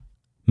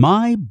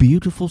My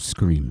beautiful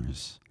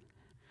screamers.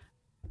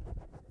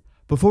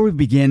 Before we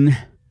begin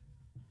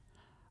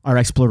our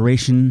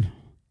exploration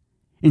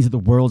into the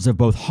worlds of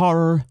both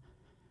horror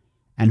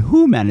and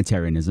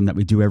humanitarianism that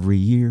we do every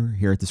year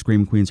here at the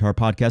Scream Queens Horror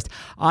Podcast,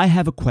 I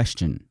have a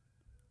question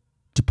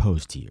to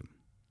pose to you.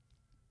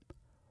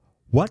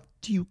 What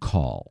do you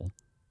call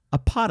a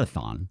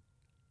podathon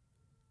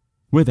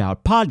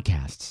without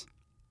podcasts?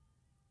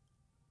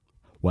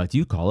 What do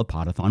you call a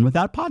podathon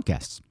without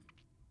podcasts?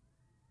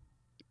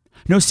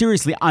 No,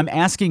 seriously, I'm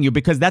asking you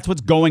because that's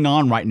what's going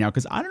on right now.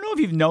 Because I don't know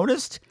if you've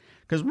noticed,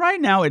 because right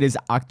now it is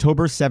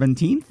October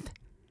 17th.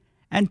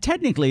 And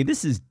technically,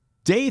 this is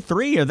day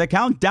 3 of the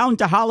countdown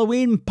to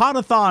Halloween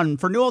podathon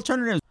for New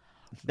Alternatives.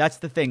 That's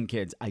the thing,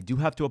 kids. I do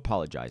have to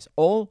apologize.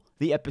 All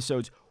the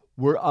episodes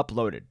were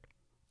uploaded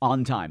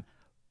on time.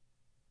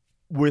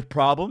 With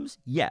problems?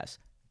 Yes.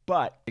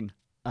 But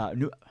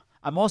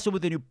I'm also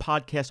with a new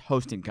podcast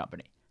hosting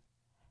company.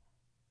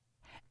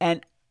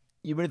 And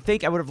you would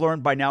think I would have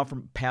learned by now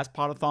from past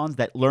podathons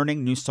that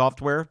learning new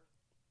software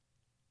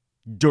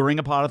during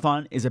a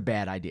podathon is a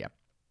bad idea.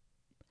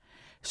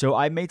 So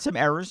I made some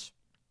errors.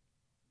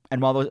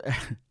 And while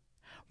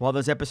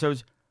those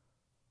episodes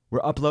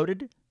were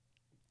uploaded,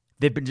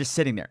 they've been just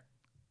sitting there.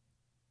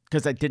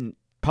 Because I didn't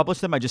publish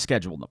them, I just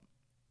scheduled them.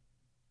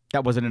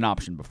 That wasn't an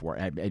option before.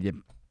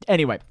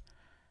 Anyway,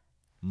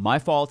 my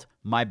fault,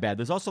 my bad.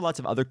 There's also lots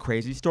of other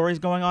crazy stories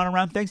going on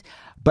around things,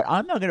 but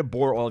I'm not going to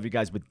bore all of you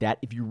guys with that.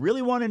 If you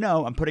really want to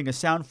know, I'm putting a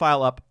sound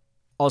file up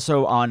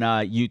also on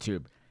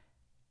YouTube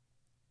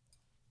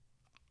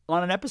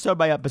on an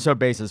episode-by-episode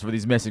basis for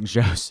these missing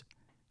shows.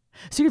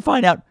 So you can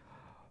find out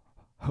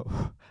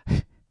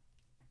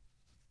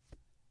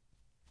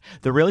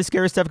the really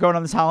scary stuff going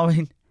on this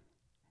Halloween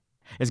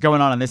is going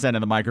on this end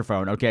of the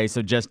microphone, okay?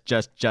 So just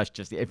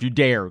if you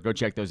dare, go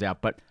check those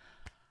out. But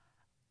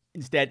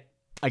instead,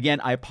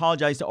 again, I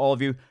apologize to all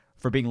of you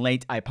for being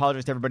late. I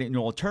apologize to everybody in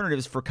New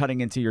Alternatives for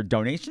cutting into your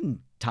donation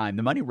time,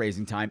 the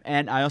money-raising time.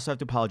 And I also have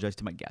to apologize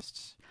to my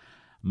guests,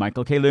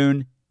 Michael K.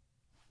 Loon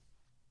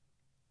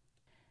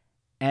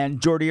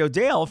and Jordy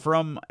O'Dale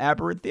from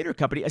Aberrant Theater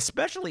Company,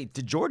 especially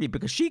to Jordy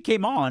because she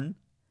came on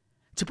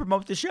to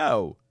promote the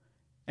show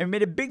and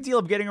made a big deal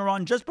of getting her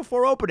on just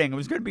before opening. It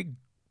was going to be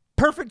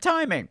perfect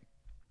timing.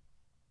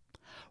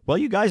 Well,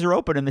 you guys are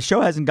open, and the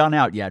show hasn't gone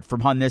out yet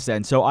from on this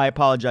end, so I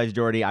apologize,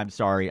 Jordy. I'm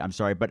sorry.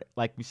 But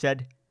like we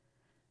said,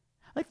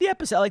 like the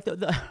episode,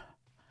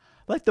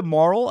 like the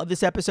moral of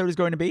this episode is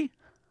going to be,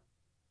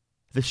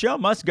 the show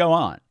must go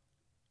on.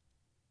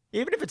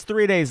 Even if it's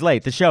 3 days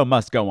late, the show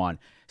must go on.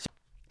 So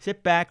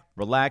sit back,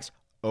 relax,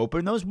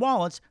 open those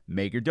wallets,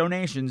 make your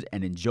donations,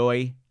 and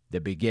enjoy the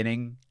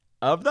beginning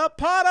of the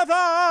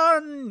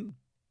podathon!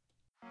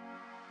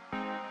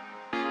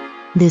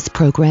 This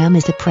program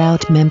is a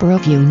proud member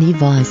of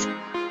Univaz.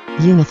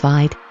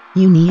 Unified,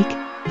 unique,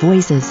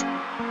 voices.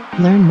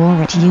 Learn more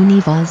at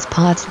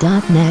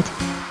univazpods.net.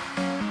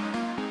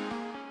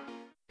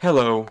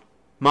 Hello,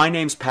 my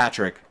name's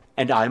Patrick,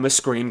 and I'm a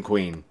Scream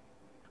Queen.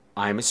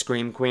 I'm a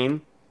Scream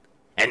Queen,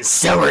 and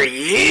so are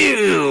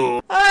you!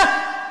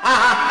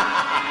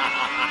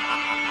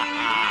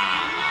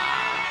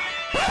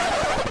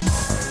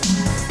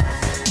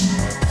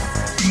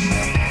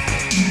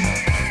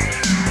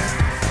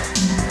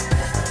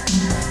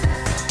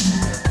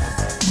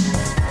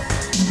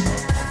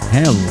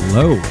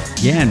 Hello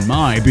again,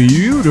 my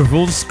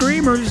beautiful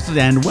screamers,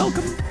 and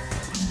welcome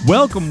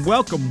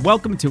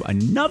to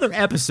another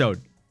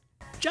episode,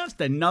 just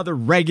another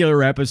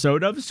regular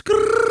episode of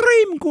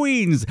Scream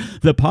Queens,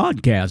 the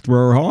podcast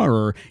where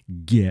horror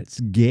gets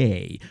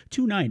gay.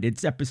 Tonight,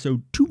 it's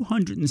episode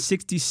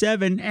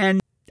 267, and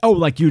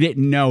like you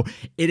didn't know,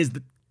 it is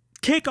the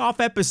kickoff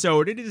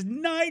episode. It is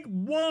night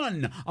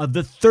 1 of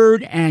the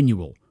 3rd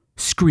annual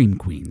Scream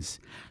Queens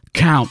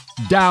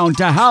Countdown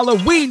to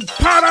Halloween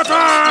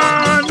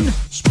Podathon!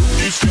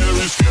 Spooky,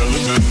 scary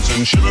skeletons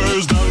and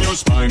shivers down your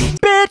spine.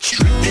 Bitch!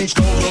 Shrieking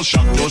skulls will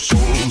shock your soul,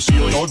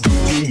 seal your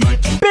doom tonight.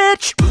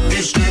 Bitch!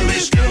 Spooky, scary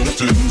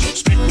skeletons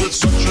speak with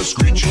such a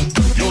screech.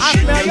 You'll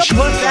shake smell and your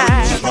shiver pussy.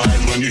 in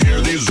surprise when you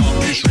hear these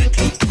zombies shriek.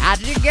 How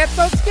did you get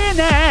so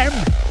skinny?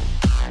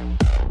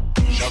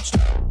 Shouts.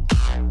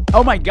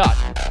 Oh my god,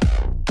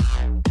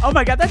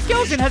 that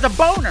skeleton has a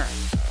boner!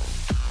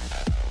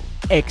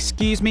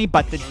 Excuse me,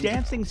 but the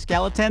dancing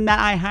skeleton that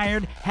I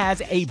hired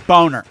has a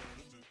boner.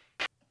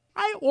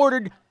 I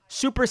ordered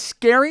super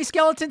scary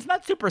skeletons,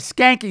 not super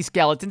skanky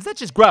skeletons. That's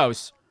just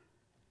gross.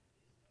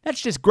 And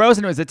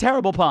it was a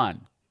terrible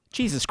pun.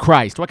 Jesus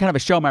Christ, what kind of a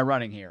show am I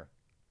running here?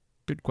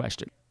 Good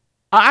question.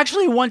 I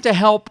actually want to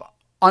help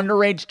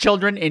underage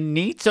children in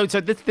need, so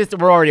this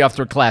we're already off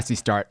to a classy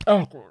start.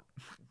 Oh.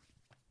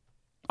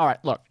 All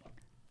right, look.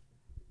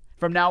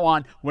 From now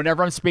on,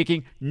 whenever I'm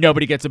speaking,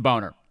 nobody gets a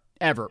boner.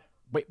 Ever.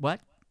 Wait,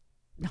 what?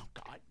 Oh,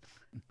 God.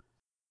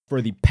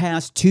 For the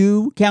past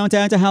 2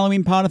 Countdown to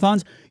Halloween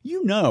Podathons,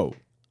 you know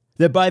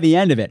that by the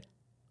end of it,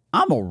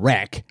 I'm a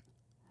wreck.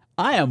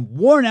 I am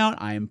worn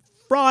out. I am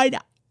fried.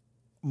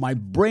 My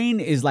brain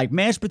is like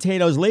mashed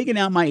potatoes leaking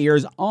out my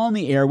ears on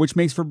the air, which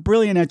makes for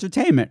brilliant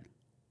entertainment.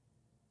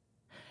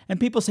 And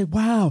people say,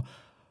 wow,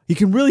 you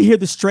can really hear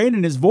the strain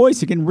in his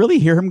voice. You can really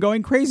hear him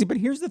going crazy. But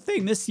here's the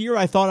thing. This year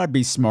I thought I'd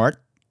be smart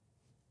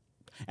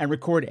and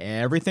record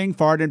everything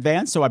far in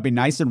advance so I'd be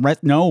nice and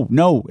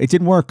No, it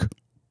didn't work.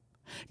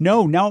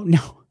 No. Now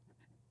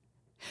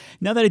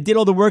that I did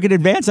all the work in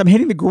advance, I'm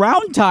hitting the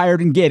ground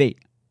tired and giddy.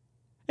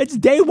 It's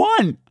day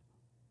one.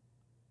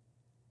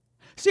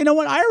 So you know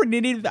what? I already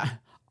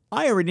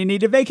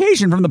need a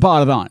vacation from the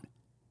podathon.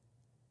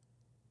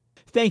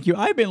 Thank you.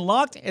 I've been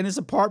locked in this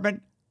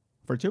apartment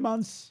for 2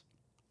 months,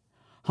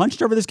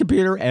 hunched over this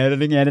computer,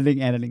 editing.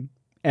 And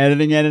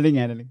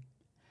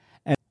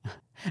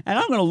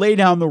I'm going to lay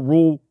down the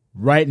rule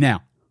right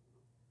now.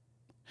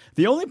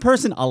 The only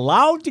person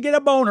allowed to get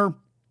a boner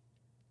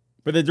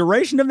for the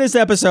duration of this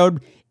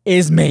episode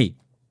is me.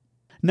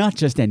 Not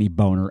just any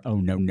boner. Oh,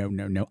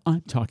 no.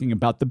 I'm talking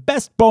about the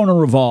best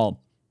boner of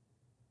all.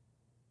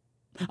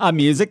 A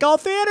musical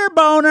theater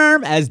boner,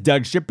 as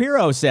Doug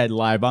Shapiro said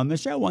live on the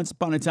show once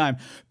upon a time.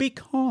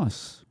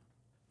 Because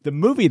the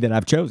movie that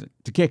I've chosen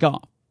to kick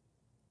off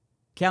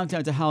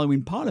Countdown to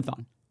Halloween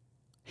Podathon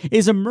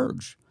is a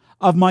merge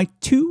of my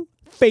two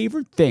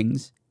favorite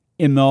things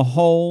in the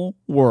whole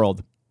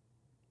world.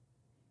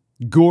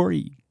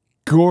 Gory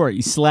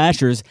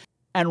slashers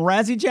and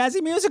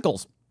razzy-jazzy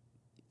musicals.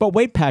 But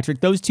wait,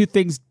 Patrick, those two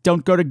things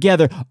don't go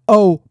together.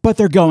 Oh, but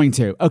they're going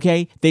to,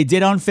 okay? They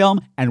did on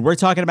film, and we're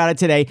talking about it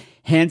today,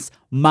 hence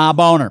my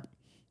boner.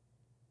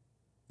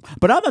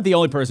 But I'm not the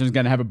only person who's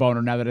going to have a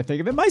boner now that I think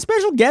of it. My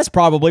special guest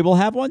probably will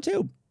have one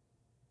too.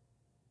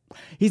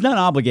 He's not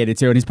obligated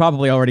to, and he's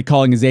probably already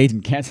calling his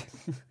agent,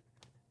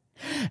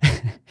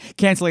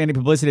 canceling any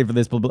publicity for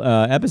this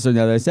episode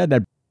now that I said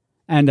that.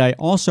 And I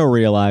also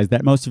realized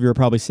that most of you are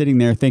probably sitting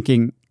there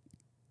thinking,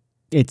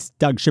 it's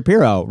Doug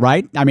Shapiro,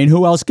 right? I mean,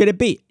 who else could it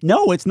be?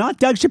 No, it's not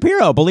Doug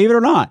Shapiro, believe it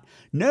or not.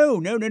 No.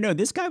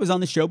 This guy was on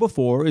the show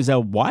before. It was a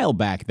while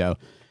back, though.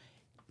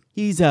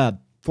 He's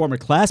a former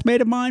classmate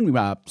of mine. We were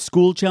a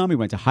school chum. We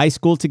went to high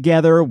school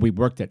together. We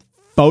worked at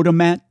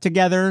Photomat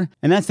together.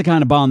 And that's the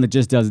kind of bond that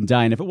just doesn't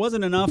die. And if it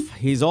wasn't enough,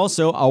 he's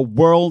also a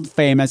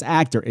world-famous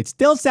actor. It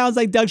still sounds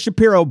like Doug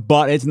Shapiro,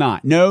 but it's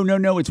not. No.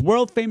 It's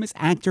world-famous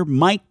actor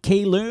Mike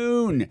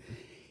Kaloon.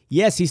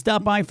 Yes, he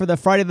stopped by for the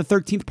Friday the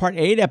 13th Part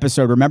 8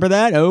 episode. Remember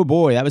that? Oh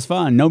boy, that was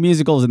fun. No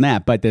musicals in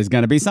that, but there's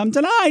going to be some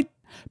tonight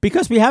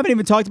because we haven't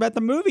even talked about the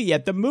movie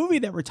yet. The movie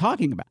that we're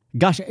talking about.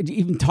 Gosh,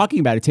 even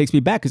talking about it takes me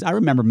back because I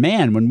remember,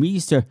 man, when we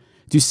used to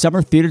do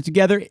summer theater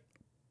together,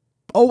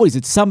 always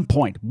at some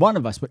point, one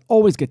of us would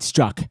always get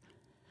struck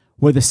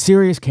with a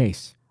serious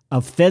case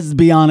of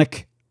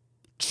thesbionic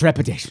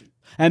trepidation.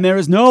 And there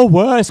is no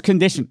worse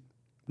condition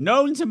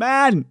known to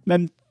man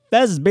than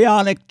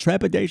thesbionic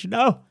trepidation.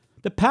 Oh,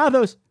 the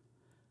pathos.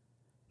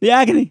 The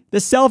agony, the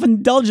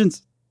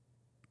self-indulgence.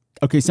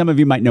 Okay, some of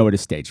you might know it as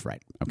stage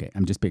fright. Okay,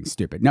 I'm just being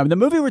stupid. Now, the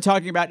movie we're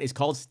talking about is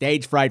called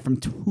Stage Fright from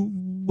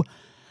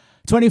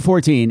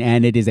 2014,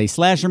 and it is a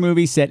slasher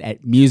movie set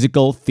at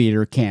musical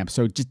theater camp.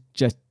 So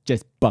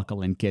just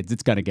buckle in, kids.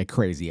 It's going to get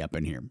crazy up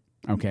in here.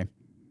 Okay.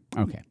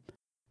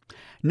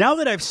 Now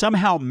that I've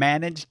somehow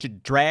managed to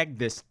drag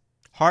this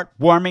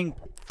heartwarming,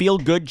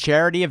 feel-good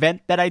charity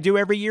event that I do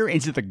every year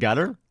into the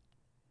gutter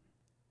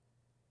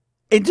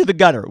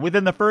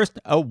within the first,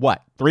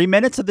 3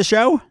 minutes of the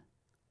show?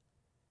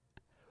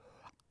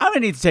 I'm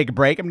going to need to take a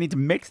break. I'm going to need to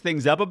mix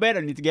things up a bit.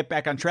 I need to get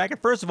back on track.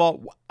 And first of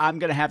all, I'm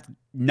going to have to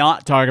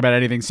not talk about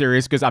anything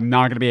serious because I'm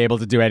not going to be able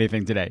to do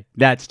anything today.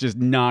 That's just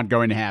not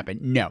going to happen.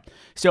 No.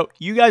 So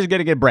you guys are going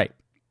to get a break.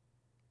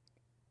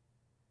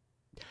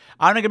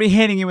 I'm not going to be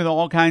hitting you with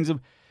all kinds of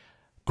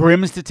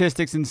grim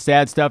statistics and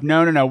sad stuff.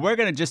 No. We're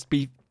going to just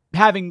be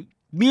having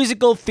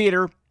musical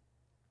theater,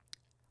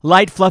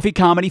 light, fluffy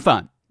comedy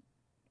fun.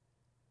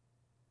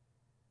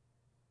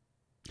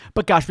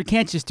 But gosh, we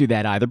can't just do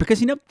that either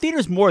because,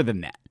 theater's more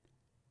than that.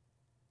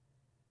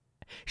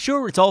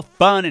 Sure, it's all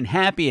fun and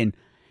happy and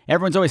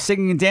everyone's always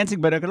singing and dancing,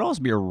 but it could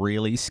also be a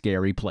really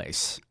scary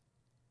place.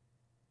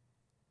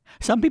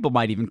 Some people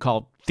might even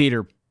call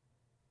theater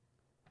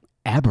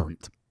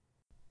aberrant.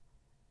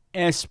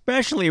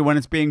 Especially when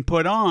it's being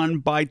put on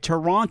by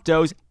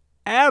Toronto's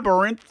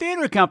Aberrant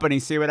Theatre Company.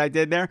 See what I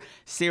did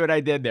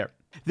there?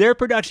 Their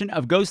production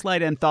of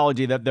Ghostlight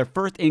Anthology, their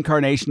first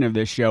incarnation of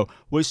this show,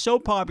 was so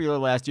popular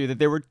last year that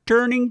they were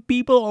turning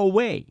people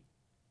away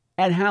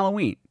at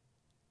Halloween.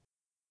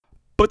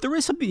 But there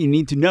is something you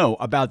need to know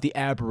about the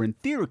Aberrant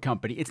Theatre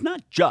Company. It's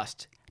not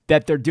just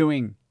that they're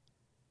doing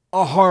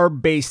a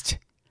horror-based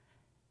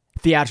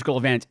theatrical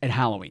event at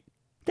Halloween.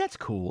 That's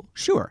cool,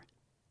 sure.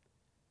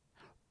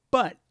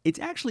 But it's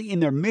actually in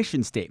their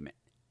mission statement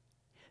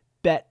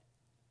that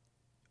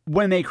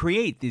when they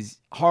create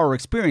these horror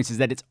experiences,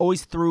 that it's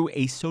always through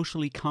a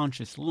socially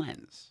conscious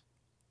lens.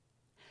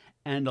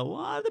 And a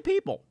lot of the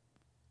people.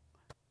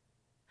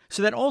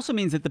 So that also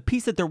means that the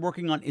piece that they're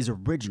working on is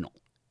original.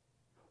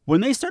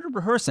 When they started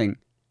rehearsing,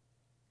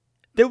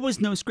 there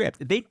was no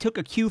script. They took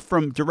a cue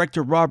from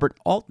director Robert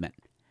Altman,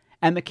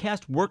 and the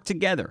cast worked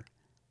together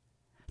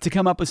to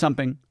come up with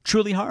something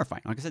truly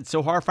horrifying. Like I said,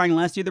 so horrifying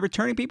last year, they were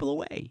turning people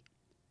away.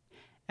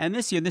 And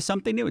this year, there's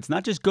something new. It's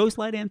not just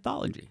Ghostlight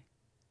Anthology.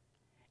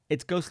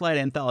 It's Ghostlight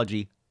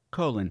Anthology,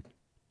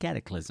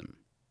 Cataclysm.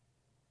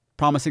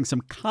 Promising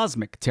some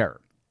cosmic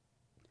terror.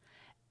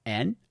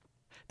 And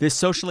this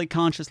socially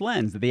conscious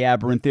lens that the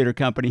Aberrant Theater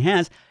Company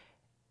has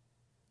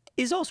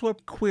is also a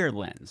queer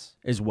lens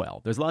as well.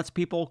 There's lots of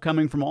people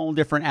coming from all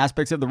different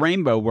aspects of the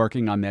rainbow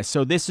working on this.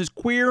 So this is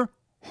queer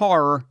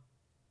horror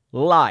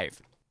live.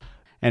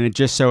 And it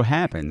just so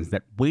happens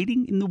that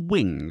waiting in the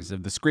wings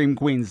of the Scream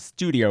Queens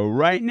studio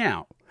right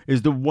now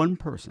is the one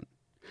person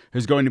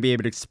who's going to be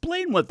able to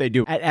explain what they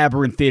do at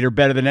Aberrant Theater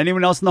better than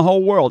anyone else in the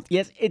whole world.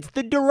 Yes, it's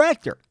the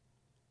director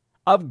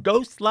of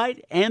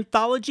Ghostlight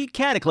Anthology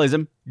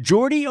Cataclysm,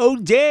 Jordy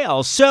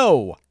O'Dale.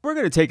 So, we're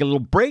going to take a little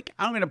break.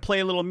 I'm going to play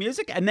a little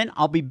music, and then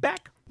I'll be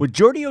back with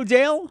Jordy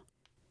O'Dale.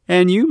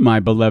 And you, my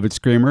beloved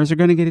screamers, are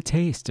going to get a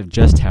taste of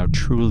just how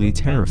truly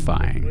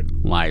terrifying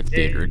live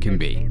theater can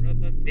be.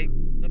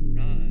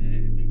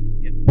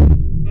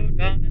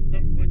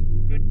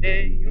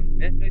 You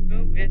better go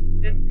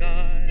in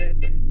disguise,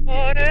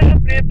 for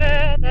every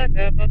bear that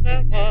ever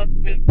there was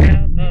will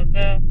gather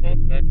there for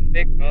certain,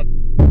 because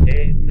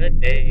today's the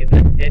day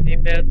the teddy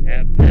bears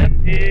have their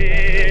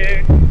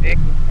picnic.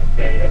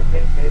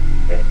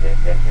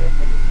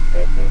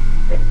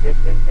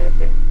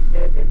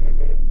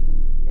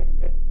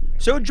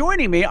 So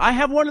joining me, I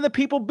have one of the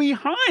people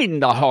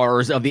behind the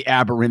horrors of the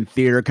Aberrant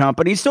Theater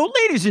Company. So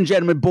ladies and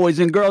gentlemen, boys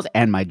and girls,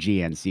 and my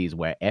GNCs,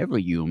 wherever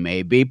you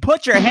may be,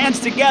 put your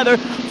hands together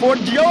for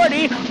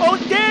Jordy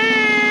O'Dale!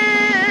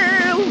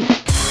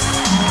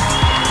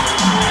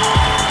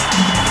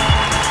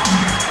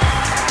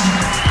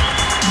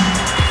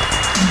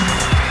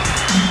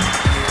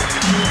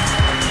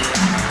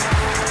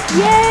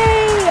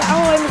 Yay!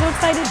 Oh, I'm so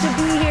excited to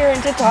be here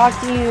and to talk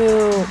to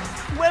you.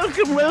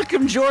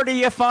 Welcome, Jordy,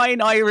 you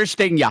fine Irish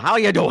thing. Yeah, how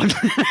you doing?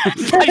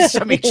 Nice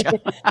to meet you.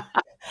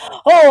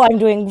 Oh, I'm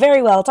doing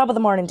very well. Top of the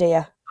morning to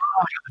you.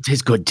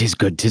 Tis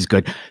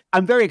good.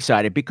 I'm very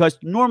excited because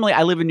normally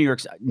I live in New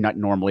York. Not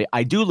normally,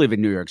 I do live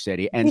in New York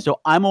City. And so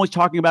I'm always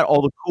talking about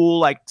all the cool,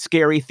 like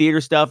scary theater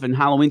stuff and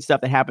Halloween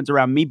stuff that happens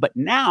around me. But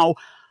now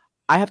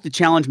I have to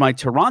challenge my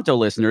Toronto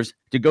listeners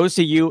to go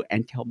see you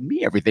and tell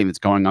me everything that's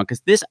going on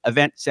because this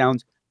event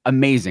sounds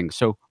amazing.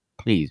 So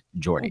please,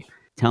 Jordy,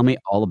 tell me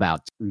all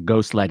about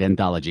Ghostlight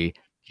Anthology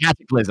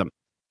Cataclysm.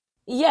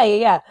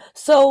 Yeah.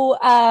 So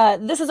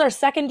this is our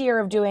second year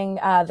of doing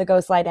the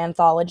Ghostlight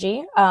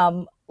Anthology.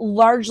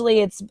 Largely,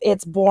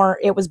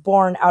 it was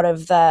born out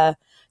of the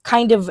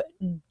kind of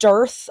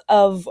dearth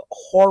of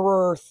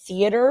horror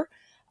theater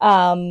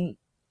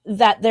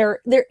that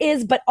there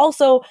is, but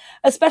also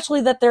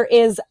especially that there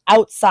is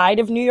outside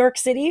of New York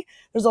City.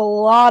 There's a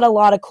lot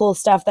of cool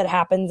stuff that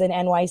happens in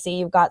NYC.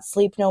 You've got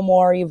Sleep No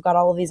More. You've got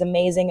all of these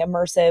amazing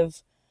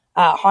immersive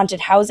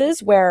haunted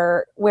houses.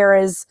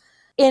 Whereas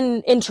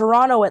in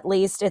Toronto, at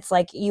least, it's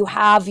like you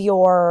have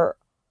your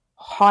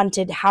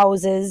haunted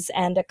houses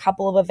and a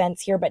couple of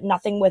events here, but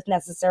nothing with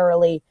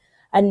necessarily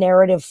a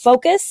narrative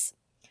focus.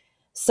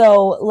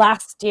 So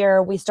last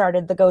year we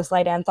started the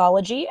Ghostlight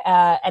Anthology,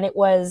 and it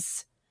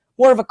was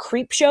more of a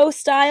creep show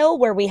style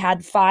where we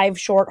had 5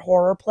 short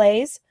horror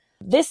plays.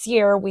 This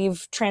year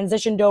we've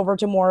transitioned over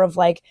to more of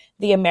like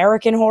the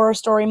American Horror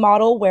Story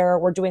model where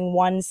we're doing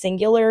one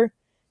singular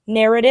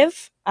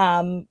narrative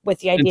with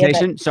the idea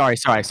that... Sorry.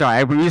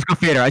 I'm musical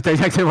theater. I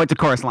went to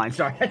chorus line.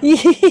 Sorry.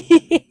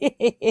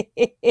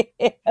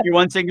 You're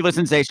one singular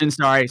sensation.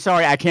 Sorry.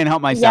 I can't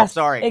help myself. Yes,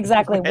 Sorry.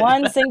 Exactly.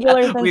 One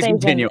singular sensation. Please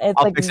continue. It's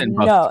I'll like, fix it in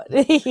no.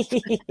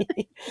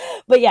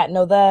 But yeah,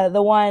 no,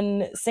 the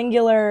one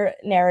singular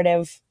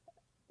narrative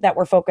that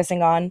we're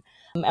focusing on,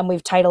 and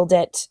we've titled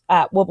it,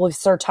 we've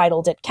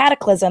surtitled it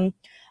Cataclysm,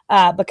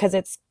 because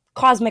it's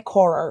cosmic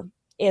horror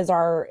is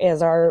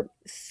our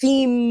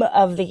theme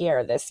of the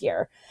year this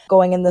year,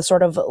 going in the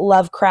sort of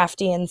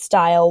Lovecraftian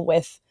style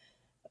with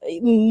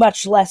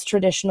much less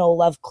traditional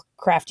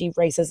Lovecrafty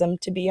racism,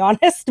 to be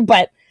honest,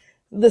 but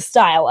the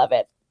style of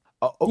it.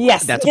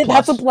 Yes, that's a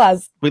plus. That's a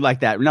plus. We like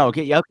that. No,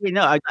 okay,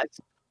 no.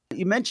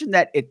 You mentioned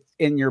that it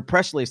in your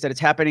press release that it's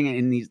happening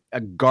in these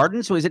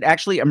gardens. So is it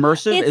actually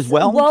immersive as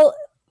well? Well,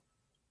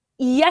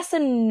 yes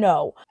and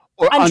no.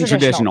 Or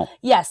untraditional.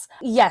 Yes.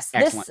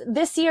 Excellent.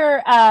 This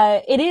year,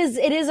 it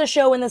is a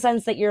show in the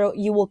sense that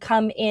you will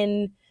come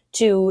in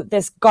to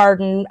this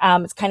garden.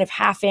 It's kind of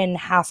half in,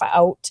 half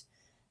out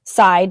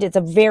side. It's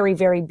a very,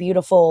 very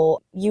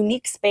beautiful,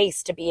 unique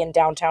space to be in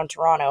downtown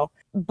Toronto.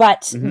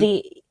 But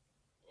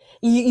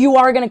you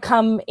are going to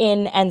come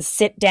in and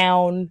sit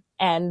down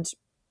and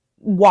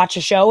watch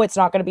a show. It's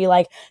not going to be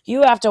like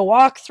you have to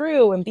walk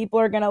through and people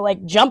are going to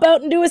like jump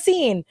out and do a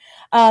scene.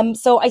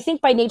 So I think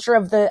by nature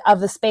of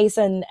the space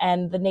and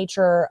the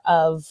nature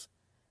of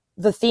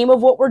the theme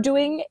of what we're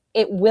doing,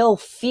 it will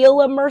feel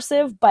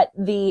immersive, but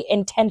the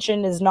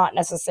intention is not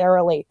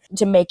necessarily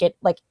to make it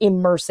like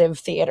immersive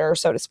theater,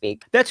 so to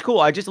speak. That's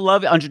cool. I just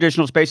love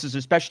untraditional spaces,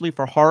 especially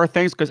for horror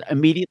things, because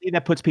immediately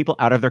that puts people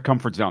out of their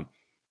comfort zone.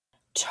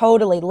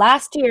 Totally.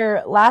 Last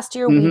year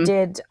we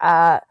did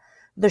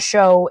the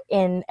show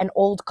in an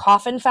old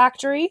coffin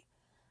factory,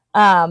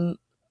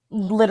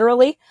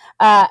 literally.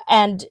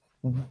 And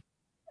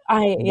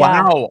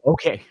yeah. Wow.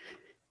 Okay.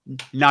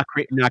 Not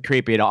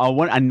creepy at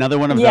all. Another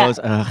one of Yeah. those.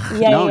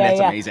 Ugh, Yeah, no, yeah, that's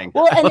yeah. amazing.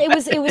 Well, and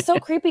it was so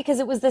creepy because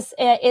it was this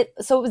it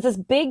was this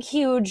big,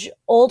 huge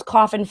old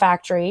coffin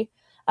factory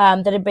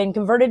that had been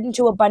converted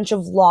into a bunch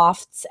of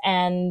lofts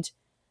and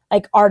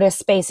like artist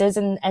spaces,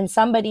 and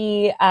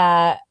somebody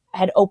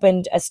had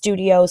opened a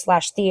studio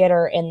 /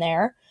 theater in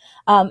there,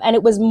 and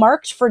it was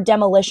marked for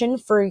demolition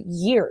for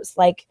years,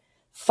 like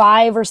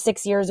 5 or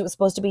 6 years. It was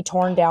supposed to be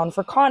torn down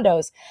for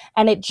condos,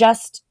 and it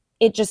just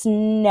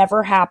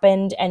never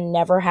happened and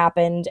never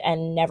happened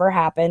and never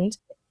happened.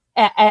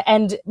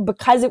 And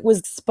because it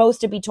was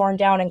supposed to be torn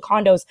down in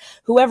condos,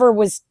 whoever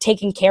was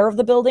taking care of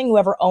the building,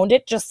 whoever owned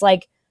it, just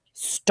like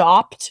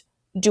stopped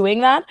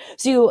doing that.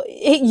 So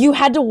you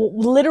had to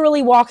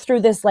literally walk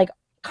through this like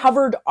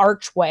covered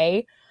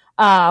archway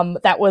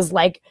that was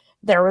like,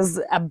 there was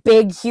a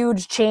big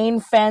huge chain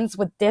fence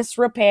with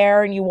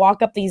disrepair, and you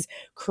walk up these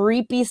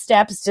creepy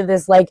steps to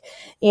this like,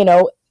 you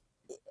know,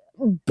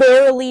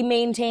 barely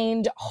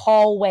maintained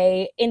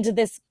hallway into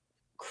this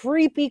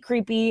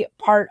creepy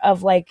part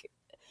of like,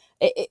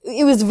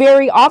 it was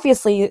very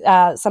obviously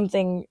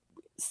something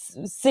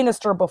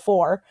sinister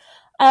before.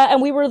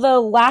 And we were the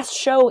last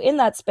show in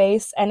that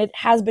space, and it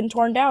has been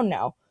torn down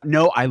now.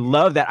 No, I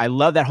love that. I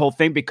love that whole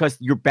thing because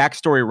your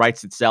backstory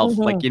writes itself.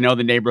 Mhm. Like,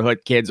 the neighborhood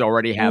kids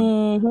already have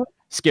Mhm.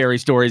 scary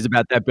stories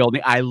about that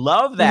building. I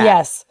love that.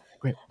 Yes.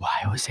 Great.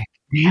 Why was it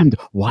damned?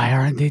 Why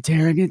aren't they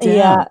tearing it down?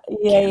 Yeah.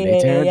 Can they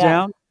tear it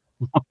down?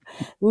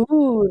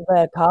 Ooh,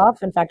 the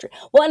coffin factory.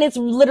 Well, and it's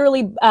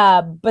literally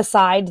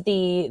beside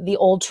the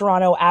old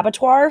Toronto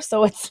abattoir,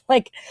 so it's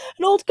like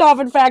an old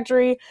coffin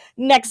factory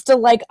next to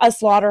like a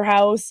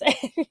slaughterhouse.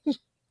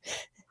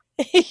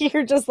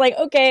 You're just like,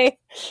 okay.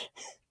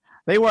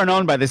 They weren't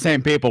owned by the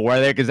same people, were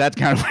they? Because that's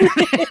kind of weird.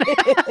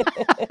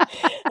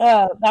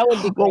 That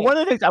would be great. Well, one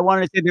of the things I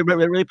wanted to say that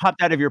really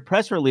popped out of your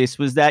press release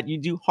was that you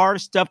do horror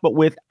stuff, but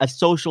with a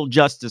social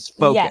justice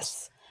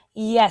focus.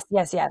 Yes.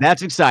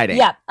 That's exciting.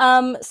 Yeah.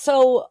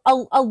 So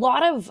a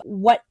lot of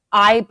what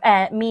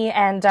me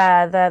and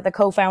the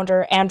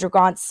co-founder Andrew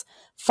Gauntz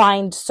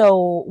find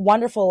so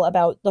wonderful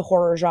about the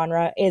horror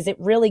genre is it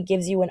really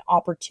gives you an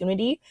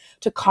opportunity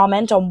to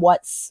comment on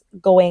what's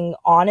going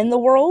on in the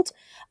world.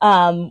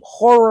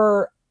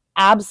 Horror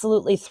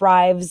absolutely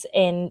thrives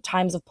in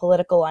times of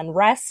political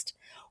unrest.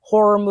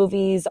 Horror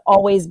movies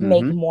always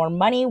make more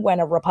money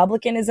when a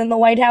Republican is in the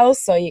White House,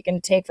 so you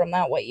can take from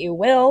that what you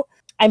will.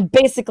 I'm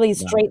basically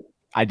straight.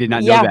 I did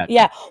not know that.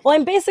 Yeah. Well,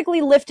 I'm basically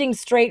lifting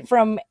straight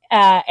from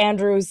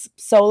Andrew's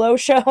solo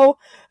show.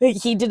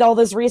 He did all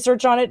this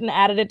research on it and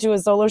added it to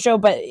his solo show,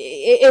 but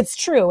it's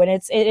true, and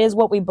it is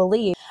what we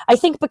believe. I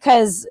think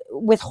because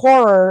with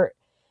horror,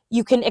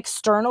 you can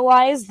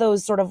externalize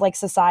those sort of like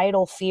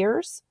societal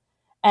fears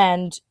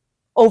and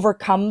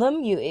overcome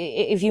them.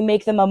 If you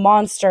make them a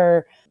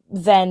monster,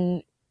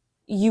 then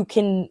you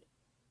can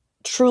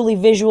truly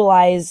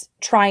visualize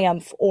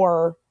triumph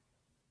or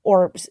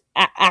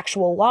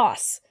actual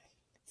loss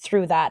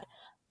through that.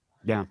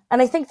 Yeah.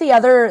 And I think the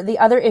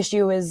other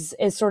issue is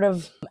sort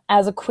of,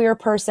 as a queer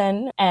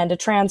person and a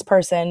trans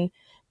person,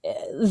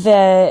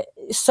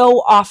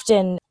 so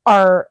often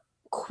our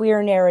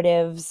queer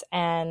narratives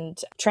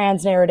and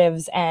trans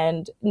narratives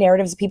and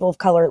narratives of people of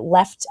color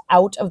left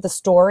out of the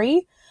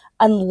story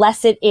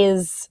unless it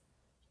is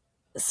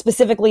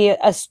specifically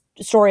a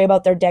story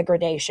about their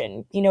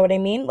degradation. You know what I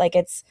mean? Like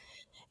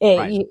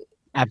Right.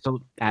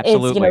 Absolutely.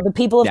 it's, the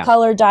people of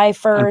color die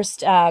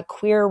first,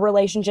 queer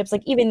relationships,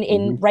 like even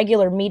in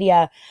regular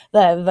media,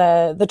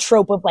 the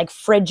trope of like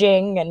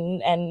fridging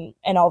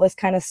and all this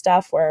kind of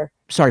stuff where.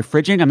 Sorry,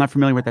 fridging? I'm not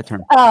familiar with that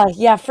term.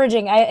 Yeah,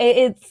 fridging.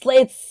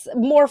 It's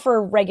more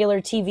for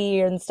regular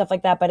TV and stuff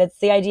like that, but it's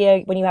the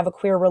idea when you have a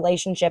queer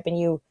relationship and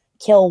you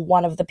kill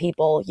one of the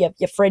people, you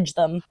fridge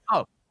them.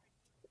 Oh,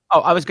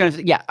 I was going to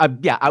say,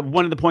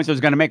 one of the points I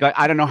was going to make,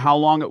 I don't know how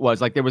long it was.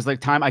 Like there was like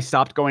time I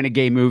stopped going to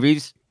gay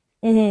movies.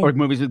 Or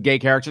movies with gay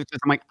characters.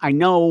 I'm like, I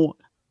know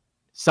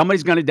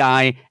somebody's going to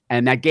die,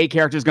 and that gay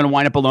character is going to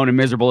wind up alone and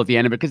miserable at the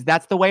end of it because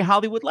that's the way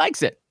Hollywood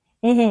likes it.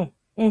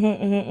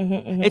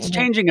 It's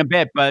changing a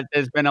bit, but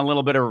there's been a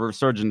little bit of a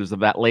resurgence of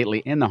that lately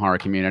in the horror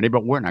community.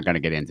 But we're not going to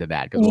get into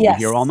that because we'll be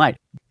here all night.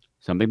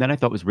 Something that I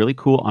thought was really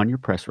cool on your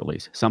press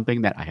release,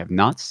 something that I have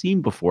not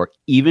seen before,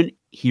 even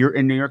here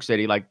in New York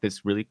City, like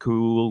this really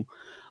cool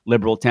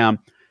liberal town,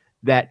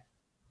 that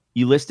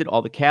you listed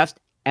all the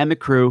cast and the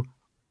crew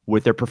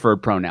with their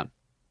preferred pronoun.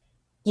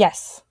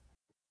 Yes.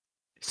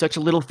 Such a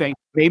little thing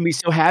made me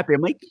so happy.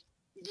 I'm like,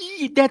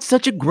 that's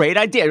such a great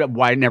idea.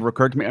 Why it never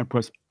occurred to me? Of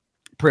course,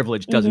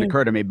 privilege doesn't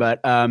occur to me,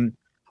 but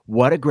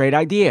what a great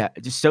idea.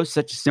 Just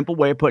such a simple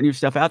way of putting your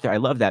stuff out there. I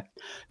love that.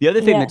 The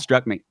other thing that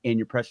struck me in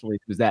your press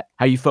release was that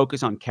how you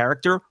focus on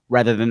character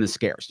rather than the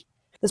scares.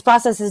 This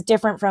process is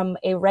different from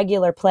a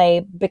regular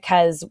play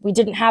because we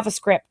didn't have a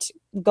script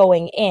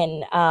going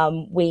in.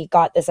 We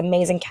got this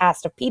amazing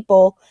cast of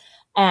people,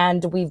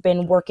 and we've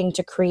been working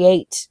to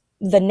create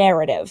the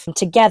narrative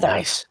together.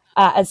 Nice.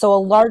 And so a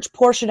large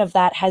portion of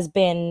that has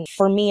been,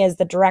 for me as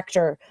the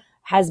director,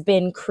 has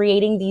been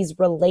creating these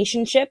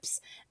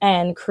relationships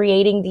and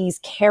creating these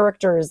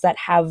characters that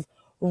have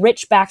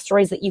rich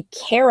backstories that you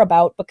care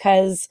about,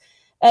 because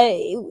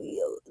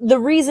the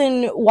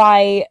reason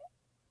why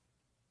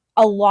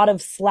a lot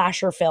of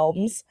slasher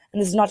films,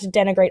 and this is not to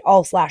denigrate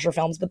all slasher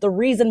films, but the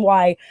reason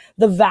why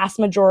the vast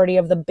majority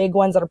of the big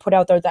ones that are put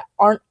out there that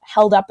aren't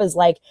held up as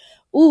like,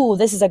 ooh,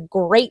 this is a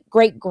great,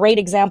 great, great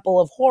example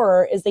of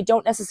horror, is they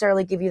don't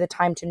necessarily give you the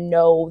time to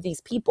know these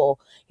people.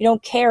 You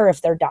don't care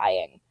if they're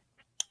dying.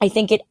 I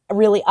think it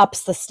really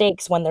ups the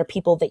stakes when they're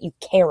people that you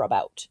care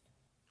about.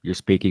 You're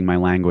speaking my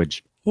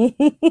language.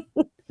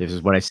 This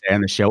is what I say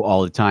on the show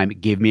all the time.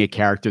 Give me a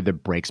character that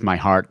breaks my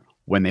heart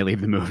when they leave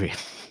the movie.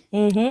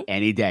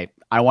 Any day.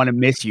 I want to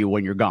miss you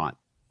when you're gone.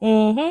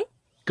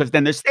 Because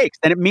then there's stakes.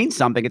 Then it means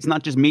something. It's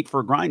not just meat for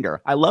a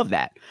grinder. I love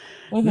that.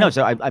 No,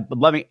 so I'm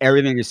loving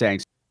everything you're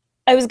saying.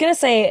 I was going to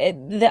say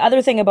the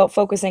other thing about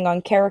focusing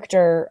on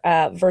character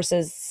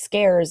versus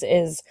scares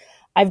is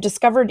I've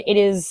discovered it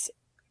is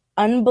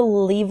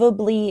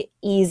unbelievably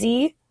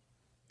easy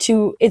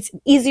it's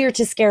easier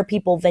to scare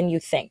people than you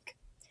think.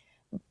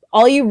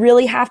 All you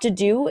really have to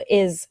do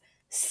is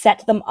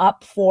set them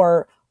up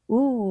for,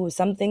 ooh,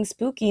 something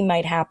spooky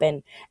might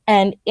happen.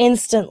 And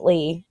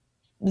instantly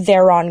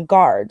they're on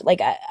guard.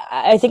 Like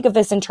I think of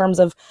this in terms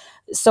of,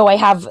 so I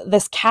have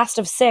this cast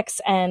of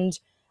 6 and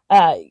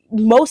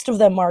most of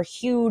them are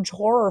huge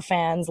horror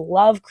fans,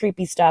 love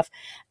creepy stuff.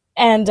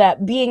 And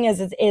being as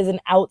it is an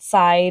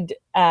outside,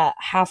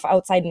 half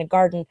outside in a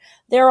garden,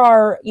 there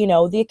are,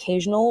 the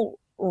occasional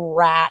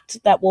rat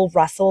that will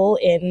rustle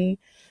in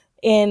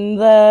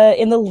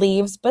the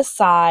leaves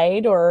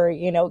beside, or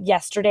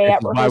yesterday This at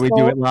is why rehearsal,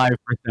 we do it live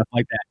for stuff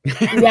like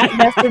that. yeah,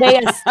 yesterday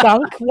a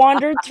skunk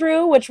wandered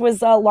through, which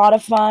was a lot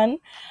of fun.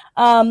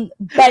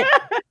 But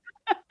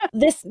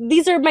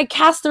these are my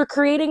cast. They're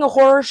creating a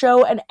horror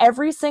show, and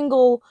every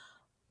single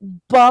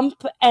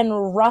bump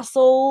and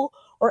rustle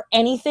or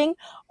anything,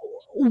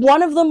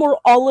 one of them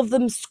or all of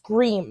them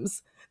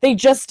screams.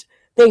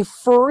 They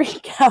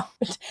freak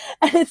out,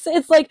 and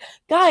it's like,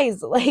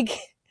 guys, like,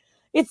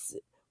 it's,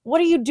 what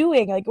are you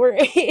doing? Like,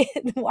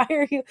 why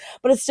are you?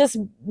 But it's just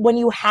when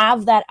you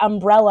have that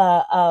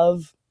umbrella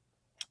of,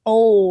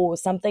 oh,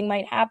 something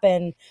might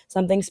happen,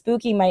 something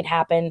spooky might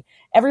happen,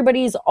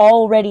 everybody's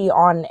already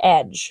on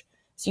edge.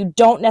 So you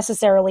don't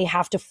necessarily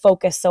have to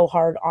focus so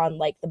hard on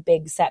like the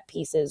big set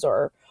pieces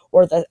or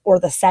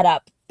the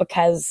setup,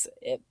 because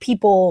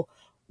people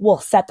will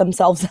set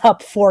themselves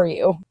up for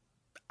you.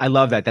 I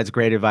love that. That's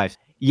great advice.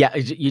 Yeah,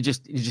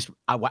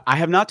 I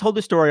have not told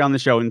the story on the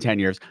show in 10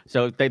 years.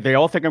 So they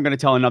all think I'm going to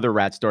tell another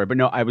rat story. But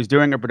no, I was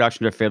doing a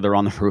production of Fiddler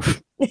on the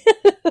Roof.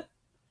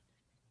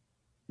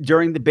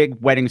 During the big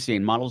wedding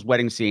scene, model's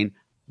wedding scene,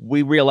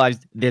 we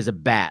realized there's a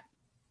bat.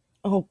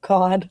 Oh,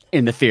 God.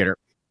 In the theater.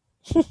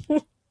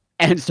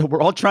 And so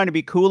we're all trying to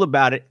be cool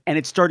about it. And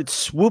it started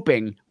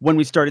swooping when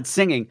we started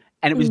singing.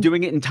 And it was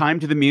doing it in time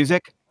to the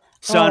music.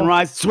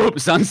 Sunrise, swoop,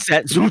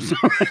 sunset, swoop,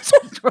 sunrise.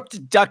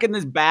 Ducking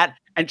this bat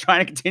and trying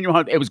to continue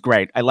on. It was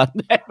great. I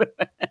loved it.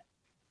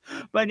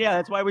 But yeah,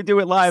 that's why we do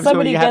it live.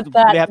 Somebody so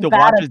they have to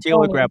watch us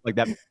telegraph like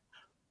that.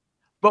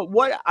 But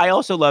what I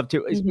also love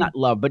too is not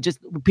love, but just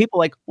people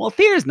like, well,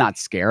 theater's not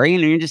scary.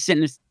 And you're just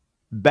sitting there.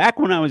 Back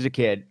when I was a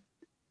kid,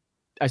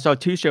 I saw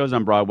 2 shows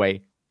on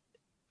Broadway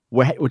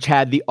which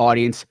had the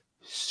audience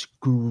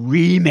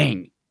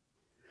screaming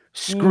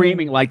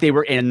like they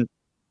were in,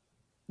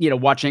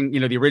 watching,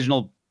 the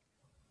original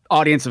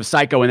audience of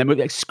Psycho, and that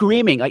movie, like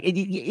screaming. Like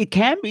it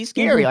can be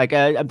scary. Like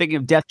I'm thinking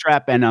of Death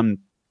Trap and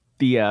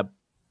the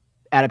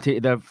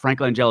adaptation, the Frank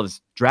Langella's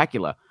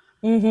Dracula,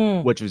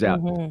 which was out.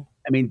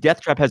 I mean,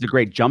 Death Trap has a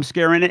great jump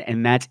scare in it,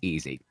 and that's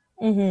easy.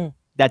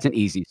 That's an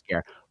easy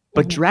scare.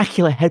 But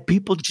Dracula had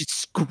people just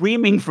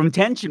screaming from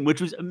tension,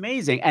 which was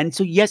amazing. And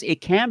so, yes, it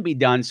can be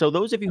done. So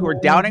those of you who are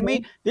doubting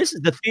me, this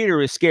is the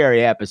Theater is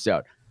Scary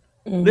episode.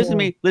 Listen to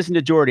me, listen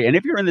to Jordy. And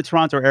if you're in the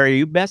Toronto area,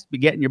 you best be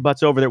getting your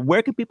butts over there.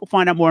 Where can people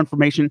find out more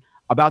information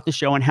about the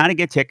show and how to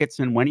get tickets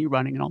and when are you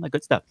running and all that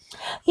good stuff?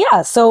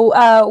 Yeah,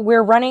 so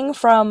we're running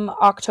from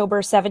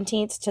October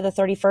 17th to the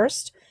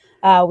 31st.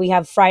 We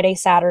have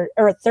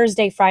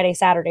Thursday, Friday,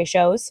 Saturday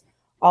shows,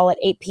 all at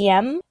 8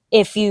 p.m.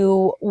 If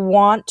you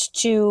want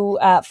to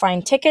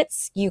find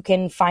tickets, you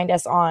can find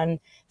us on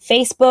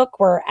Facebook.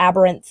 We're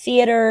Aberrant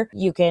Theater.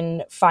 You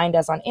can find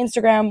us on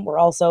Instagram. We're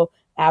also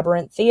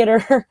Aberrant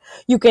Theater.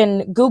 You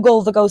can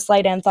Google the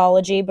Ghostlight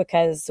Anthology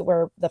because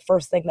we're the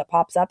first thing that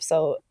pops up.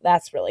 So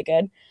that's really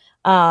good.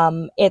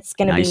 It's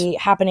going to be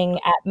happening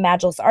at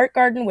Magilus Art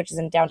Garden, which is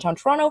in downtown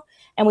Toronto.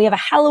 And we have a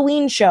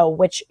Halloween show,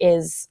 which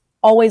is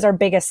always our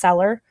biggest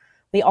seller.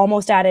 We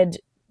almost added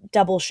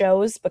double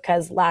shows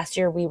because last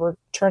year we were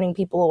turning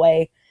people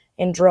away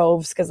in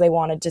droves because they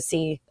wanted to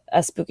see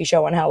a spooky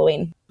show on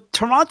Halloween.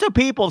 Toronto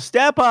people,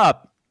 step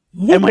up.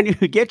 And when you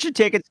get your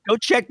tickets, go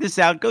check this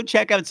out. Go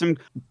check out some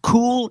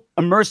cool,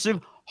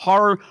 immersive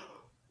horror,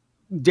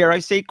 dare I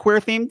say, queer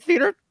themed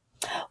theater.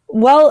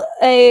 Well,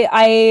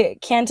 I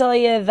can tell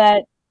you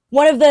that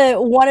one of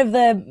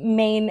the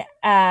main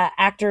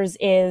actors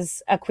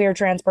is a queer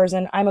trans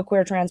person. I'm a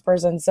queer trans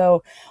person,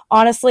 so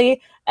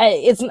honestly,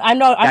 I'm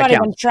not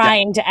even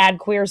trying to add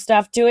queer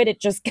stuff to it. It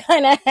just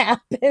kind of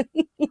happened.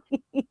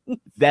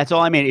 That's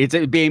all I mean. It's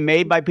being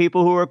made by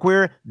people who are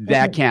queer.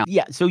 That counts.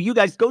 Yeah. So you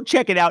guys go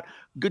check it out.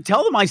 Go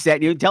tell them I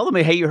sent you. Tell them,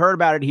 hey, you heard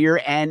about it here,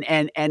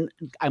 and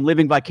I'm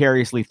living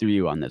vicariously through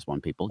you on this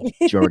one, people.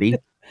 Jordy,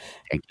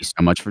 thank you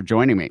so much for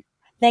joining me.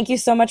 Thank you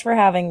so much for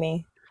having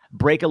me.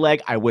 Break a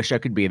leg. I wish I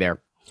could be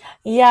there.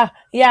 Yeah.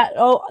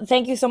 Oh,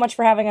 thank you so much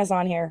for having us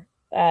on here.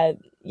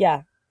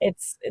 Yeah,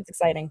 it's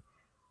exciting.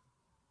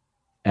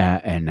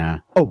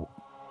 Oh,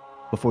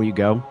 before you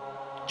go,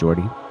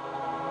 Jordy,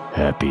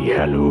 happy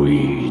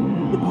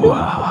Halloween.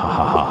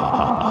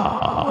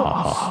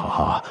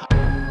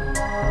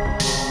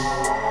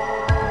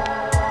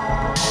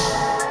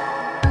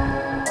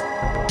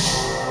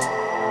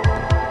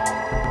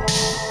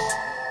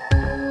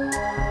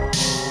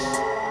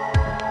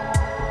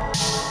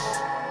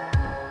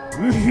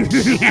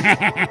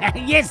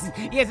 Yes,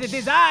 it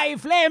is I,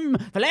 Flem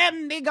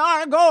the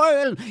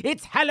Gargoyle.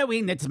 It's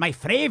Halloween. It's my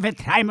favorite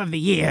time of the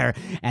year.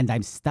 And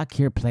I'm stuck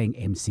here playing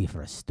MC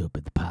for a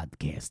stupid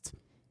podcast.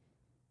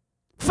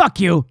 Fuck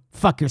you.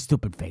 Fuck your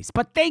stupid face.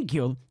 But thank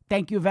you.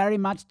 Thank you very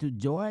much to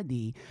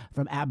Jordy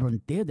from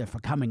Aberrant Theater for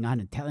coming on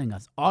and telling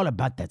us all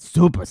about that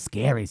super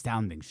scary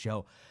sounding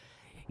show.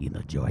 You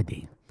know,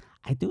 Jordy,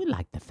 I do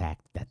like the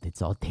fact that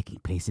it's all taking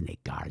place in a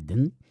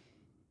garden.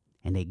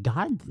 And a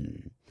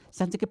garden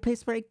sounds like a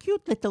place where a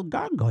cute little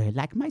gargoyle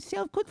like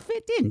myself could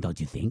fit in, don't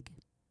you think?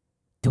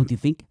 Don't you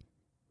think?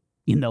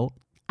 You know,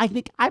 I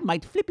think I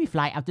might flippy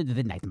fly out into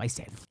the night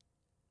myself.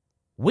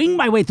 Wing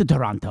my way to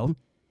Toronto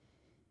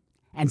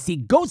and see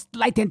Ghost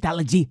Light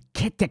Anthology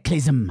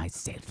Cataclysm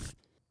myself.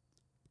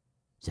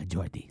 So,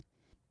 Jordy,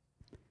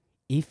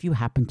 if you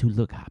happen to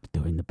look up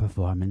during the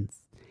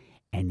performance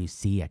and you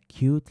see a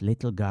cute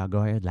little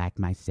gargoyle like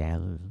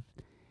myself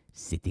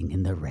sitting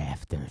in the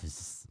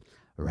rafters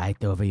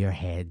right over your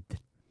head,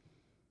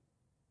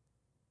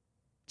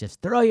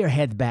 just throw your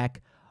head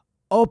back,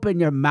 open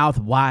your mouth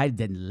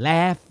wide, and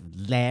laugh.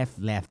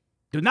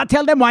 Do not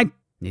tell them why.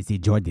 You see,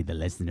 Jordy, the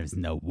listeners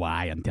know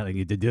why I'm telling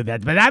you to do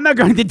that, but I'm not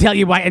going to tell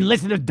you why. And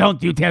listeners,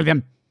 don't you tell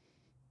them.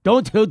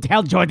 Don't you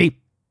tell Jordy.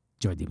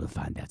 Jordy will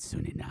find out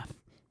soon enough.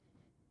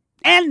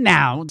 And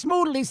now,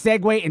 smoothly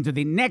segue into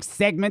the next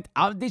segment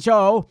of the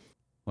show,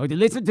 where you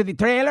listen to the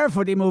trailer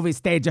for the movie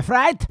Stage of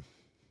Fright,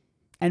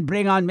 and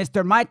bring on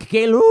Mr. Mike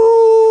Kaloon.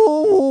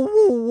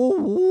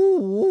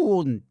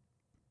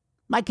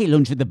 Mike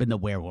Kaloon should have been the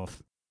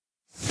werewolf.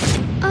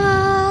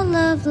 All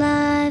of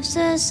life's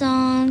a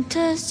song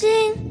to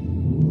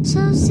sing,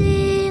 so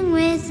sing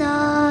with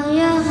all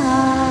your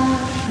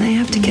heart. I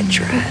have to get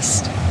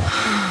dressed.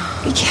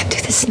 We can't do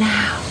this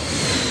now.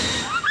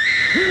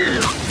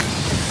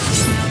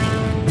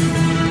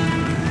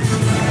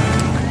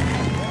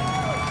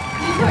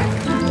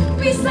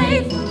 Be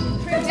safe,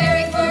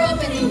 preparing for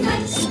opening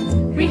night.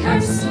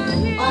 Rehearse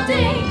all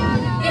day,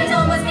 it'll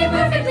almost be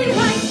perfectly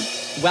right.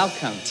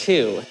 Welcome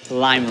to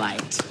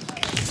Limelight.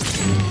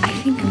 I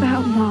think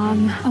about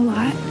Mom a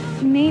lot.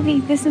 Maybe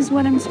this is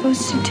what I'm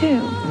supposed to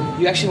do.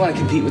 You actually want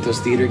to compete with those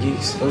theater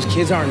geeks? Those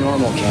kids aren't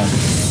normal, Ken.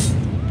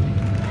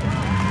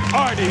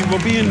 Artie will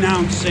be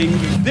announcing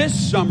this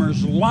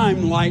summer's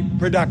Limelight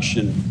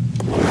production.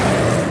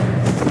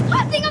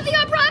 Haunting of the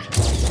Opera!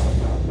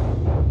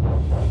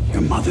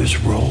 Your mother's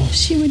role.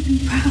 She would be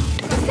proud.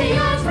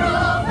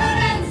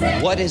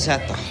 What is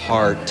at the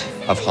heart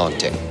of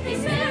Haunting?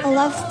 A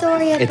love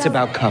story about... It's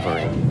about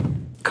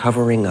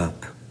covering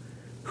up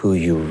who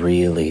you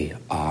really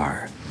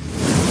are.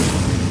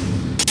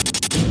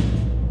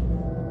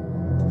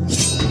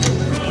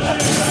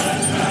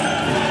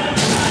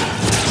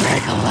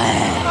 Break a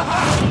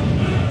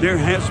leg. There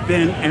has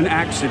been an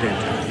accident.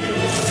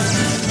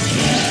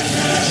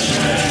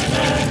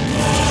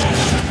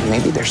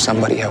 Maybe there's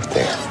somebody out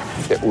there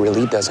that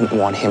really doesn't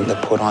want him to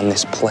put on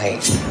this play.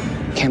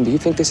 Cam, do you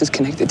think this is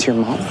connected to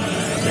your mom?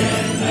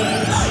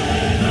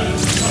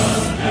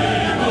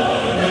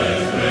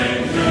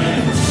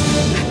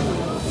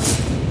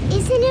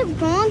 Isn't it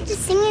wrong to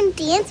sing and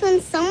dance when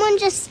someone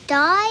just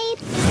died?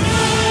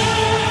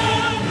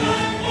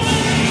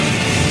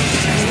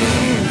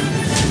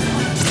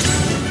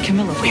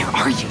 Camilla, where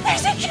are you?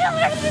 There's a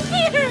killer in the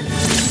theater!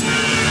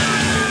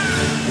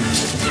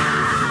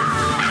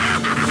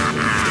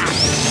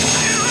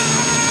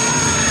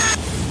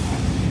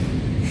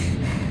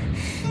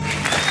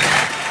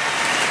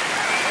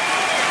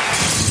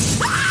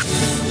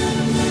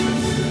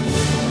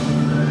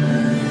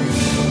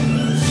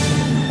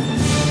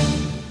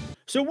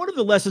 So one of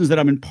the lessons that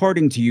I'm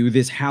imparting to you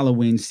this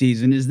Halloween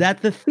season is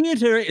that the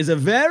theater is a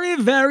very,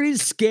 very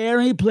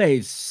scary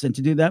place. And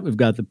to do that, we've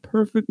got the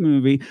perfect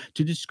movie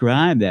to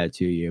describe that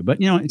to you.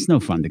 But, you know, it's no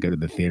fun to go to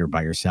the theater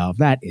by yourself.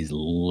 That is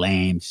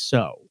lame.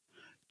 So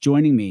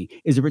joining me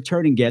is a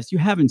returning guest. You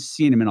haven't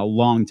seen him in a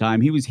long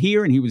time. He was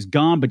here and he was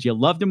gone, but you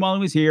loved him while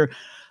he was here.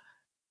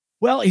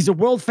 Well, he's a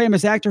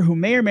world-famous actor who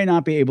may or may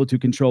not be able to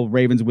control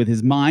ravens with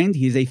his mind.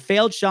 He's a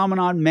failed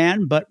shamanon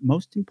man, but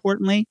most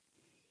importantly,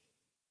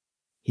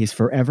 he's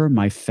forever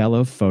my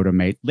fellow photo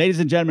mate. Ladies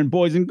and gentlemen,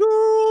 boys and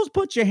girls,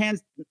 put your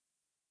hands...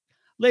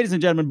 Ladies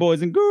and gentlemen,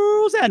 boys and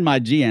girls, and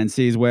my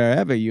GNCs,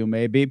 wherever you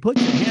may be, put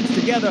your hands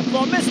together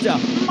for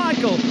Mr.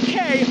 Michael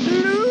K.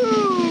 Loon.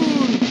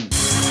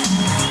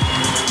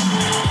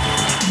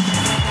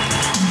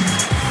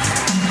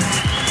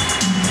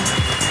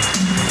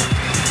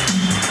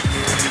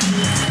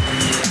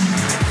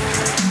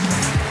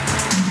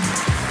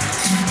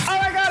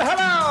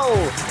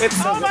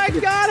 Oh my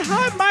God!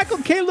 Hi, Michael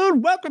K.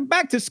 Loon. Welcome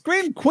back to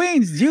Scream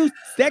Queens, you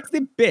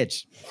sexy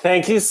bitch.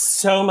 Thank you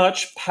so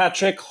much,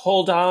 Patrick.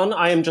 Hold on.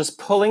 I am just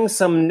pulling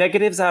some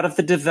negatives out of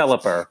the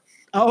developer.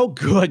 Oh,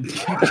 good.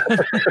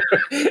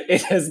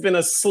 It has been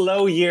a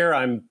slow year.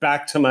 I'm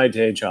back to my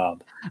day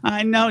job.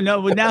 I know.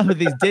 No, but now with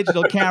these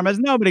digital cameras,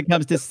 nobody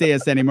comes to see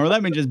us anymore.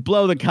 Let me just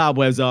blow the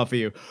cobwebs off of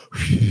you.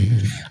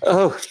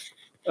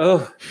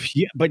 Oh,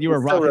 yeah, but you were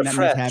so rocking that Miss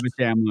refreshed.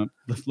 Havisham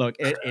look.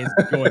 It is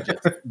gorgeous.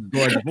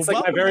 Gorgeous. It's Well, like my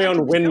welcome very back to own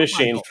the wind show,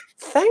 machine. Michael.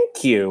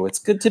 Thank you. It's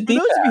good to be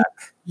For those of back.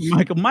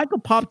 you- Michael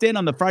popped in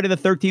on the Friday the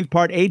 13th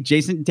Part 8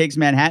 Jason Takes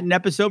Manhattan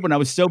episode when I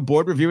was so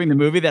bored reviewing the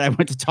movie that I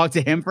went to talk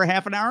to him for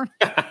half an hour.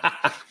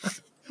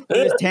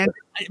 With this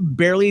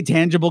barely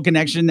tangible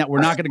connection that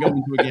we're not going to go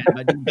into again.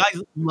 But you guys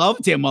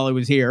loved him while he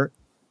was here.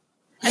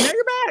 And now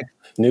you're back.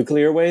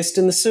 Nuclear waste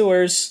in the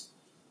sewers.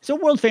 So,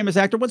 world famous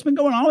actor, what's been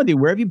going on with you?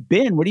 Where have you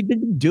been? What have you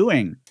been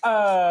doing?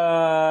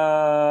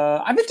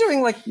 I've been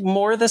doing like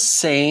more of the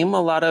same.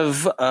 A lot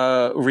of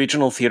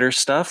regional theater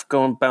stuff,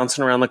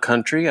 bouncing around the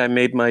country. I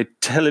made my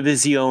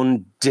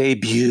television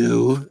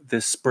debut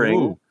this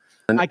spring. Ooh.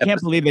 I can't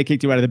believe they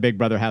kicked you out of the Big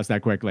Brother house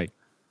that quickly.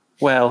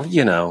 Well,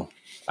 you know,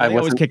 I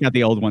always kick out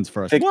the old ones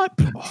first. What?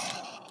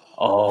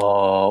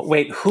 Oh,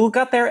 wait, who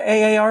got their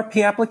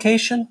AARP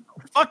application?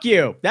 Fuck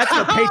you. That's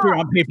for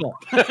Patreon people.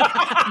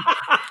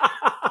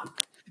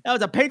 That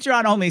was a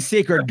Patreon-only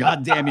secret,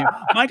 goddamn you.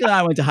 Michael and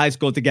I went to high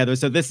school together,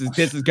 so this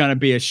is going to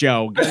be a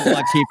show. Good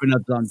luck keeping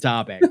us on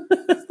topic.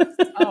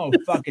 Oh,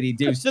 fuckity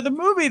do. So the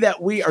movie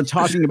that we are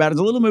talking about is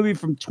a little movie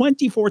from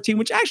 2014,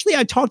 which actually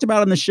I talked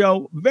about on the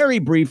show very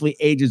briefly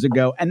ages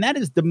ago, and that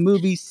is the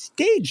movie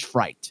Stage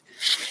Fright,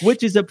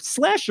 which is a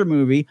slasher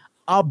movie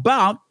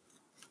about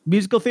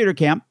musical theater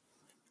camp,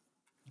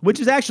 which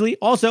is actually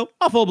also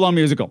a full-blown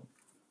musical.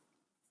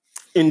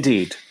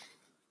 Indeed.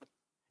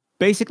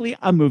 Basically,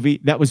 a movie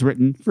that was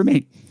written for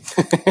me.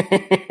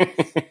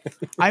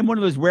 I'm one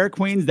of those rare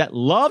queens that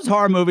loves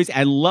horror movies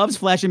and loves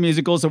flashy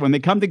musicals. So when they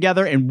come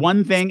together in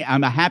one thing,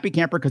 I'm a happy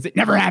camper because it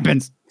never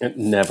happens. It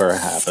never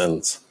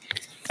happens.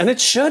 And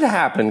it should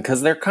happen because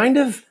they're kind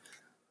of...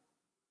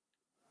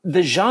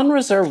 The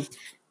genres are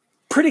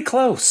pretty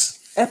close.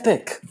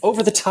 Epic.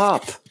 Over the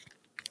top.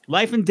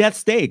 Life and death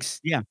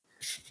stakes. Yeah.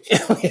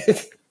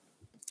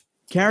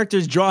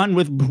 Characters drawn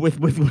with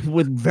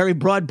very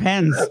broad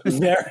pens.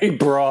 Very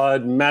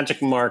broad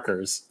magic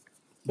markers.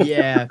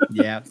 Yeah.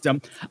 So,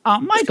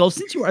 Michael,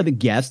 since you are the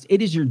guest,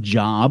 it is your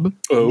job.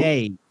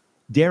 Nay,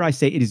 dare I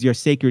say, it is your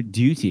sacred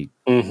duty.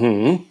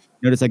 Mm-hmm.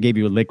 Notice I gave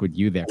you a liquid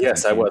you there.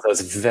 Yes, I was. I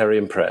was very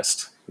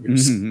impressed.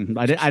 Mm-hmm.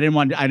 I didn't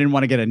want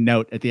to get a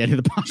note at the end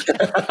of the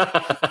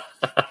podcast.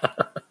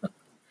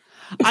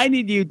 I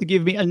need you to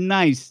give me a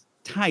nice,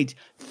 tight,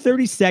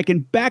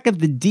 30-second back of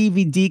the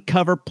DVD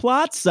cover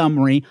plot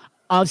summary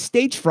of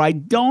Stage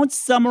Fright. Don't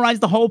summarize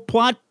the whole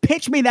plot.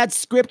 Pitch me that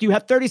script. You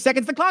have 30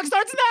 seconds. The clock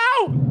starts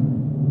now.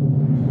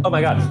 Oh my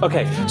God.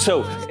 Okay.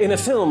 So in a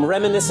film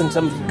reminiscent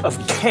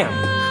of camp,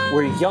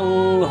 where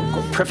young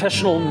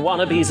professional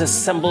wannabes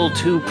assemble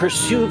to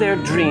pursue their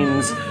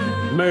dreams,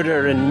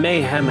 murder and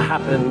mayhem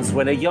happens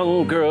when a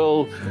young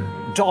girl,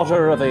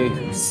 daughter of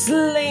a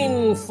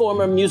slain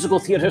former musical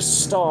theater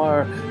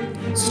star,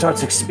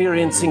 starts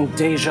experiencing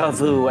deja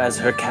vu as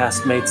her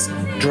castmates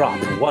drop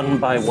one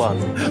by one.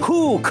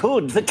 Who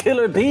could the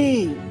killer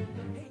be?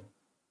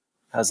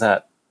 How's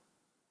that?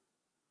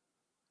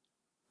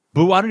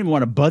 Boo, I don't even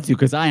want to buzz you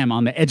because I am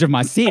on the edge of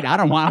my seat.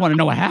 I want to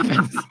know what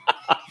happens.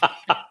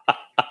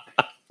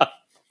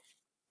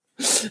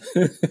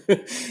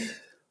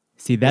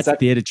 See, that's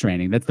theater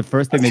training. That's the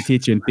first thing they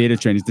teach you in theater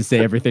training is to say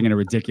everything in a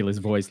ridiculous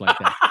voice like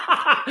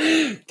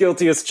that.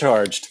 Guilty as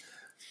charged.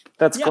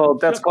 That's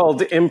called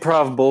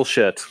improv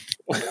bullshit.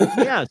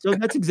 Yeah, so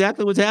that's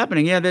exactly what's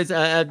happening. Yeah, there's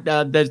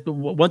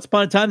once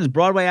upon a time this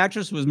Broadway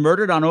actress was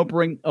murdered on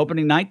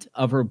opening night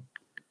of her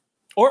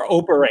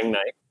opening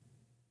night.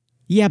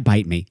 Yeah,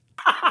 bite me.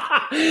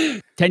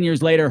 10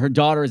 years later, her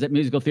daughter is at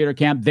musical theater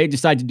camp. They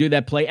decide to do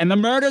that play, and the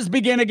murders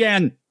begin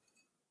again.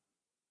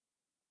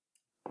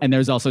 And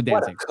there's also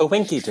dancing. What a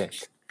coinky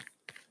dink.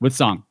 With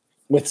song.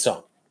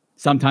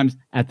 Sometimes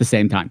at the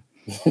same time.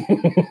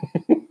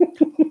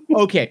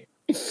 Okay.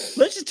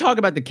 Let's just talk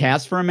about the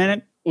cast for a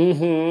minute.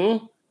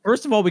 Mm-hmm.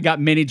 First of all, we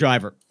got Minnie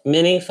Driver.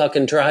 Minnie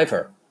fucking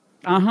Driver.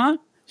 Uh-huh.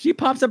 She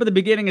pops up at the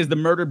beginning as the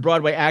murdered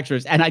Broadway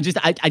actress, and I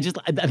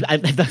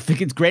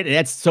think it's great. It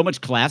adds so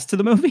much class to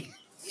the movie.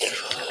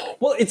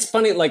 Well, it's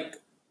funny, like,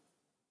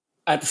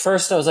 At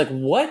first, I was like,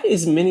 what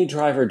is Minnie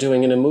Driver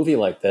doing in a movie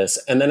like this?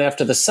 And then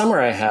after the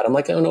summer I had, I'm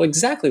like, I don't know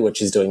exactly what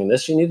she's doing in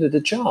this. She needed a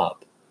job.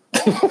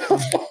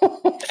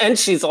 And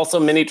she's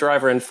also Minnie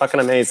Driver and fucking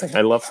amazing.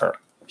 I love her.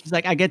 She's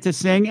like, I get to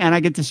sing and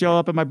I get to show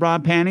up in my bra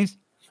and panties,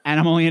 and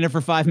I'm only in it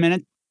for 5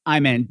 minutes.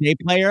 I'm in. Day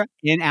player,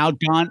 in, out,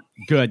 gone.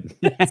 Good.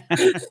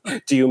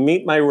 Do you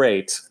meet my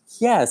rate?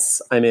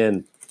 Yes, I'm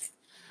in.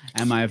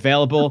 Am I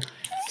available?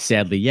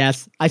 Sadly,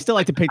 yes. I still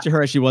like to picture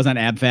her as she was on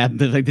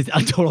AbFab, like this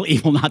a total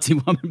evil Nazi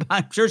woman. But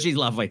I'm sure she's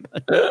lovely.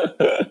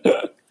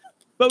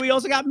 But we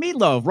also got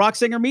Meatloaf, rock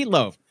singer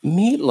Meatloaf.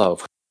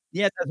 Meatloaf.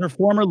 Yes, as her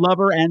former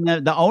lover and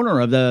the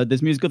owner of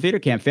this musical theater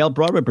camp, failed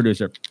Broadway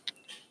producer.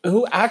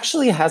 Who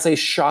actually has a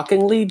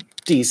shockingly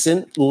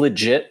decent,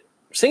 legit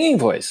singing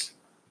voice.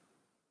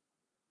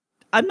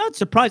 I'm not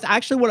surprised.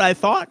 Actually, what I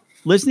thought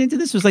listening to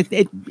this was like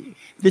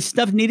this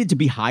stuff needed to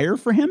be higher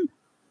for him.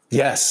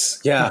 Yes.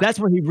 Yeah. That's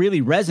where he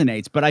really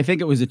resonates. But I think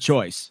it was a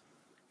choice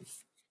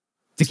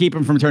to keep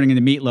him from turning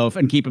into Meatloaf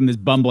and keep him this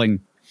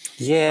bumbling.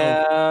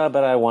 Yeah,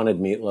 but I wanted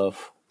Meatloaf.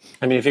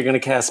 I mean, if you're going to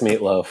cast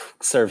Meatloaf,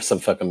 serve some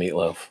fucking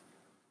meatloaf.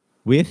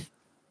 With?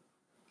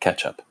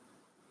 Ketchup.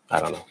 I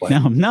don't know. What?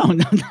 No.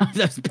 I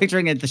was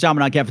picturing it at the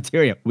Chaminade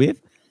cafeteria.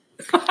 With?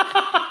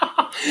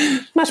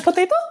 Mashed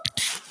potato?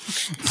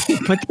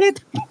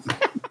 Potato?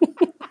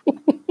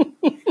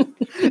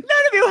 None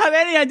of you have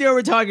any idea what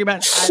we're talking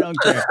about. I don't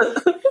care.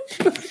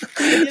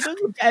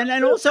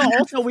 And also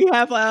we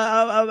have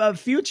a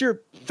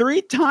future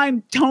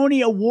 3-time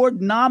Tony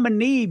Award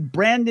nominee,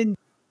 Brandon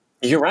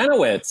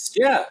Uranowitz.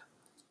 Yeah.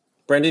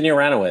 Brendan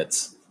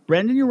Uranowitz.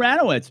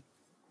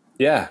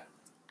 Yeah.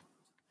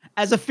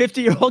 As a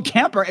 50-year-old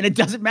camper, and it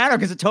doesn't matter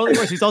because it totally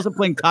works. He's also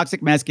playing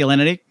toxic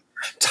masculinity.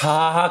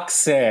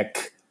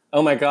 Toxic.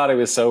 Oh my God, it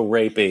was so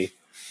rapey.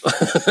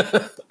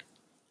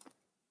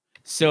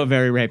 So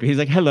very rapey. He's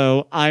like,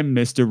 hello, I'm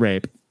Mr.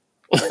 Rape.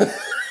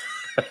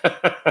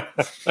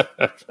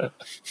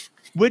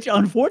 Which,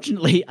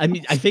 unfortunately, I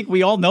mean, I think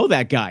we all know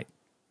that guy.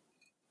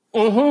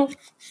 Mm-hmm.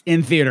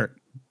 In theater.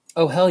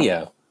 Oh, hell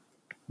yeah.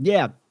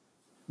 Yeah.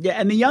 Yeah,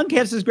 and the young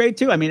cast is great,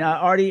 too. I mean,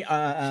 Allie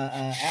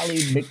I don't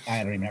even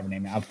have her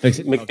name now. I'll fix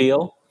it.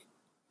 McBeal?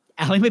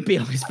 Ally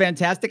McBeal is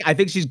fantastic. I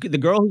think she's the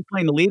girl who's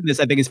playing the lead in this,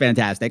 I think, is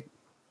fantastic.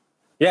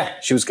 Yeah,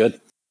 she was good.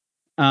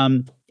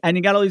 And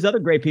you got all these other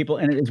great people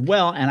in it as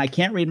well. And I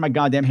can't read my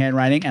goddamn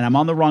handwriting, and I'm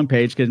on the wrong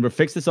page because we'll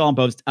fix this all in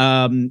post.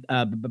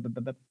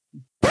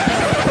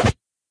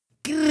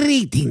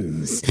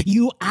 Greetings,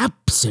 you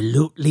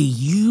absolutely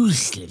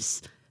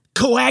useless,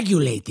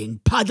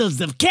 coagulating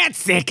puddles of cat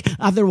sick,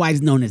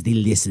 otherwise known as the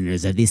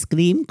listeners of the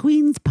Scream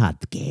Queens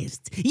podcast.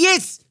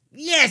 Yes,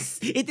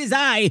 it is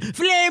I,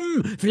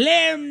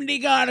 Flem the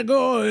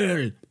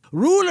Gargoyle,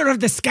 ruler of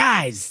the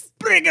skies,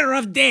 bringer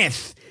of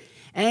death,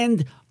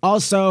 and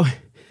also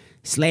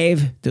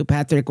slave to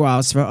Patrick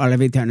Walsh for all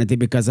of eternity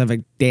because of a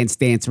Dance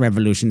Dance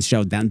Revolution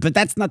showdown. But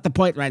that's not the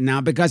point right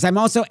now, because I'm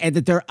also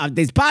editor of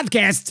this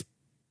podcast,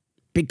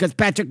 because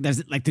Patrick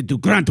doesn't like to do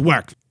grunt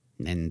work.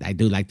 And I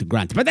do like to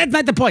grunt, but that's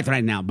not the point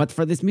right now. But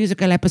for this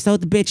musical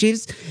episode,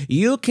 bitches,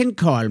 you can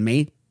call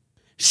me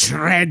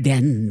Shred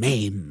and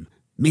Maim.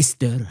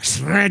 Mr.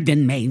 Shred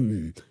and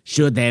Maim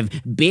should have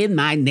been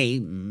my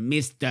name,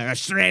 Mr.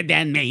 Shred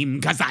and Maim,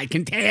 because I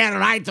can tear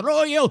right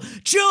through you,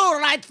 chew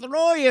right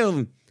through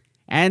you,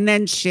 and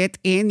then shit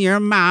in your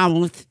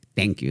mouth.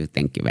 Thank you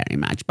very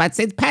much. But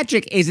since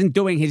Patrick isn't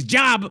doing his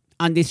job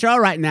on the show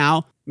right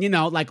now, you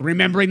know, like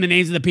remembering the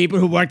names of the people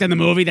who worked on the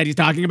movie that he's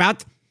talking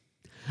about,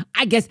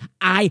 I guess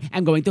I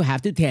am going to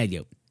have to tell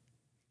you.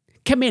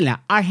 Camilla,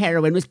 our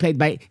heroine, was played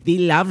by the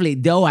lovely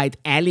doe-eyed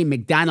Ally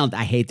McDonald.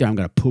 I hate her. I'm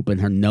going to poop in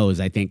her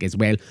nose, I think, as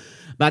well.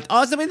 But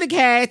also in the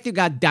cast, you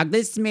got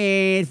Douglas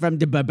Smith from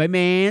The Baby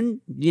Man.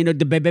 You know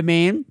The Baby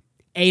Man?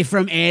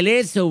 Ephraim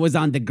Ellis, who was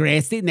on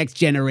Degrassi, Next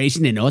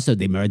Generation, and also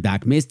The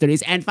Murdoch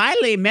Mysteries. And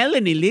finally,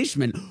 Melanie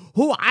Lishman,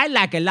 who I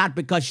like a lot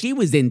because she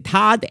was in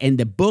Todd and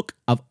the Book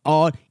of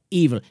All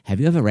Evil. Have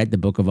you ever read the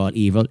Book of All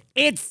Evil?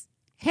 It's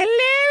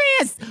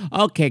hilarious.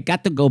 Okay,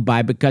 got to go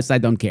by because I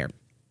don't care.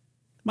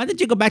 Why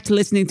don't you go back to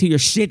listening to your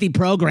shitty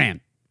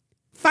program?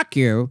 Fuck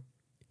you.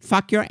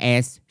 Fuck your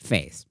ass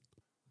face.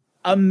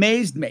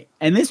 Amazed me,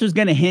 and this was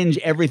going to hinge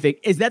everything,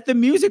 is that the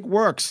music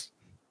works.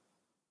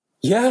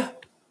 Yeah.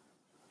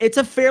 It's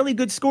a fairly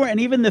good score, and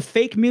even the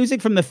fake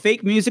music from the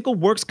fake musical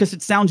works because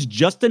it sounds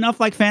just enough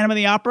like Phantom of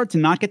the Opera to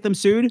not get them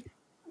sued.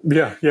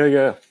 Yeah.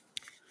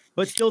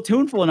 But still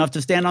tuneful enough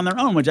to stand on their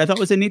own, which I thought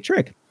was a neat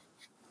trick.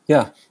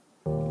 Yeah.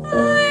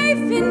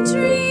 I've been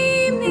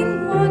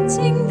dreaming,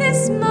 wanting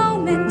this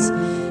moment.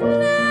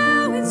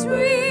 Now it's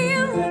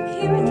real, I'm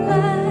here at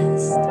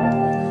last.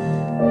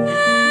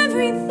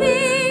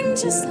 Everything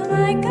just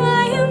like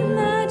I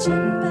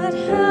imagined, but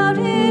how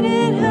did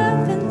it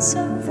happen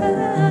so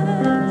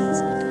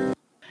fast?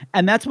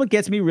 And that's what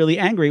gets me really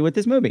angry with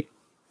this movie.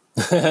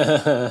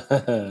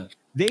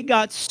 They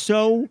got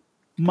so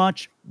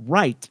much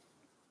right.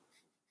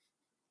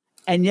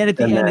 And yet at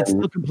the end, it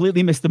still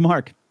completely missed the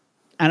mark.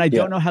 And I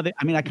don't know how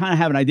I kind of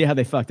have an idea how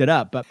they fucked it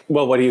up. But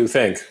well, what do you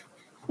think?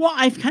 Well,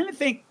 I kind of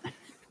think,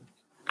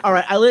 All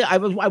right, I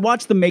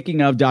watched the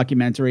making of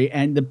documentary,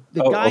 and the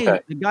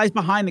guys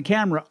behind the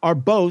camera are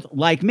both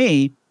like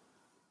me,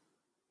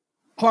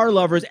 horror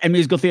lovers and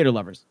musical theater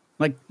lovers.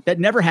 Like that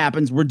never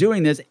happens. We're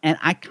doing this, and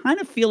I kind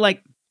of feel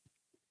like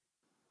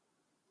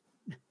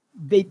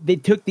they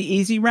took the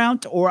easy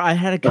route, or I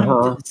had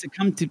to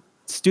succumb to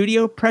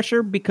studio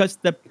pressure because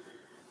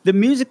the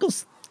musical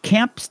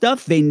camp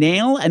stuff they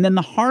nail, and then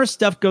the horror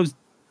stuff goes.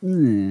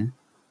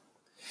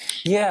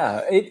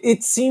 Yeah,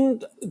 it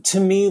seemed to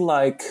me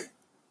like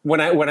when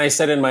I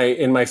said in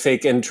my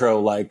fake intro,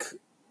 like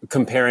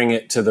comparing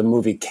it to the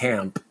movie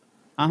Camp,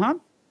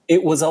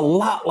 it was a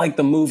lot like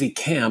the movie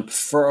Camp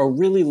for a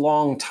really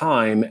long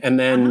time, and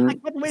then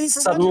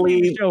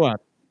suddenly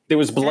there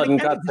was blood and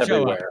guts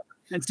everywhere,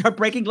 and start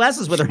breaking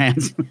glasses with their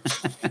hands.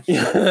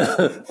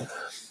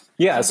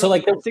 Yeah, so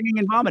like singing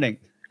and vomiting.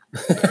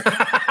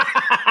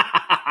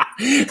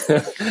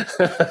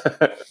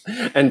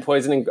 And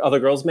poisoning other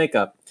girls'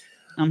 makeup.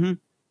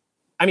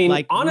 I mean,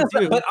 Like,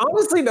 honestly,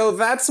 though,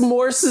 that's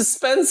more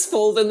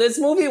suspenseful than this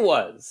movie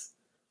was,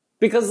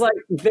 because like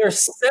their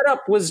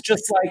setup was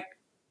just like,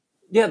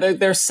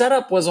 their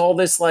setup was all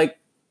this like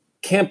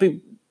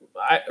campy,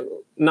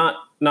 not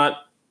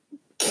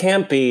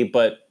campy,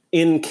 but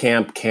in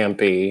camp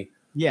campy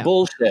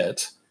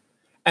bullshit,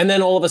 and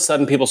then all of a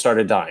sudden people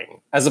started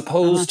dying, as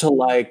opposed to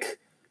like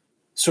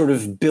sort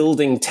of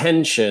building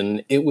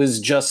tension. It was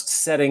just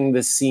setting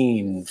the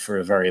scene for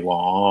a very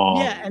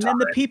long and then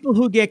the people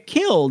who get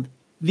killed,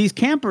 these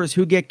campers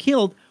who get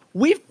killed,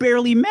 we've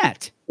barely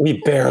met.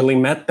 We barely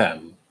met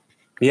them.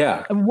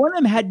 Yeah. And one of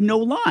them had no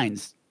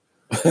lines.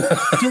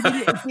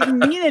 It didn't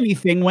mean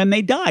anything when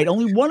they died.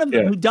 Only one of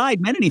them who died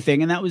meant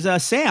anything, and that was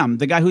Sam,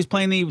 the guy who's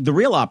playing the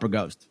real opera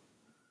ghost.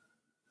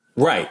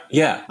 Right,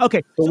 yeah.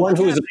 Okay. The one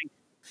who was...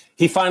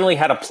 He finally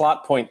had a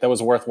plot point that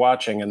was worth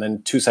watching, and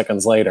then 2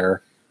 seconds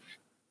later...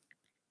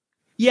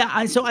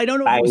 Yeah, so I don't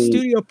know if it was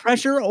studio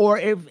pressure or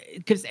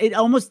because it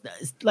almost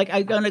like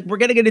we're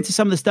gonna get into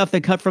some of the stuff they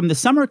cut from the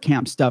summer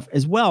camp stuff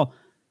as well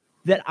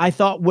that I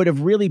thought would have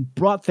really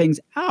brought things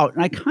out,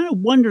 and I kind of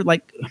wondered,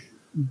 like,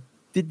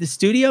 did the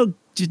studio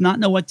just not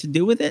know what to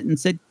do with it and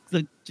said,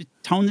 like, just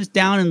tone this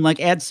down and like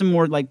add some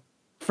more like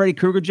Freddy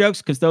Krueger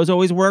jokes because those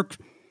always work,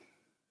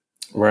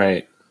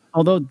 right?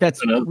 Although that's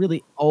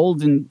really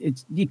old, and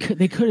they could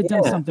have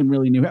done something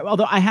really new.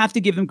 Although I have to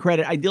give them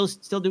credit, I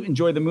still do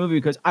enjoy the movie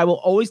because I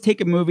will always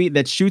take a movie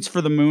that shoots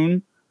for the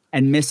moon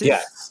and misses.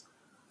 Yes,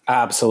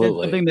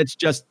 absolutely. Something that's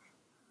just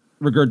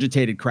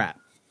regurgitated crap.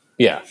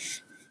 Yeah,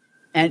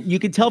 and you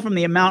can tell from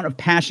the amount of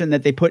passion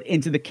that they put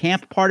into the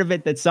camp part of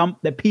it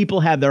that people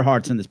have their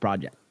hearts in this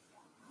project.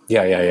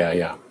 Yeah.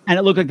 And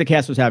it looked like the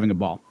cast was having a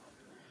ball.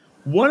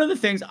 One of the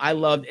things I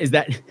loved is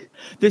that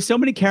there's so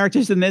many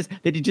characters in this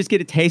that you just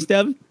get a taste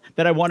of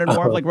that I wanted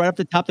more of. Like right off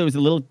the top, there was a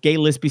little gay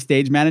lispy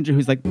stage manager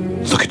who's like,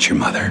 "Look at your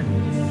mother.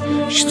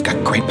 She's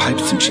got great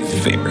pipes and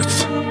she's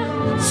famous.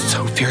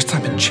 So fierce,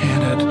 I'm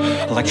enchanted.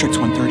 Electrics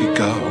 130,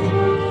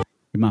 go.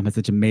 Your mom has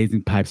such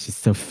amazing pipes. She's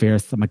so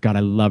fierce. Oh my God,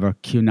 I love her.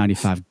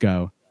 Q95,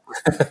 go."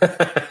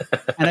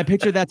 And I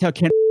picture that's how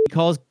Ken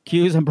calls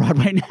Q's on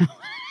Broadway now.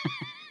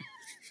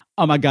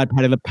 "Oh my God,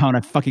 Patti LuPone,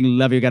 I fucking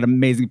love you. You got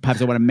amazing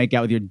pipes. I want to make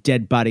out with your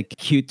dead body.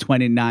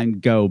 Q29,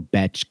 go,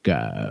 bitch,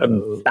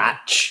 go."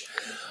 Batch.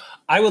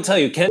 I will tell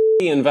you, Ken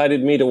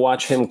invited me to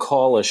watch him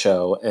call a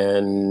show,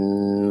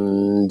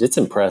 and it's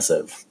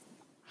impressive.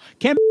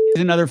 Ken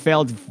is another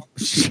failed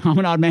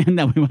shaman man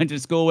that we went to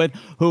school with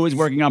who was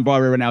working on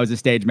Broadway when I was a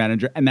stage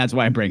manager, and that's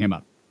why I bring him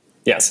up.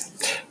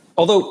 Yes.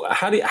 Although,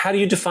 how do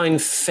you define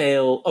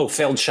failed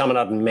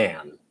shaman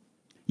man?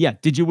 Yeah.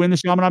 Did you win the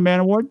Shaman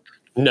Man Award?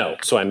 No,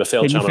 so I'm a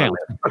failed shaman man.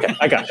 Okay,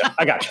 I gotcha.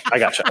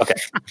 Okay,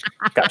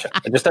 gotcha.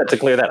 I just had to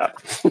clear that up.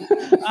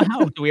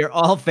 We are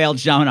all failed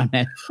shaman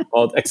men.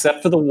 Well,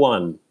 except for the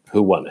one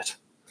who won it.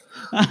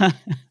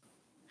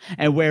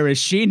 And where is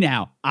she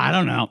now? I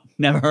don't know.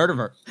 Never heard of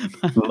her.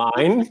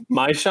 Mine?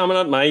 My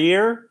shaman, my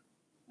year?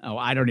 Oh,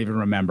 I don't even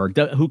remember.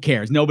 Who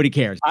cares? Nobody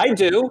cares. I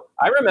do.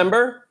 I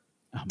remember.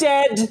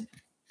 Dead.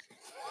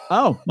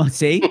 Oh, well,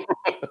 see?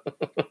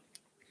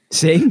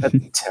 See?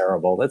 That's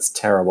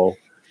terrible.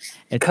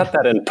 Cut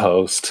that in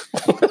post.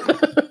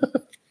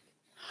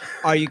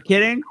 Are you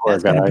kidding? Poor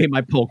That's going to guy. be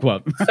my pull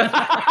quote.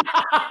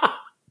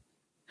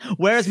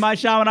 Where's my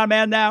shaman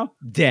man now?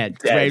 Dead.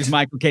 Raves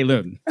Michael K.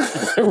 Loon.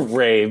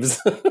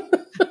 Raves.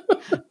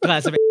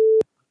 Class of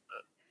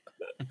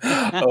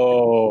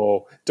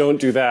Oh, don't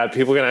do that.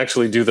 People can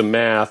actually do the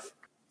math.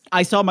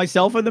 I saw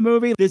myself in the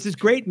movie. There's this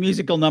great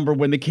musical number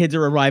when the kids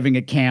are arriving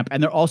at camp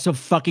and they're all so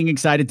fucking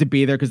excited to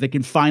be there because they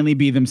can finally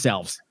be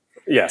themselves.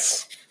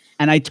 Yes.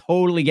 And I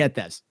totally get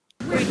this.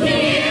 We're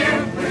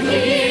here,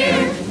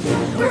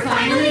 we're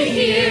finally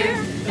here.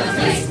 The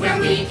place where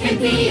we can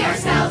be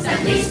ourselves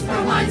at least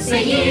for once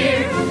a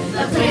year.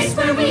 The place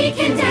where we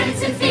can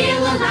dance and feel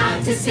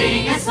allowed to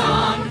sing a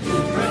song.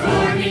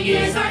 Performing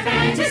is our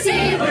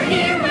fantasy, we're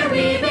here where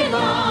we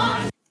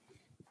belong.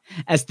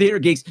 As theater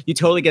geeks, you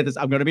totally get this.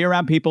 I'm going to be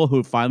around people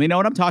who finally know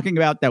what I'm talking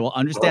about, that will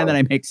understand that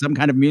I make some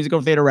kind of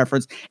musical theater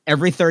reference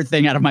every third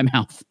thing out of my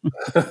mouth.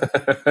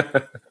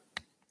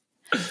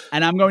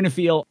 And I'm going to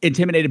feel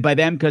intimidated by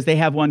them because they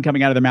have one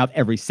coming out of their mouth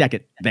every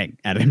second thing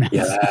out of their mouth.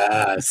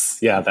 Yes.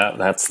 Yeah,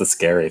 that's the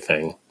scary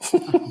thing.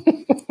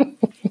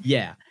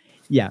 Yeah.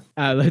 Yeah.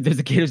 There's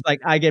a kid who's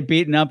like, I get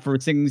beaten up for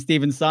singing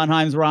Stephen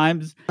Sondheim's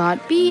rhymes.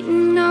 Got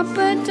beaten up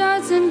a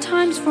dozen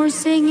times for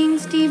singing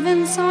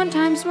Stephen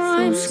Sondheim's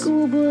rhymes. Some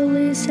school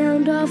bullies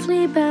sound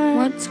awfully bad.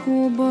 What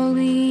school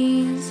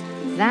bullies?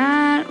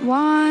 That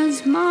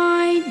was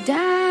my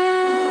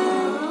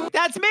dad.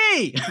 That's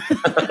me.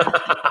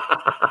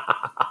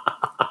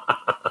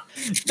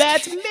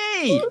 That's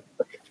me.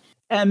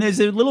 And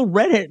there's a little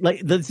redhead, like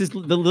the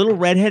little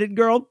redheaded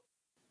girl.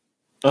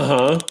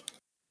 Uh-huh.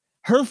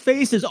 Her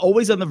face is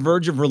always on the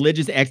verge of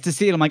religious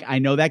ecstasy. And I'm like, I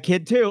know that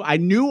kid too. I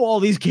knew all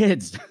these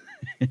kids.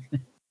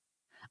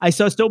 I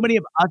saw so many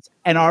of us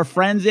and our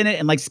friends in it.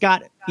 And like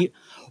Scott,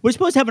 we're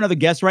supposed to have another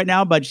guest right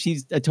now, but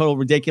she's a total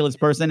ridiculous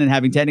person and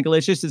having technical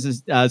issues. This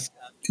is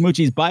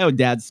Moochie's bio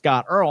dad,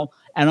 Scott Earl,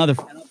 another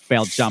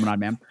failed Shaman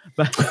man.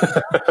 But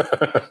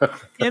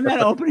in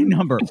that opening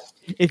number,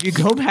 if you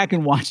go back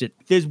and watch it,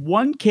 there's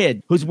one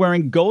kid who's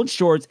wearing gold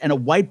shorts and a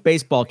white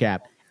baseball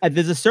cap. And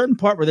there's a certain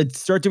part where they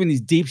start doing these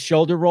deep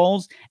shoulder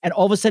rolls, and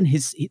all of a sudden,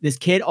 this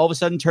kid all of a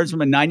sudden turns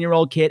from a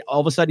 9-year-old kid. All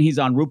of a sudden, he's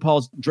on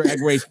RuPaul's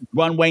Drag Race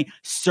runway,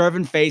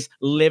 serving face,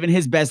 living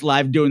his best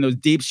life, doing those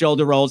deep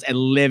shoulder rolls, and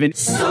living.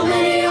 So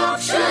many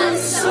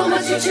options, so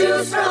much to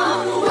choose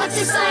from. What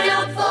to sign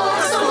up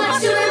for, so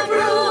much to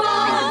improve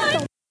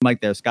on. Like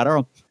there's Scott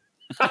Earl.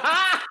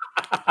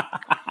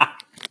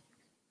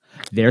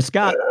 There's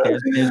Scott.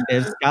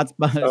 There's Scott's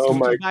oh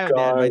my bio God.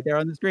 dad right there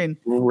on the screen.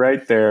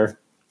 Right there.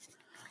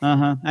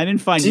 Uh-huh. I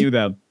didn't find you,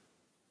 though.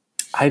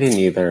 I didn't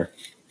either.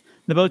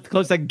 The most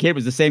close second kid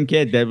was the same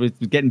kid that was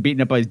getting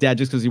beaten up by his dad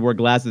just because he wore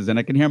glasses. And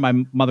I can hear my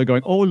mother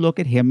going, oh, look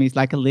at him. He's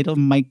like a little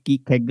Mikey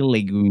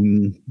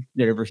Kegalagoon,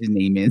 whatever his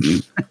name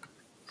is.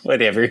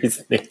 Whatever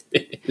his name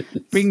is.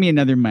 Bring me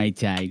another Mai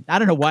Tai. I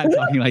don't know why I'm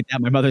talking like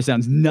that. My mother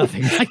sounds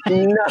nothing like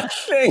that.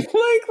 Nothing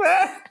like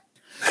that.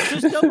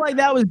 Just stuff like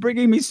that was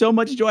bringing me so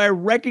much joy. I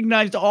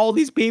recognized all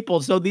these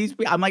people. So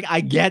I'm like,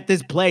 I get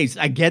this place.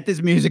 I get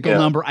this musical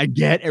number. I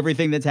get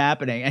everything that's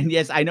happening. And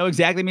yes, I know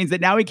exactly means that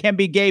now he can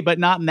be gay, but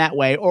not in that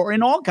way or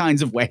in all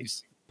kinds of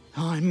ways.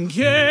 I'm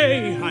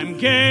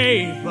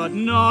gay, but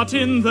not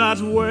in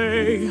that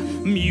way.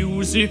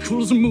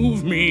 Musicals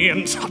move me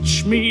and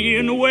touch me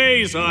in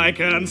ways I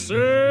can't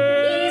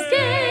say. He's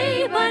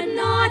gay, but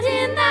not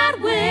in that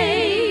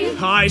way.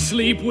 I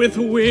sleep with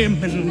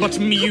women, but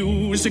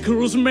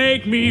musicals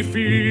make me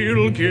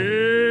feel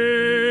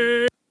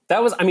gay.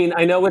 That was, I mean,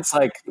 I know it's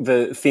like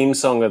the theme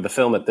song of the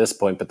film at this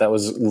point, but that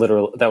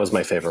was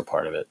my favorite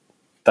part of it.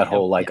 That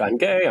whole, like, I'm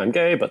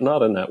gay, but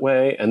not in that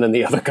way. And then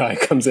the other guy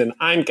comes in,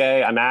 I'm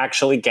gay, I'm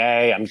actually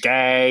gay, I'm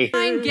gay.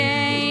 I'm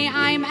gay,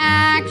 I'm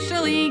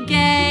actually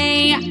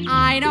gay.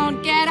 I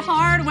don't get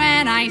hard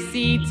when I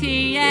see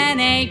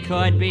TNA.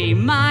 Could be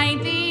my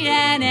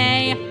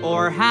DNA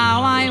or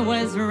how I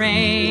was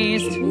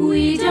raised.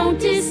 We don't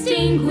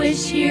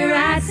distinguish here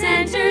at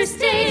Center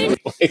Stage.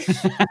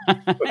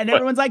 And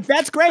everyone's like,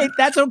 that's great,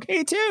 that's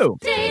okay too.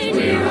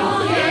 We're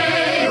all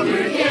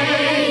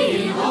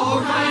gay in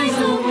all kinds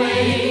of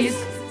ways.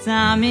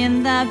 Some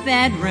in the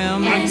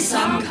bedroom. And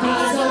some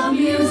cause of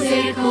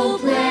musical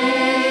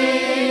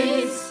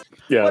plays.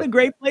 Yeah. What a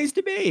great place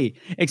to be.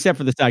 Except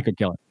for the Psycho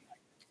Killer.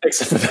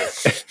 Except for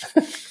that.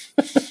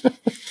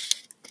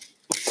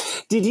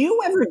 Did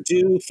you ever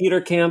do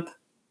theater camp?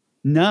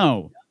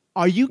 No.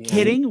 Are you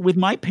kidding? With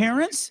my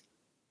parents?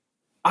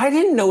 I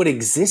didn't know it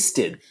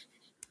existed.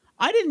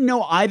 I didn't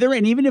know either.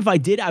 And even if I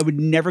did, I would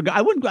never go.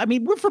 I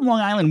mean, we're from Long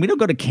Island. We don't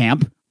go to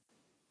camp.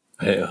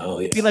 Oh,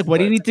 yeah. Be like, what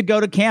do you need to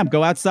go to camp?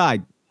 Go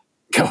outside.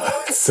 Go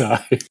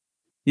outside.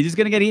 You're just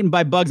going to get eaten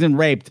by bugs and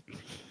raped.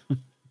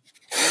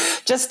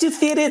 Just do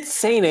theater at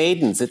St.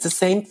 Aidan's. It's the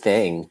same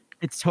thing.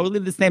 It's totally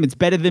the same. It's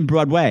better than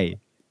Broadway.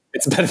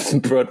 It's better than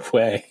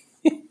Broadway.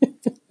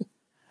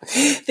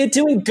 They're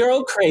doing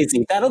Girl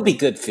Crazy. That'll be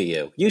good for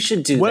you. You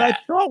should do what that.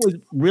 I thought was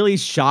really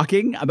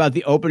shocking about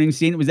the opening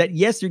scene was that,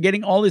 yes, you're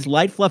getting all this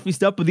light, fluffy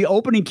stuff, but the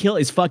opening kill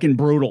is fucking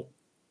brutal.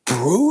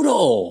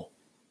 Brutal.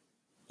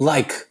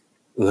 Like,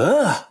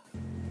 ugh.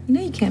 You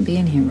know you can't be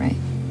in here, right?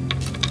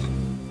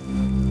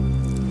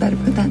 Better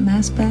put that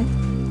mask back.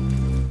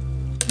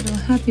 It'll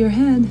help your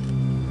head.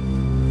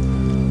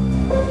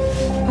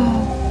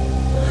 Oh,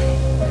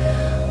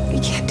 we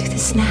can't do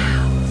this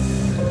now.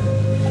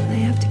 I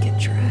have to get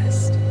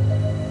dressed.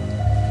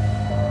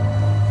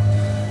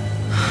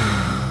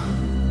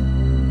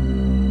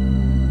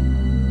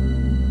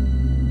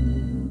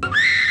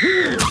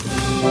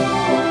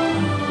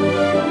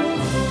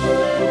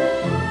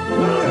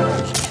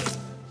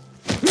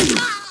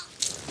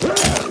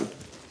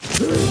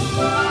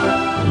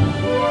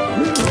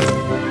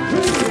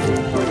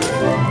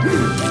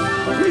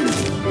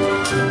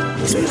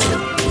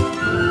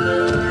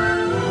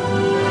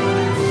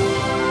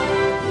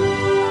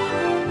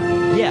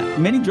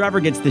 Minnie Driver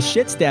gets the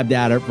shit stabbed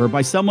out of her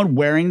by someone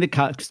wearing the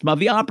costume of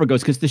the opera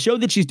ghost, because the show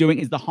that she's doing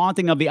is The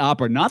Haunting of the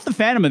Opera, not the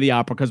Phantom of the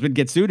Opera, because we'd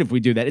get sued if we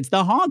do that. It's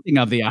The Haunting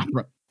of the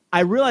Opera.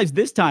 I realized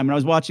this time when I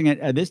was watching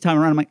it this time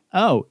around, I'm like,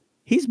 oh,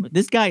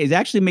 this guy is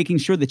actually making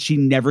sure that she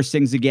never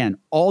sings again.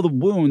 All the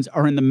wounds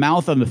are in the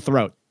mouth and the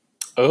throat.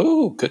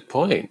 Oh, good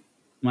point.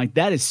 I'm like,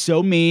 that is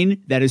so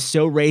mean. That is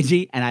so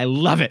ragey, and I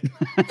love it.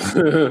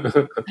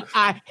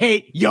 I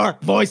hate your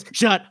voice.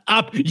 Shut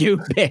up, you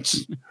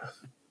bitch.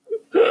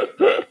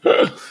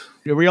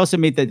 We also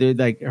meet that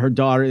like her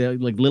daughter,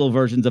 like little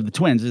versions of the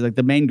twins. It's like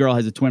the main girl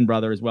has a twin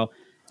brother as well.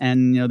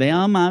 And, you know, they,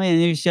 oh, mommy,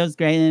 and your show's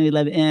great, and we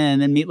love it.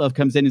 And then Meatloaf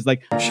comes in, he's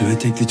like, should I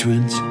take the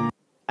twins?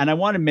 And I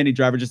wanted Minnie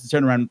Driver just to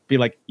turn around and be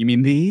like, you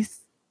mean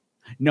these?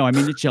 No, I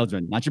mean your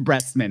children, not your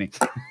breasts, Minnie.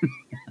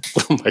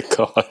 Oh, my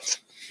God.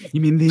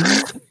 You mean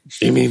these?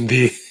 You mean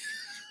these?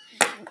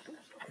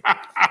 I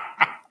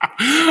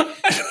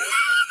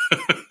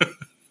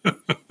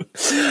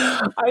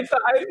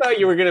thought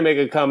you were going to make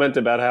a comment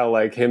about how,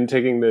 like, him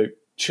taking the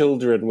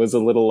children was a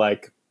little,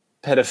 like,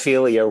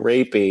 pedophilia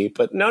rapey,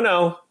 but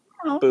no.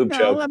 Boob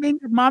joke. I mean,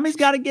 mommy's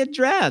got to get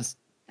dressed.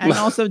 And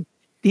also,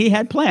 he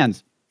had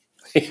plans.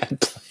 He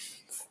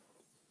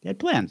had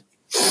plans.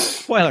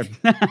 Spoiler.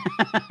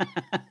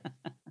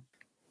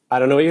 I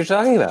don't know what you're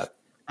talking about.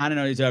 I don't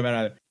know what you're talking about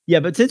either.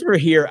 Yeah, but since we're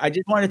here, I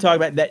just want to talk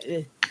about that.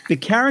 The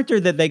character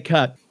that they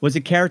cut was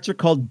a character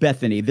called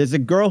Bethany. There's a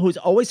girl who's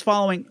always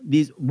following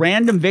these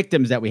random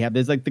victims that we have.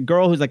 There's like the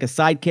girl who's like a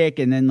sidekick,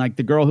 and then like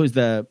the girl who's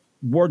the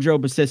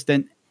wardrobe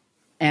assistant,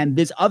 and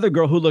this other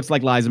girl who looks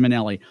like Liza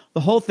Minnelli.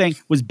 The whole thing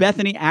was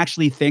Bethany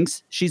actually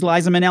thinks she's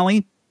Liza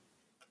Minnelli.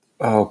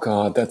 Oh,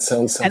 God, that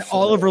sounds so And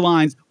funny. all of her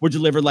lines were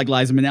delivered like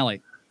Liza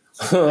Minnelli.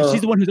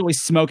 She's the one who's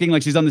always smoking,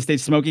 like she's on the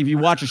stage smoking. If you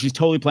watch her, she's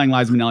totally playing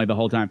Liza Minnelli the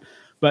whole time.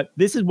 But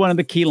this is one of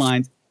the key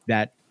lines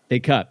that they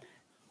cut.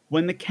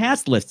 When the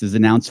cast list is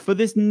announced for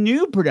this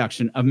new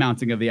production of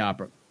Mounting of the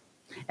Opera,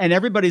 and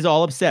everybody's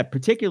all upset,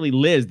 particularly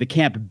Liz, the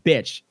camp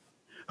bitch,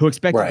 who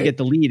expected to get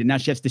the lead, and now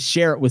she has to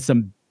share it with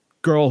some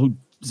girl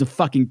who's a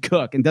fucking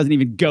cook and doesn't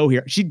even go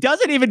here. She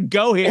doesn't even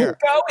go here.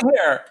 Go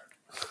here.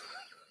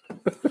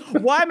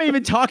 Why am I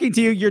even talking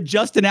to you? You're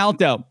just an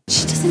alto.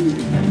 She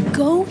doesn't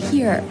go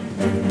here.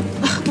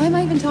 Ugh, why am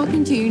I even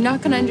talking to you? You're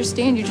not going to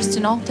understand. You're just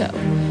an alto.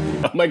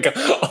 Oh, my God.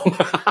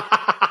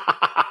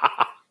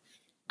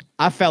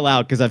 I fell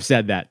out because I've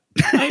said that.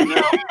 I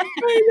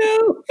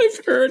know.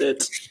 I've heard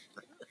it.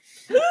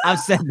 I've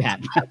said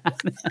that.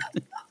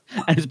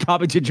 And it's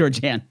probably to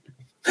Georgianne.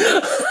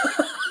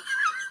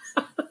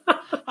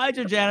 Hi,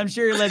 Georgianne. I'm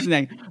sure you're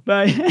listening.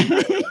 But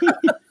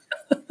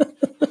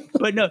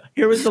no,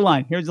 here was the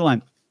line. Here's the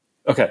line.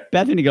 Okay.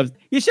 Bethany goes,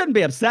 you shouldn't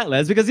be upset,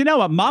 Liz, because you know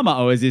what Mama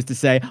always used to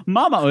say?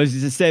 Mama always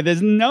used to say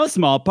there's no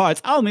small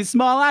parts, only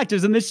small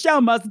actors, and the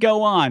show must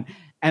go on.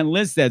 And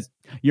Liz says,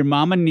 your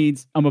mama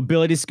needs a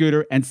mobility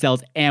scooter and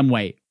sells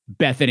Amway,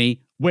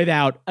 Bethany,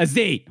 without a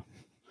Z.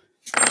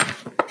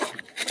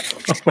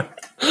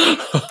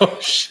 Oh,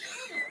 shit.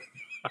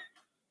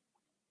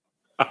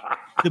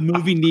 The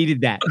movie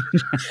needed that.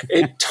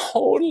 It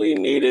totally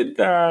needed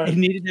that. It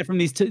needed that from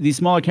these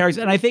smaller characters.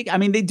 And I think, I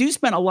mean, they do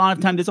spend a lot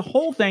of time. There's a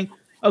whole thing.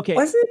 Okay.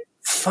 Was it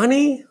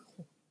funny?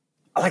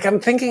 Like, I'm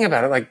thinking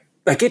about it. Like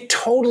it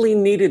totally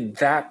needed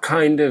that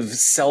kind of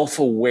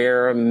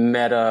self-aware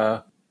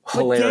meta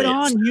hilarious. But get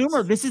on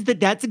humor.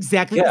 That's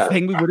exactly the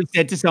thing we would have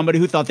said to somebody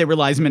who thought they were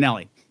Liza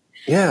Minnelli.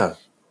 Yeah.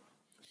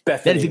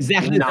 Bethany, that is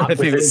exactly not the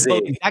thing. with a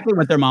Z. Exactly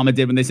what their mama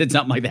did when they said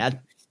something like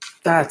that.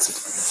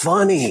 That's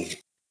funny.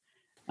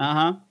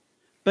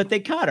 But they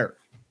caught her.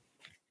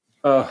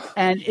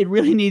 And it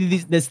really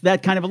needed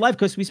that kind of a life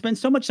because we spend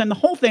so much time. The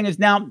whole thing is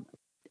now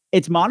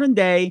it's modern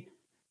day.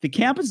 The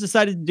campus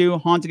decided to do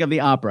Haunting of the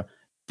Opera.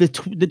 The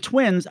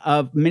twins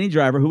of Minnie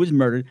Driver, who was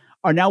murdered,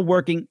 are now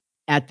working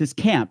at this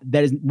camp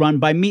that is run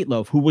by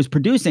Meatloaf, who was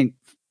producing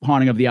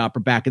Haunting of the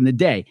Opera back in the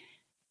day.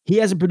 He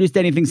hasn't produced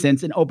anything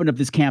since and opened up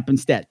this camp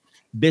instead.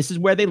 This is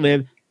where they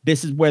live.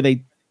 This is where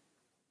they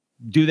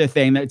do their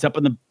thing. It's up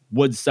in the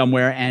woods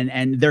somewhere,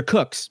 and they're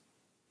cooks.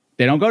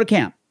 They don't go to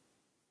camp.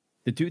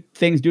 The two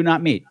things do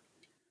not meet.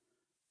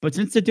 But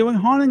since they're doing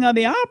Haunting of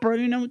the Opera,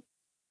 you know,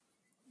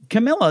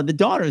 Camilla, the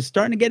daughter, is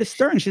starting to get a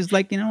stirring. She's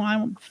like,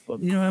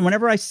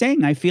 whenever I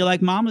sing, I feel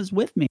like Mama's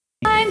with me.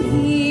 I'm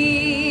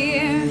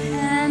here,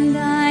 and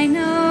I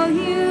know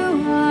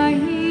you are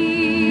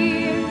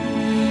here.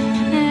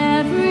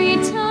 Every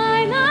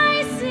time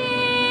I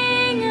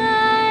sing,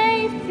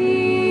 I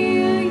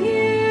feel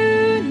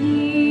you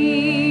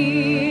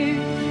near.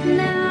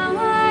 Now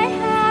I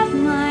have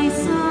my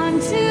song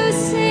to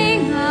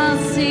sing. I'll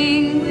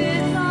sing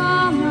with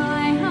all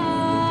my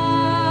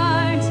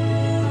heart.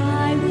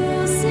 I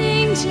will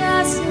sing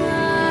just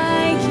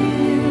like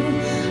you.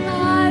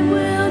 I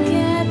will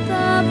get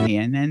the...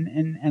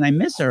 And I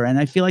miss her, and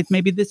I feel like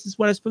maybe this is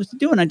what I'm supposed to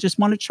do, and I just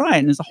want to try it.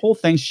 And there's a whole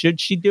thing: should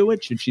she do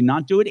it? Should she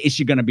not do it? Is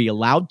she going to be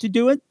allowed to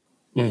do it?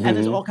 Mm-hmm. And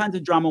there's all kinds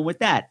of drama with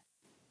that.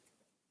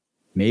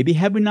 Maybe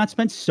had we not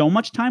spent so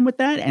much time with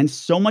that, and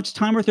so much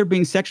time with her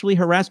being sexually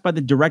harassed by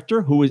the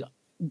director, who is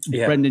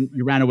Brendan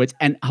Uranowitz,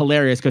 and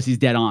hilarious because he's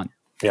dead on.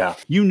 Yeah,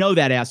 you know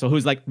that asshole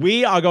who's like,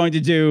 we are going to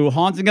do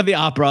Haunting of the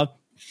Opera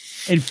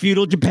in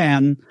feudal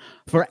Japan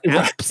for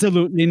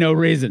absolutely no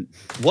reason.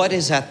 What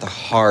is at the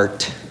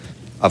heart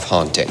of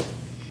haunting.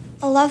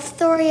 A love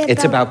story about...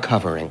 It's about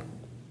covering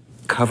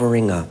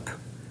up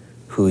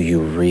who you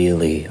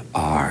really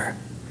are.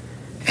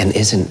 And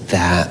isn't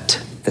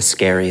that the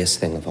scariest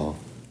thing of all?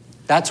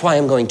 That's why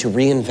I'm going to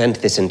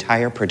reinvent this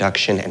entire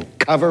production and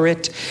cover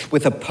it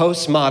with a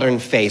postmodern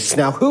face.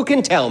 Now, who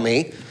can tell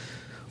me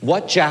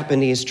what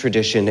Japanese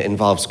tradition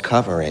involves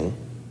covering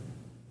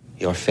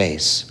your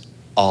face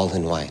all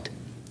in white?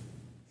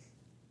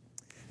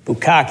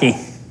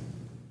 Bukkake.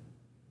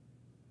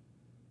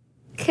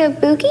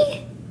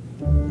 Kabuki?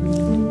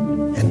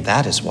 And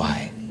that is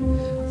why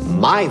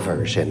my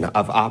version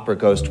of Opera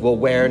Ghost will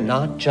wear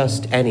not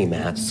just any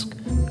mask,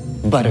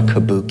 but a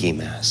kabuki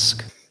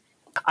mask.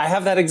 I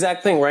have that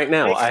exact thing right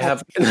now. I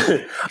have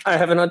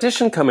an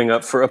audition coming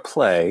up for a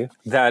play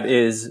that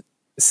is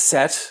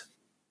set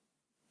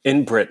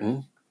in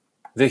Britain.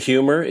 The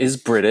humor is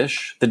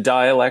British. The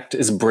dialect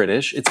is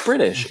British. It's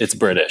British. It's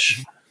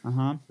British.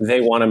 Uh-huh.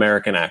 They want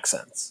American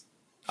accents.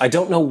 I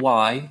don't know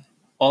why.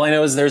 All I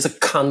know is there's a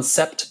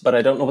concept, but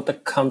I don't know what the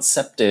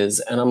concept is.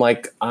 And I'm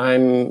like,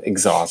 I'm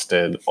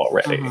exhausted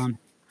already. Uh-huh.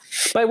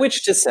 By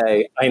which to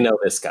say, I know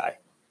this guy.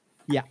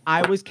 Yeah,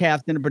 I was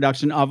cast in a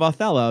production of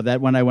Othello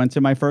that when I went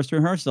to my first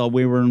rehearsal,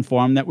 we were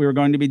informed that we were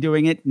going to be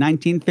doing it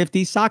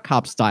 1950s sock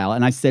hop style.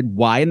 And I said,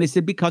 why? And they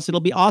said, because it'll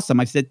be awesome.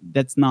 I said,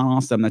 that's not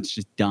awesome. That's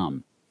just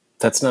dumb.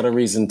 That's not a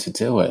reason to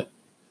do it.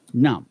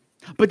 No.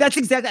 But that's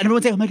exactly, and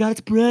everyone's saying, oh my God,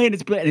 it's brilliant.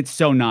 It's brilliant. And it's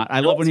so not.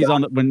 I love when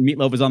when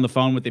Meatloaf is on the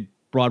phone with the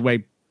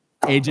Broadway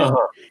agent.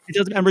 Uh-huh. He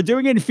says, and we're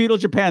doing it in feudal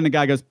Japan. The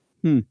guy goes,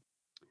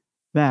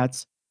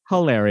 that's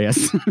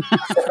hilarious.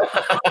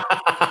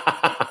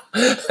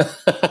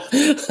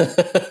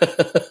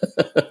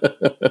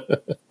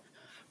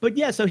 But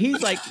yeah, so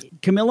he's like,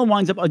 Camilla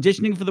winds up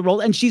auditioning for the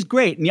role, and she's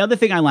great. And the other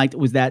thing I liked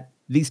was that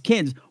these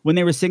kids, when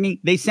they were singing,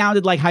 they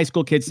sounded like high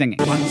school kids singing.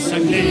 Once I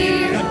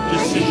made a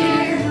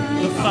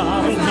decision, the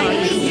final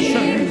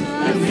decision,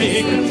 and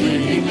make a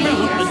dream of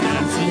a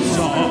dancing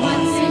song.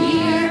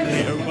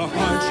 There were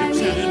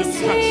hardships and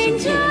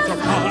obstructions, those are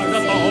part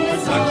of all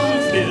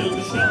production. Still,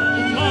 the show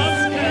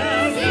must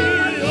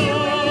carry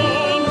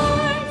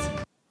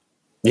on.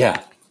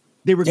 Yeah.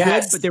 They were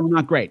good, but they were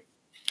not great.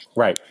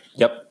 Right.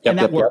 Yep. And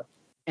that worked.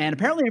 And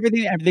apparently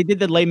everything, they did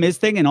the Les Mis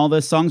thing and all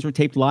the songs were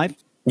taped live.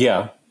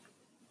 Yeah.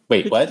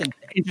 Wait, what?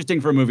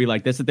 Interesting for a movie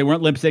like this, that they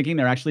weren't lip syncing.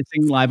 They're actually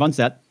singing live on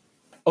set.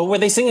 Oh, were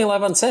they singing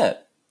live on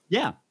set?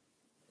 Yeah.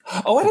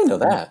 Oh, I didn't know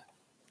that.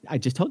 I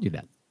just told you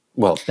that.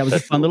 Well, that was a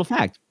fun little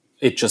fact.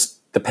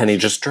 The penny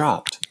just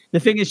dropped. The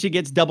thing is, she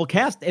gets double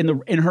cast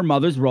in her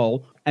mother's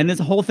role. And this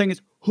whole thing is,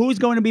 who's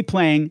going to be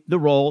playing the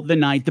role the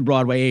night the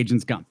Broadway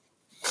agents come?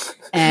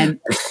 And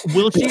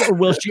will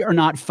she or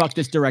not fuck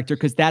this director?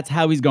 Because that's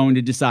how he's going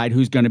to decide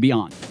who's going to be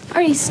on.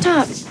 Artie,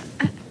 stop.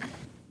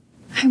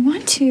 I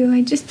want to.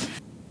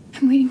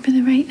 I'm waiting for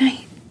the right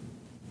night.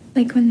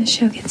 Like when the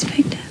show gets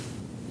picked up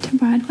to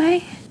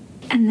Broadway,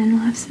 and then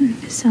we'll have something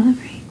to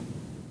celebrate.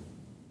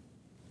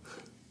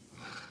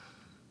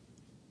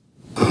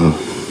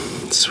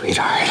 Oh,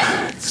 sweetheart.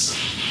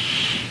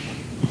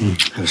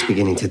 I was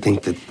beginning to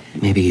think that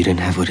maybe you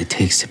didn't have what it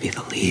takes to be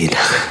the lead.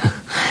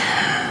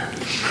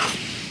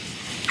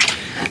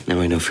 Now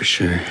I know for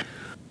sure.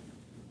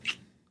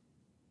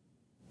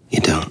 You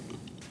don't.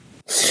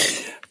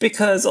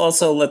 Because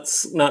also,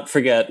 let's not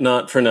forget,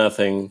 not for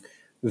nothing,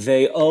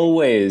 they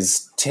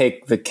always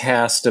take the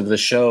cast of the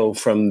show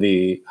from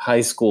the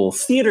high school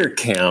theater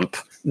camp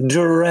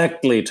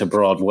directly to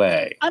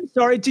Broadway. I'm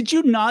sorry, did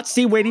you not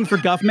see Waiting for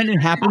Guffman?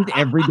 It happened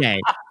every day.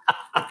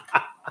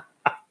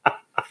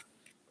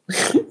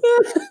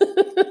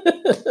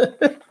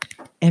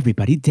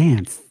 Everybody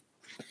dance.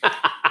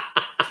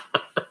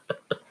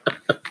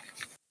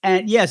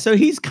 And yeah, so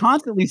he's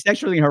constantly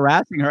sexually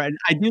harassing her. And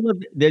I do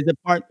love, there's a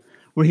part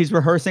where he's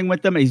rehearsing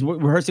with them. And he's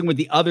rehearsing with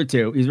the other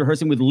two. He's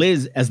rehearsing with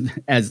Liz as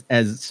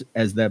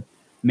the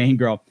main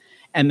girl.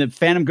 And the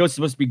Phantom Ghost is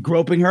supposed to be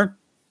groping her.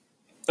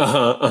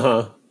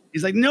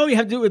 He's like, no, you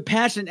have to do it with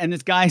passion. And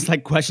this guy's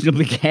like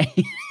questionably gay.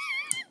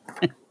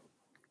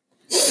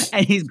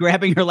 And he's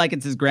grabbing her like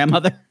it's his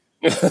grandmother.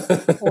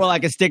 Or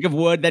like a stick of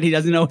wood that he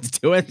doesn't know what to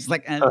do with. It's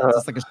like, it's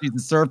just like a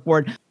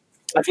surfboard.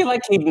 I feel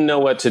like he'd know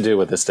what to do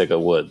with a stick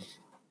of wood.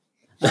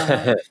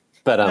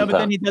 But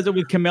then he does it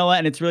with Camilla,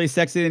 and it's really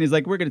sexy. And he's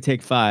like, "We're going to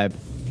take 5."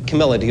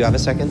 Camilla, do you have a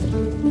second?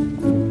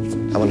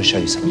 I want to show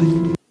you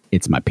something.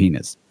 It's my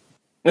penis.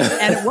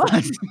 And it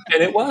was.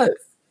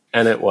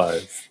 And it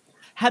was.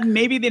 Had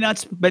maybe they not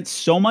spent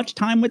so much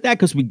time with that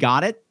because we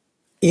got it.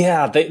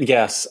 Yeah.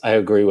 Yes, I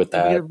agree with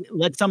that.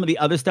 Let some of the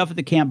other stuff at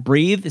the camp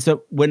breathe.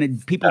 So when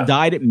people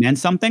died, it meant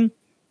something.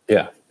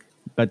 Yeah.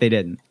 But they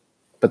didn't.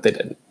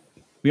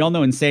 We all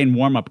know Insane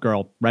Warm-Up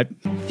Girl, right?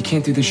 You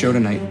can't do the show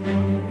tonight.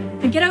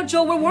 Get out,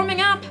 Joe. We're warming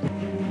up.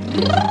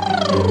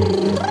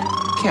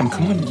 Cam,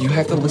 come on. You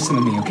have to listen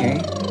to me,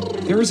 okay?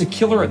 There is a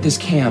killer at this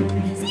camp.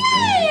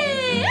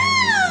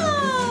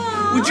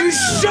 Would you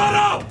shut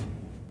up?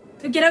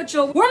 Get out,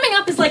 Joe. Warming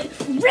up is like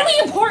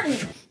really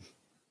important.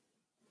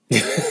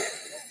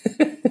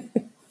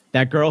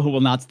 That girl who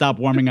will not stop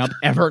warming up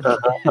ever.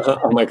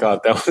 Oh my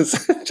God, that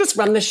was just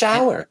run the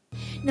shower.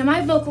 Now,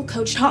 my vocal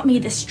coach taught me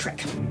this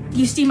trick.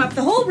 You steam up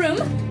the whole room,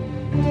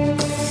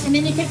 and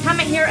then you can come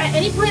in here at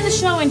any point in the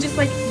show and just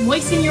like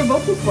moisten your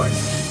vocal cords.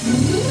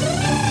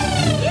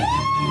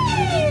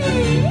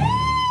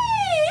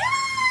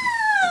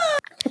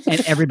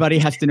 And everybody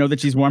has to know that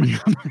she's warming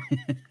up.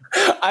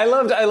 I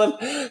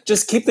love,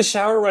 just keep the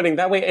shower running.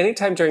 That way,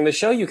 anytime during the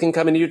show, you can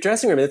come into your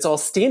dressing room and it's all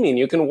steamy and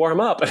you can warm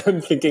up. And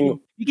I'm thinking,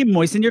 you can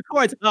moisten your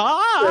cords. Shut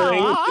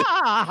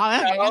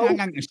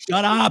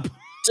up.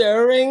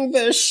 During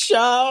the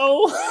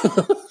show.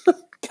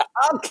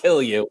 I'll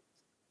kill you.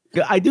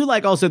 I do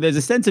like also, there's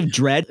a sense of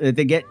dread that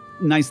they get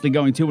nicely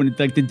going too when it's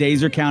like the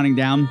days are counting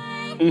down.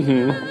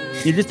 Mm-hmm.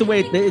 Just the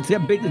way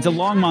it's a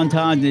long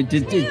montage. And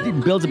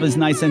it builds up this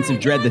nice sense of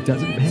dread that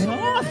doesn't pay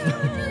off.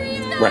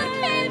 Right.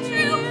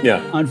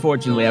 Yeah.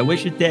 Unfortunately, I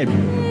wish it did.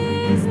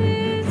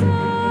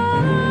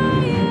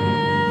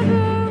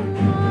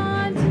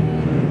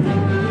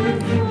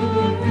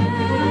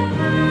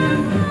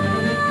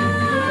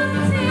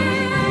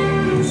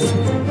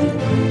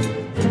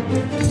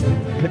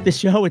 But the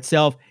show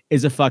itself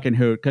is a fucking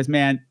hoot. Because,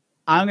 man,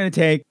 I'm going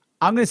to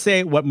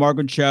say what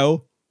Margaret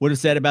Cho would have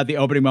said about the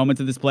opening moments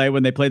of this play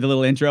when they played the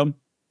little intro.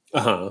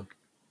 Uh-huh.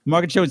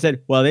 Margaret Cho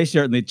said, well, they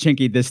certainly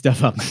chinkied this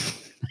stuff up.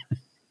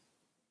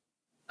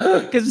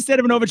 Because instead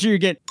of an overture, you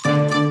get...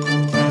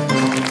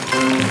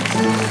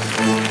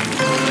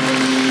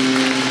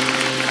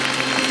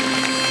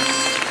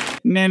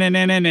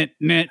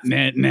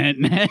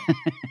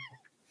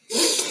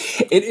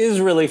 It is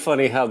really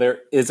funny how there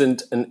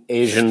isn't an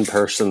Asian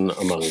person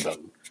among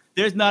them.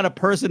 There's not a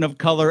person of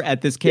color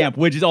at this camp,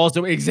 which is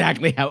also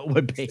exactly how it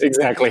would be.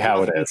 Exactly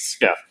how it is.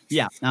 Yeah.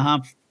 Yeah.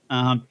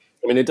 I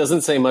mean, it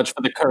doesn't say much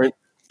for the current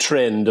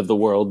trend of the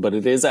world, but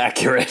it is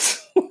accurate.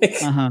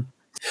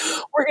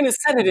 We're going to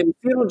set it in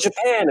feudal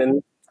Japan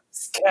and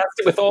cast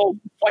it with all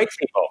white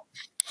people.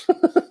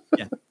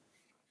 Yeah.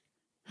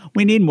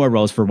 We need more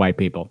roles for white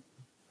people.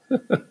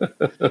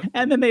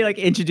 And then they like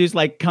introduce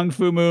like kung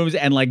fu moves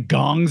and like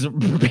gongs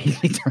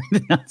basically during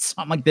the night. So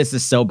I'm like, this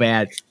is so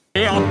bad.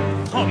 This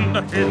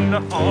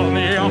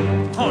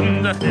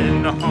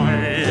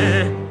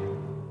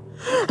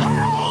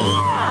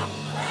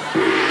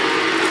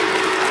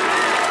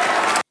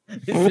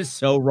is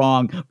so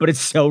wrong, but it's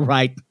so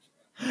right.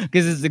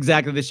 Because this is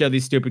exactly the show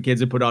these stupid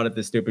kids have put on at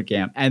this stupid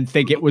camp and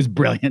think it was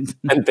brilliant.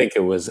 And think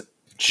it was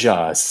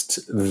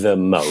just the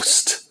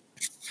most.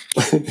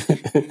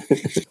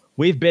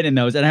 We've been in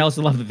those. And I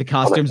also love that the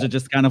costumes are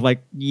just kind of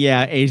like,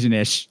 yeah,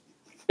 Asian-ish.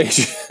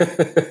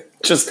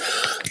 Just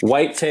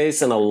white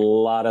face and a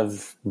lot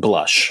of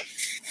blush.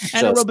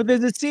 But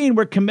there's a scene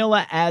where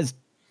Camilla as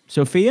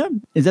Sophia,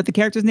 is that the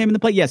character's name in the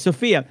play? Yeah,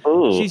 Sophia.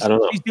 Ooh, I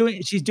don't know.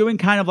 She's doing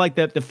kind of like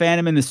the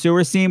Phantom in the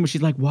sewer scene where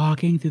she's like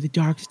walking through the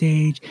dark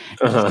stage. She's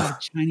got a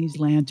Chinese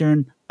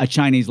lantern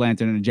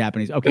and a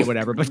Japanese. Okay,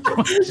 whatever. But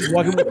she's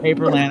walking with a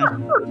paper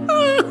lantern.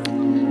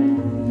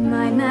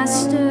 My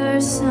master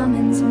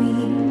summons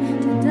me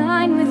to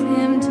dine with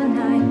him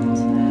tonight.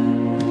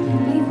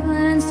 He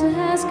plans to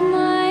ask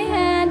my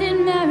hand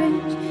in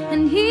marriage,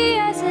 and he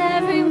has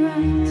every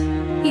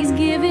right. He's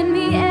given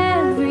me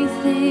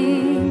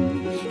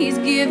everything. He's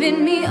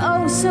given me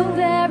oh so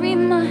very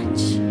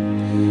much.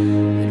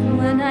 But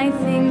when I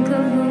think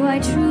of who I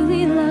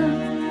truly love,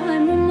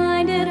 I'm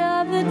reminded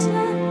of the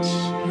touch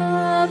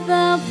of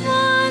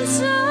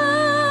Alfonso.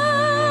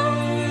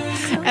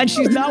 And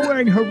she's not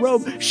wearing her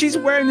robe. She's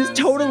wearing this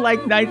total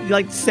like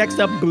sexed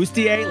up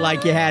bustier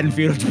like you had in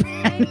feudal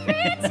Japan.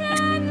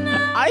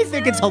 I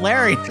think it's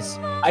hilarious.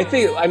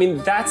 I mean,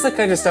 that's the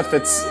kind of stuff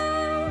that's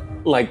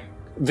like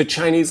the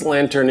Chinese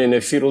lantern in a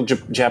feudal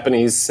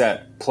Japanese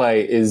set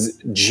play is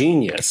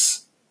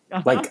genius.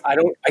 Like, I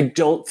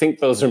don't think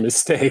those are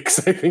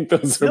mistakes. I think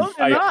those are... No,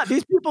 they're not.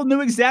 These people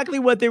knew exactly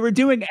what they were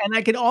doing. And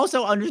I can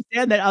also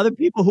understand that other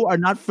people who are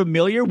not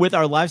familiar with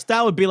our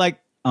lifestyle would be like,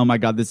 oh my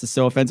God, this is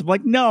so offensive.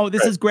 Like, no,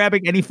 this is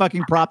grabbing any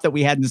fucking prop that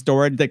we had in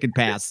storage that could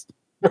pass.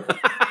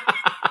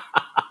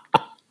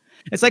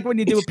 It's like when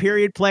you do a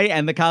period play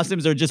and the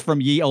costumes are just from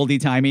ye oldie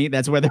timey.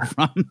 That's where they're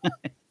from.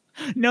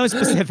 No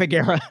specific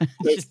era.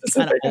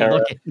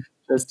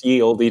 Just ye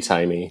oldie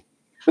timey.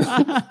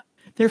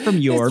 They're from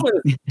York. This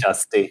one's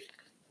dusty.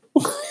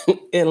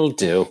 It'll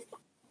do.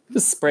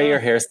 Just spray your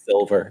hair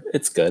silver.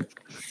 It's good.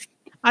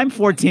 I'm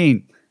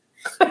 14.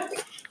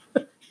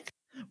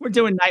 We're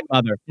doing Night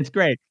Mother. It's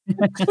great.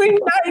 Doing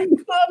Night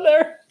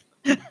Mother.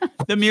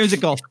 The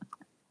musical.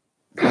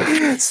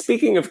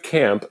 Speaking of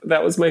camp,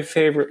 that was my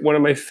favorite. One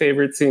of my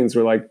favorite scenes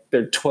where like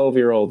they're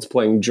 12-year-olds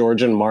playing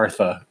George and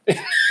Martha.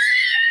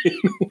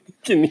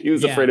 And he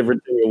was afraid of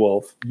Virginia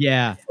Woolf.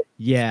 Yeah.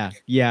 You're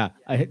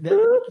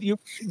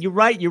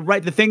right.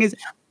 The thing is,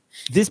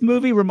 this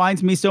movie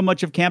reminds me so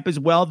much of camp as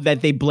well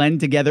that they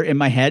blend together in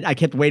my head. I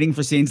kept waiting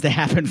for scenes to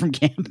happen from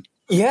camp.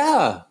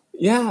 Yeah.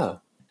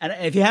 And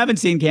if you haven't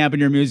seen Camp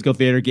and you're a musical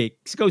theater geek,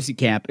 go see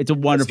Camp. It's a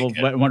wonderful,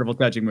 wonderful,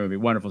 touching movie.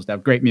 Wonderful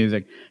stuff. Great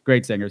music.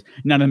 Great singers.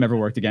 None of them ever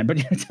worked again, but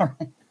it's all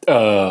right.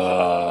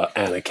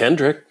 Anna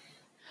Kendrick.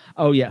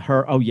 Oh, yeah,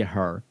 her.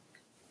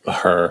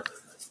 Her.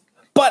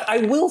 But I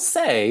will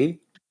say,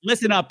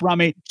 Listen up,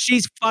 Rummy.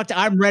 She's fucked.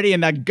 I'm ready,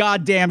 and the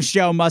goddamn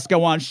show must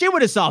go on. She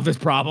would have solved this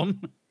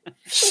problem.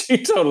 She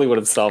totally would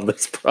have solved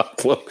this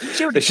problem.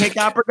 She would have kicked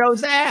Opera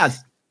Ghost's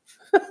ass.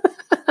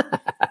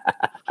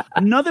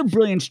 Another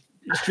brilliant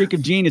streak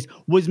of genius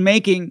was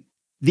making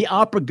the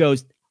Opera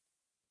Ghost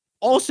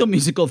also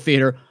musical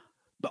theater,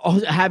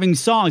 also having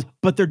songs,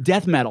 but they're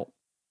death metal.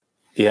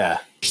 Yeah.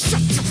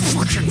 Shut your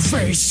fucking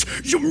face!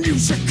 Your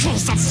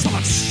musicals are full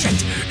of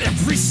shit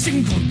every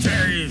single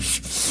day.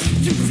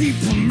 You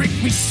people make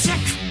me sick.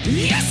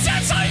 Yes,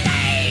 that's so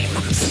lame!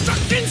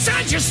 Stuck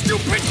inside your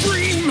stupid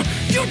dream.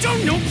 You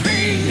don't know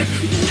pain.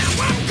 Now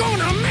I'm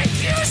gonna make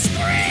you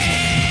scream.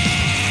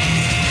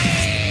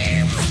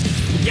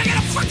 You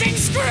gotta fucking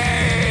scream!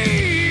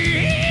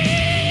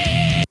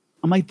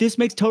 I'm like, this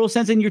makes total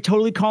sense, and you're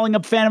totally calling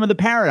up Phantom of the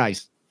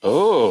Paradise.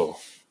 Oh.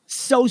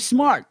 So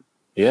smart.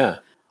 Yeah.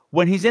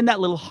 When he's in that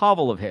little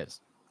hovel of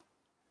his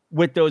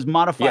with those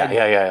modified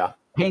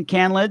paint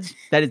can lids,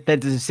 that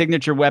is a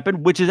signature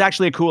weapon, which is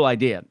actually a cool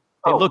idea.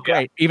 They look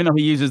great, even though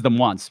he uses them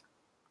once.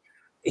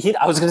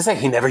 I was going to say,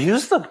 he never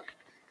used them.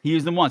 He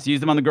used them once. He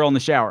used them on the girl in the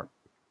shower.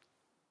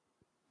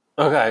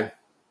 Okay.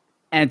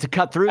 And to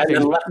cut through and things.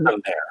 Then left them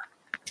there.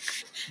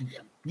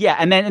 Yeah,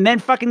 and then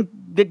fucking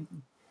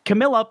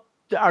Camilla,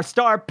 our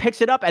star, picks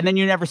it up, and then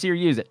you never see her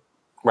use it.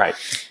 Right.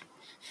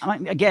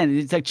 Again,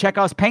 it's like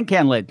Chekhov's paint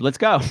can lid. Let's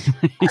go.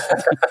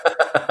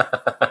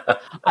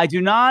 I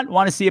do not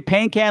want to see a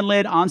paint can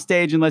lid on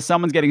stage unless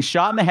someone's getting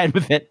shot in the head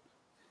with it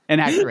in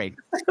Act 3.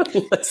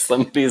 Unless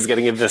somebody is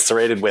getting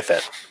eviscerated with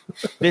it.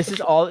 This is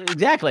all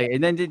exactly.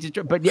 And then,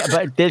 but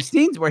there's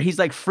scenes where he's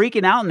like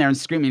freaking out in there and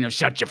screaming,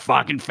 "Shut your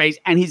fucking face!"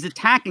 And he's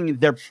attacking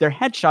their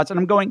headshots, and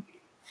I'm going,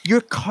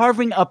 "You're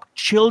carving up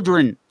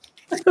children."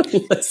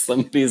 Unless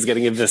somebody is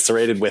getting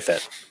eviscerated with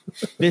it.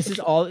 This is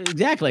all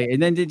exactly.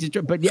 And then,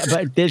 but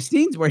there's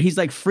scenes where he's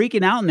like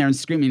freaking out in there and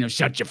screaming,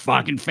 "Shut your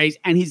fucking face!"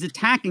 And he's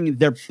attacking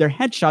their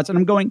headshots, and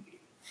I'm going,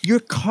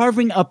 "You're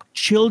carving up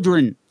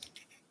children."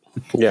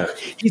 Yeah,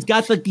 he's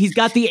got the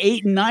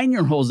 8 and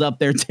 9-year-olds up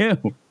there too.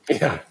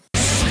 Yeah.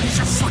 Sing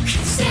a song.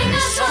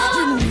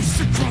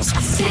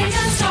 Sing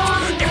a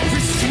song. Every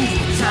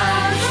single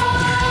time.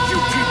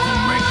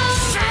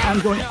 I'm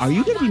going, are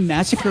you going to be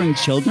massacring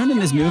children in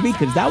this movie?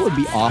 Because that would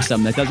be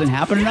awesome. That doesn't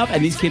happen enough,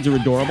 and these kids are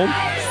adorable.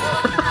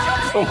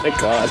 Oh my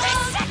god.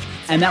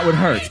 And that would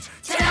hurt.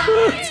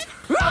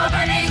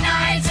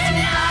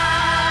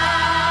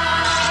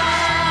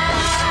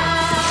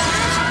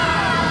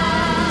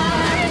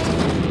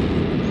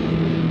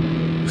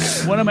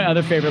 One of my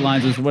other favorite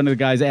lines was one of the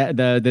guys,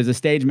 there's a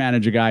stage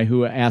manager guy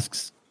who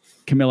asks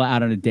Camilla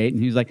out on a date,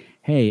 and he's like,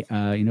 "Hey,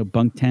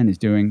 Bunk 10 is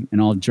doing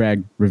an all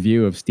drag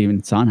review of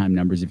Stephen Sondheim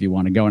numbers if you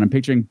want to go." And I'm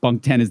picturing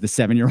Bunk 10 as the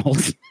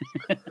 7-year-old.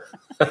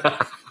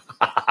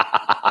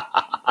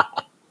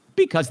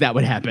 Because that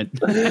would happen.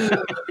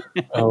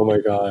 Oh my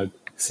god.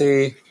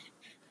 See?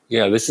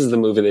 Yeah, this is the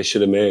movie they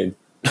should have made.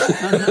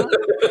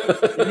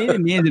 They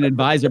needed me as an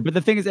advisor, but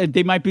the thing is,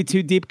 they might be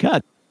too deep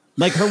cut.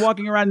 Like her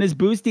walking around in this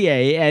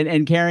bustier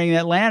and carrying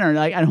that lantern,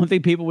 like I don't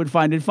think people would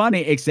find it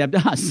funny except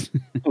us.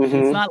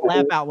 It's not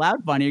laugh out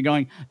loud funny. You're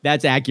going,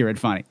 that's accurate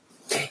funny.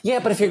 Yeah,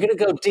 but if you're going to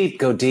go deep,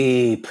 go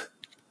deep.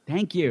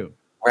 Thank you.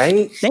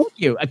 Right? Thank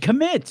you.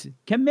 Commit.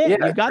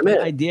 Yeah, you got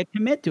the idea.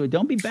 Commit to it.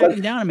 Don't be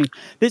backing down on me.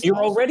 You're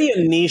already a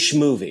niche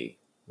movie,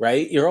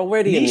 right? You're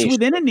already niche a niche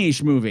within a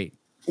niche movie.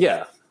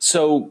 Yeah.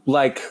 So,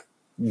 like,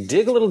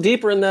 dig a little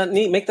deeper in that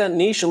niche. Make that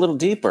niche a little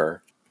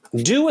deeper.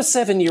 Do a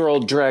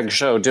 7-year-old drag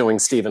show doing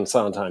Stephen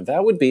Sondheim.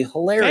 That would be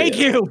hilarious. Thank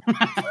you.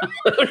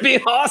 That would be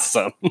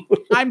awesome.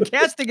 I'm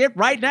casting it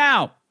right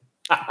now.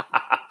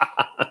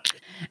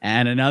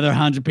 And another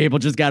 100 people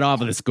just got off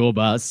of the school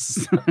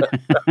bus.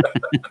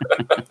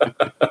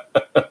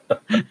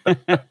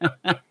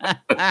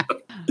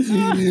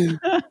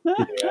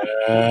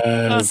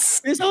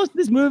 Yes.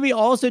 This movie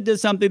also does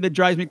something that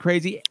drives me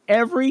crazy.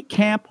 Every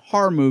camp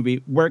horror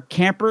movie where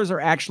campers are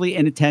actually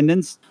in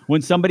attendance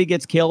when somebody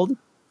gets killed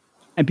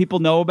and people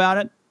know about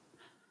it,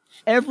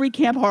 every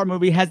camp horror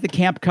movie has the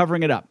camp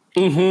covering it up.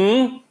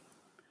 Mm-hmm.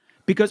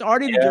 Because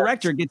Artie, the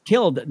director, gets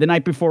killed the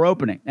night before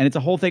opening. And it's a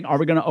whole thing, are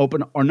we going to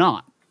open or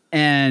not?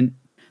 And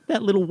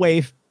that little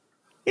waif,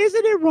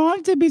 isn't it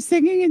wrong to be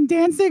singing and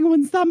dancing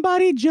when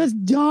somebody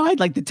just died?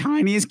 Like the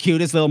tiniest,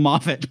 cutest little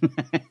Moffat.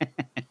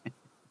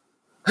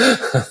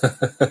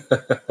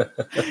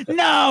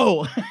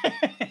 No!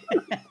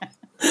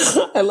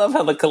 I love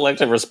how the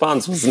collective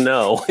response was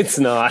no, it's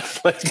not.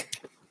 Like,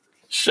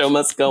 show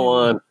must go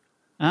on.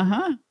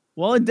 Uh-huh.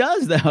 Well, it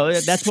does, though.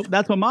 That's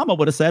what Mama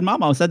would have said.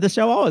 Mama said the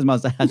show always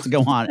must have to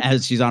go on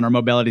as she's on her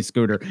mobility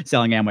scooter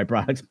selling Amway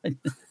products.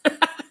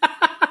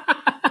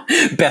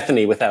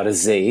 Bethany without a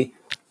Z.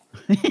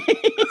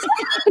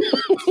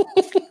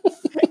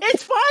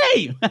 It's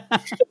funny.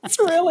 It's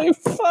really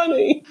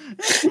funny.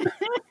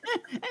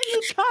 And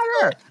you cut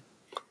her.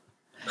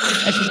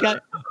 And she's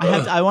got.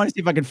 I want to see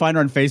if I can find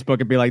her on Facebook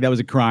and be like, that was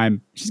a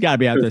crime. She's got to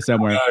be out there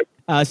somewhere.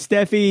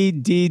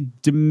 Steffi D.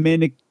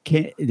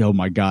 Dominican. Oh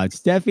my God,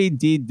 Steffi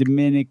D.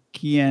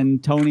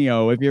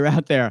 Dominicantonio. If you're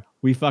out there,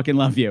 we fucking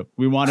love you.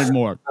 We wanted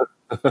more.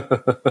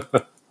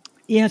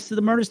 Yeah, so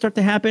the murders start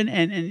to happen,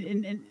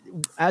 and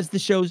as the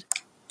show's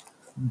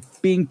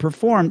being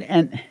performed,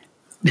 and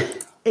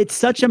it's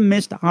such a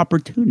missed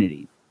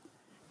opportunity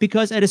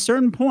because at a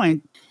certain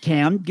point,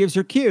 Cam gives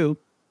her cue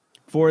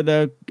for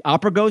the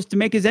opera ghost to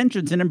make his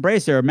entrance and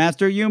embrace her.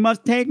 Master, you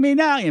must take me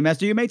now. Yeah,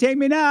 Master, you may take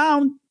me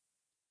now.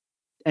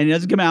 And he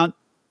doesn't come out,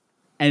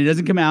 and he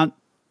doesn't come out,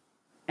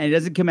 and he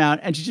doesn't come out,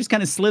 and she just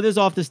kind of slithers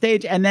off the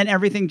stage, and then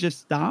everything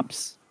just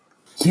stops.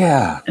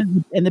 Yeah.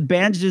 And the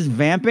band's just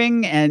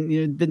vamping,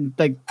 and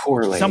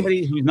Poorly.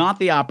 Somebody who's not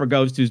the opera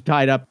ghost, who's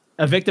tied up,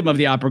 a victim of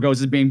the opera ghost,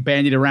 is being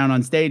bandied around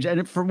on stage,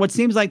 and for what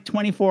seems like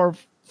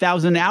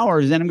 24,000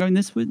 hours, and I'm going,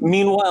 this would...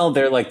 Meanwhile,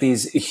 there are like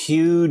these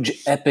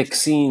huge epic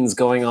scenes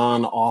going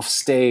on off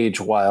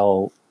stage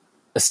while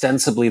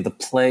ostensibly the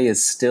play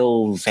is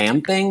still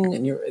vamping,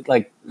 and you're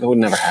like, it would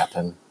never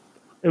happen.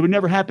 It would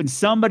never happen.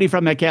 Somebody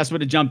from that cast would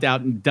have jumped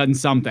out and done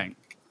something,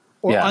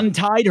 or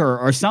untied her,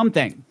 or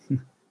something.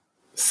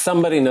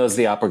 Somebody knows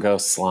the opera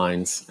ghost's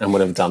lines and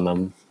would have done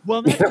them.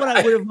 Well, that's what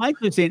I would have liked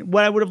to have seen.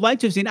 What I would have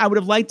liked to have seen, I would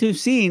have liked to have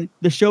seen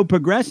the show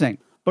progressing.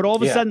 But all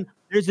of a sudden,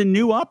 there's a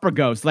new opera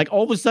ghost. Like,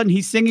 all of a sudden,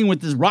 he's singing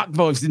with his rock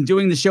voice and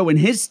doing the show in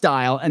his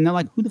style. And they're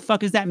like, who the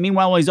fuck is that?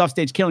 Meanwhile, he's off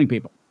stage killing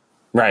people.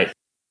 Right.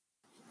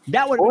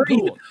 That would have been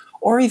cool.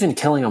 Or even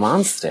killing them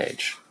on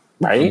stage.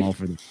 Right?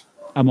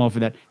 I'm all for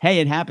that. Hey,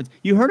 it happens.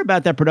 You heard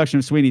about that production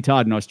of Sweeney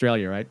Todd in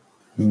Australia, right?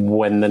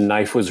 When the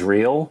knife was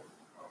real?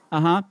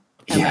 Uh-huh.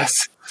 And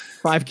yes.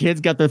 5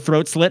 kids got their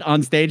throat slit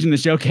on stage and the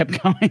show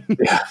kept going.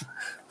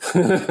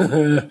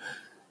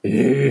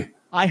 Yeah.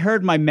 I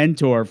heard my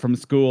mentor from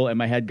school in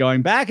my head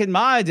going, back in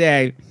my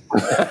day,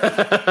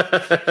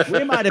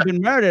 we might have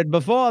been murdered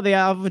before the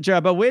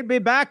overture, but we'd be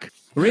back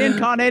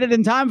reincarnated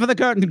in time for the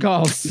curtain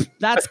calls.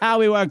 That's how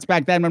we worked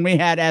back then when we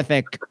had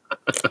ethic.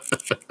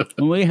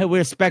 When we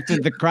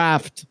respected the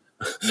craft.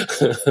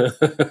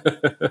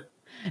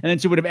 And then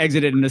she would have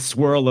exited in a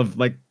swirl of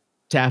like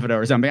taffeta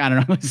or something. I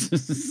don't know.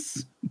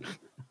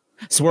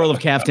 Swirl of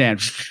caftan.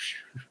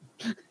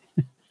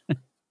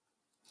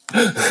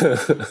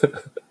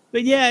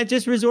 But yeah, it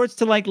just resorts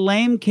to like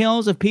lame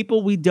kills of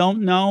people we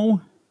don't know.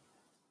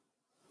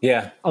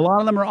 Yeah. A lot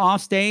of them are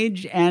off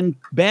stage and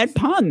bad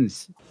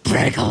puns.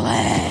 Break a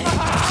leg.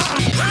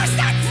 How's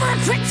that for a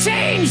quick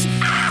change?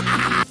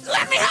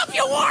 Let me help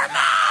you warm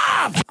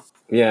up.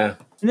 Yeah.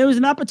 And there was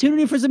an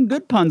opportunity for some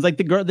good puns, like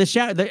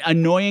the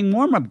annoying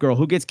warm-up girl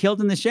who gets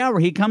killed in the shower.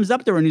 He comes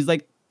up to her and he's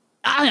like,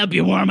 I'll help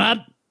you warm up.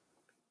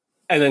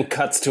 And then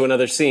cuts to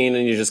another scene,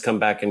 and you just come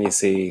back and you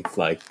see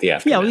like the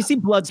aftermath. Yeah, we see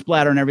blood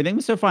splatter and everything. It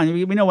was so fine.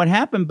 We know what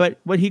happened, but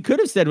what he could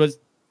have said was,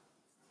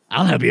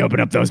 I'll help you open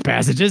up those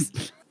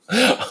passages.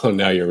 Oh,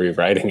 now you're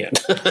rewriting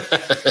it.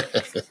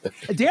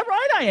 Damn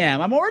right I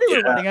am. I'm already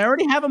rewriting. I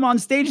already have him on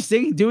stage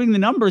singing, doing the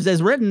numbers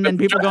as written, and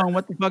people going,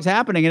 what the fuck's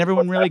happening? And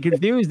everyone really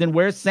confused, and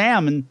where's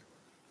Sam? And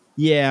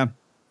yeah.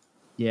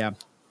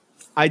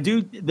 I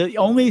do. The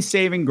only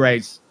saving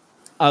grace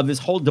of this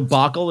whole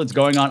debacle that's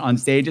going on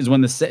stage is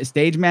when the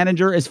stage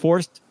manager is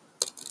forced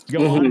to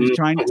go on and is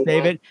trying to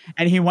save it,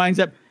 and he winds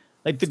up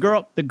like the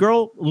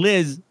girl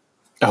Liz,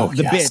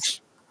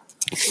 bitch,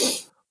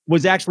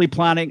 was actually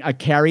planning a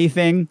Carrie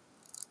thing,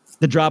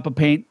 the drop a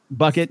paint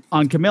bucket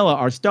on Camilla,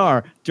 our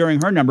star,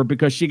 during her number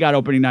because she got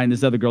opening night and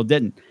this other girl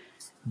didn't.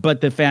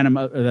 But the Phantom,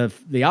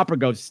 the opera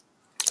ghost.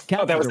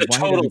 That was a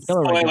total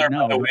spoiler,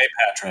 by the way,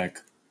 Patrick.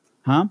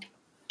 Huh?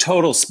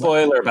 Total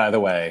spoiler, by the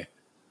way.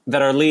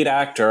 That our lead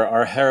actor,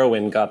 our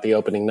heroine, got the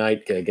opening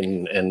night gig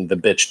and the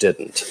bitch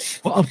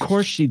didn't. Well, of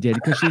course she did,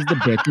 because she's the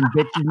bitch, and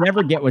bitches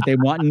never get what they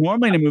want. And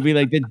normally in a movie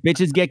like this,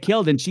 bitches get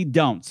killed, and she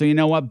don't. So you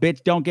know what?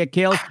 Bitch don't get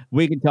killed.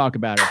 We can talk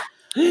about her.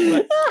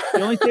 But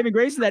the only saving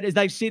grace of that is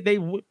like she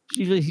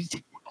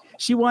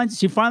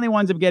finally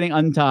winds up getting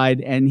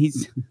untied, and he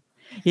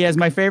has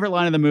my favorite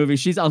line of the movie.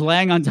 She's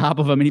laying on top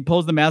of him, and he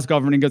pulls the mask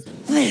off her, and he goes,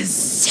 Liz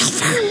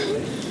Silver.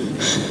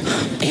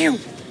 Ew.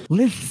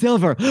 Liz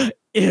Silver.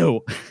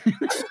 Ew.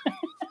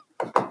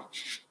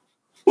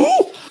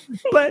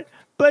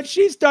 But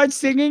she starts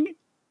singing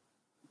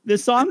the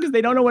song because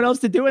they don't know what else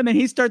to do, and then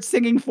he starts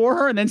singing for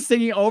her and then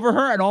singing over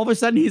her, and all of a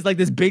sudden he's like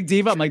this big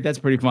diva. I'm like, that's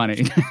pretty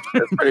funny.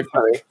 That's pretty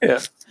funny. Yeah.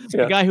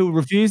 The guy who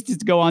refused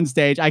to go on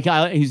stage,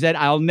 he said,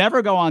 I'll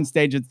never go on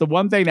stage. It's the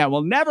one thing that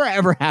will never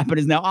ever happen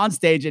is now on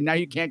stage, and now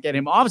you can't get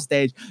him off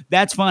stage.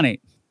 That's funny.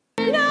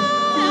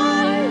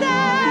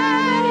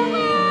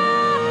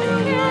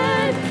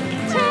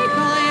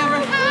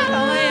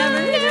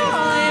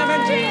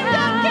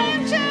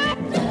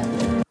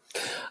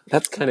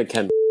 That's kind of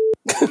Ken.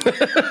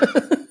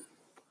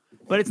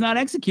 But it's not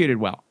executed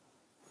well.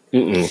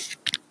 Mm-mm.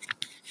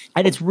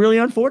 And it's really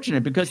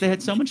unfortunate because they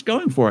had so much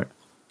going for it.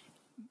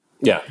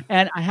 Yeah.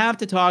 And I have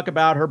to talk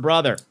about her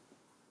brother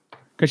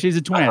because she's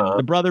a twin,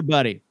 the brother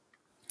buddy.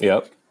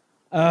 Yep.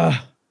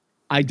 I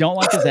don't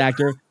like this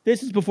actor.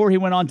 This is before he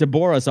went on to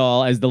bore us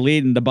all as the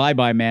lead in The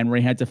Bye-Bye Man, where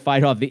he had to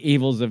fight off the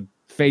evils of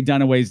Faye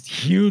Dunaway's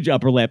huge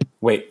upper lip.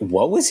 Wait,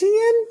 what was he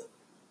in?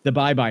 The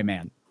Bye-Bye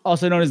Man.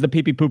 Also known as the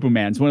Pee Pee Poo Poo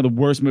Man. It's one of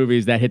the worst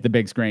movies that hit the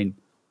big screen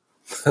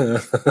in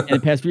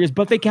the past few years.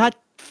 But they got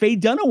Faye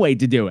Dunaway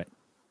to do it.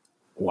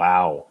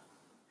 Wow.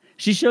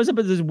 She shows up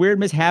as this weird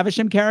Miss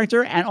Havisham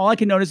character, and all I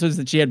can notice was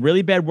that she had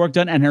really bad work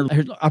done, and her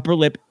upper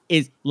lip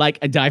is like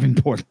a diving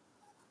board.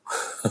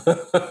 I'm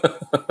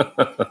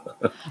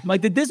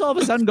like, did this all of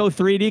a sudden go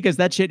 3D? Because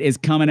that shit is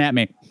coming at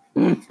me.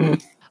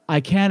 I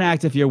can't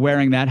act if you're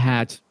wearing that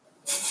hat.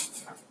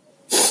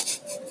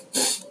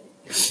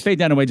 Faye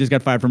Dunaway just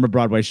got fired from a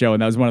Broadway show,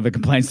 and that was one of the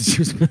complaints that she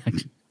was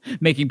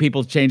making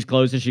people change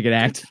clothes so she could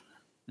act.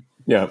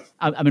 Yeah.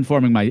 I'm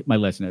informing my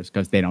listeners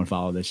because they don't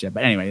follow this shit.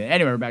 But anyway,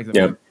 we're back to the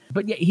movie.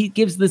 But yeah, he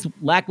gives this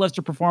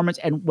lackluster performance,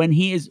 and when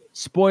he is,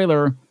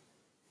 spoiler,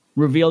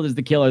 revealed as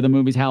the killer, the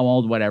movie's how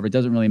old, whatever, it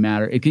doesn't really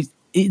matter.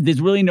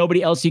 There's really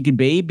nobody else he could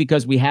be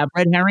because we have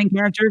red herring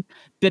characters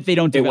that they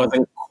don't develop. It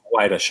wasn't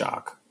quite a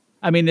shock.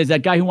 I mean, there's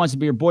that guy who wants to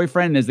be your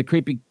boyfriend, and there's the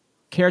creepy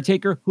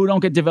caretaker who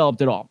don't get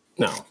developed at all.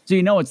 No. So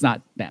you know it's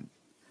not them.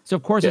 So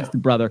of course it's the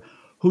brother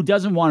who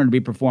doesn't want her to be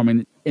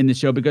performing in the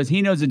show because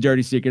he knows a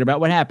dirty secret about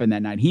what happened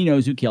that night. He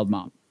knows who killed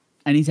Mom.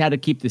 And he's had to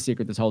keep the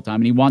secret this whole time,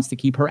 and he wants to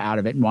keep her out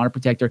of it and want to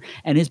protect her.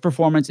 And his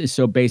performance is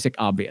so basic,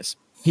 obvious.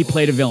 He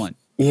played a villain.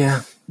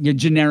 Yeah. You're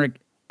generic.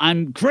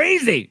 I'm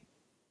crazy.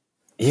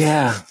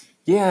 Yeah.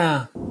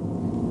 Yeah.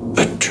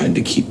 I tried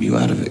to keep you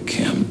out of it,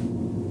 Cam.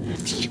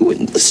 You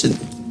wouldn't listen.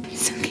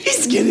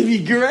 It's gonna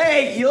be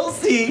great. You'll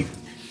see.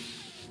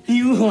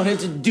 You wanted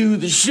to do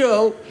the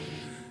show.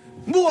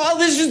 Well,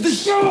 this is the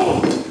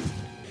show.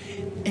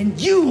 And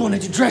you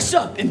wanted to dress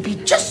up and be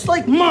just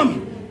like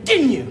Mommy,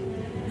 didn't you?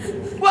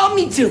 Well,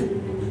 me too.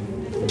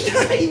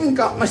 I even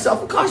got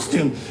myself a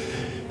costume.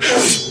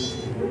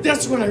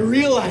 That's when I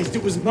realized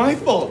it was my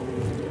fault.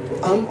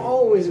 I'm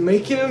always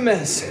making a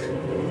mess.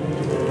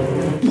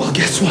 Well,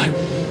 guess what?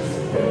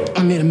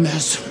 I made a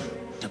mess.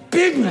 A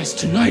big mess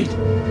tonight.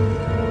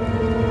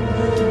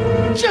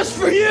 Just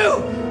for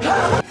you.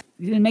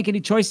 He didn't make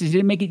any choices. He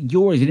didn't make it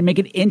yours. He didn't make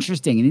it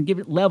interesting. He didn't give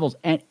it levels.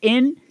 And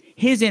in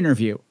his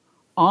interview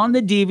on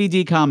the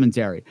DVD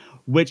commentary,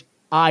 which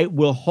I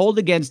will hold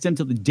against him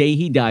till the day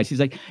he dies, he's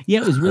like, yeah,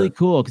 it was really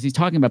cool, because he's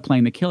talking about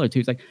playing the killer too.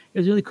 He's like, it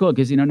was really cool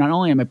because, not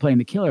only am I playing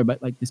the killer,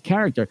 but like this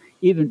character,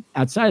 even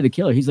outside of the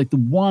killer, he's like the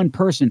one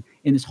person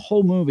in this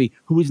whole movie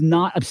who is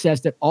not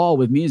obsessed at all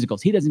with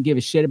musicals. He doesn't give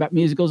a shit about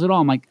musicals at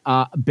all. I'm like,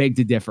 beg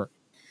to differ.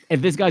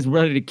 If this guy's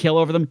ready to kill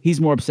over them, he's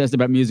more obsessed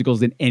about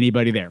musicals than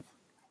anybody there.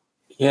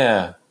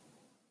 Yeah.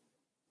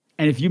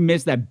 And if you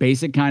miss that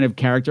basic kind of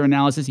character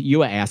analysis,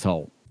 you an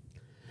asshole.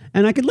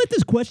 And I could let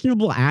this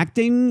questionable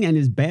acting and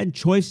his bad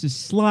choices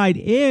slide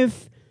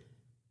if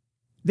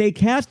they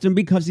cast him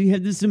because he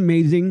had this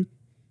amazing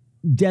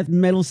death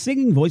metal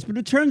singing voice, but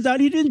it turns out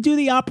he didn't do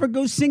the opera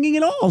ghost singing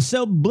at all.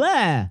 So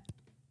blah.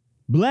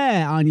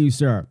 Blah on you,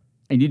 sir.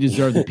 And you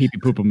deserve the pee-pee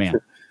poo-poo man.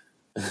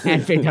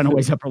 And Faye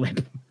Dunaway's upper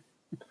lip.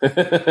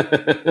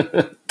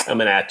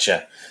 Coming at you.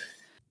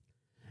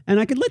 And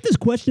I could let this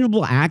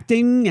questionable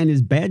acting and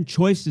his bad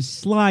choices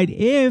slide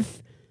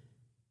if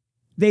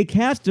they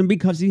cast him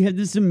because he had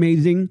this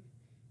amazing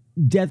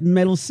death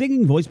metal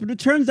singing voice, but it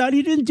turns out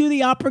he didn't do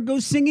the opera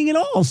ghost singing at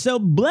all. So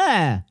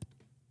blah.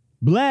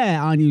 Blah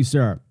on you,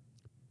 sir.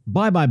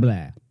 Bye-bye,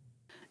 blah.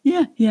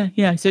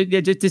 Yeah. So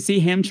just to see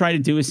him try to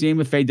do a scene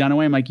with Faye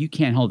Dunaway, I'm like, you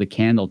can't hold a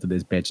candle to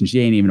this bitch, and she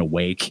ain't even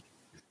awake.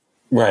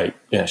 Right.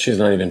 Yeah, she's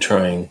not even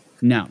trying.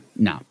 No.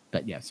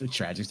 But yeah, so it's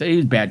tragic. So it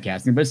was bad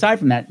casting. But aside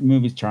from that, the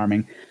movie's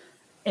charming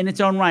in its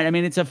own right. I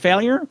mean, it's a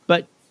failure,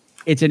 but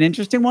it's an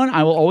interesting one.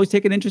 I will always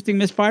take an interesting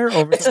misfire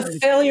over. It's a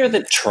failure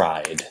that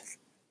tried.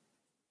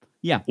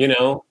 Yeah.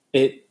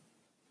 It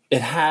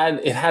had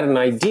an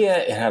idea,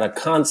 it had a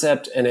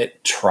concept, and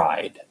it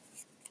tried.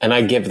 And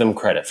I give them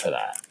credit for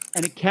that.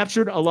 And it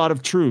captured a lot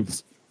of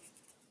truths.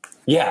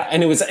 Yeah,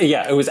 and it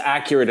was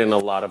accurate in a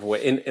lot of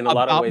ways. In a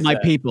lot of ways, my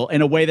people,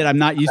 in a way that I'm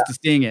not used to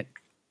seeing it.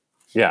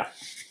 Yeah.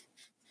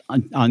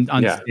 On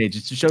stage,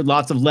 it showed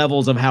lots of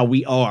levels of how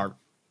we are,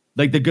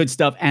 like the good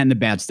stuff and the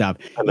bad stuff.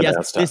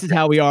 This is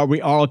how we are. We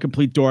are all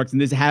complete dorks,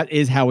 and this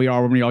is how we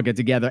are when we all get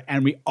together,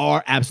 and we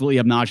are absolutely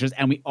obnoxious,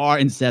 and we are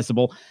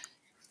incessible.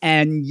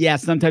 And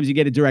yes, sometimes you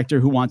get a director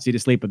who wants you to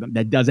sleep with them.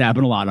 That does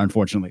happen a lot,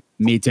 unfortunately.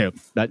 Me too.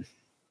 But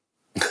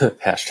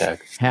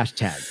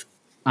hashtag.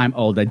 I'm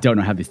old. I don't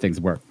know how these things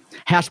work.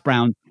 Hash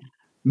brown.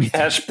 Me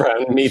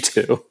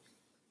too.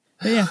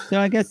 But yeah.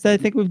 So I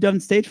think we've done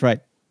stage fright.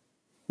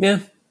 Yeah.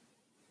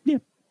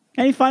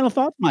 Any final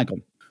thoughts, Michael?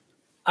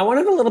 I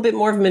wanted a little bit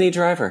more of Minnie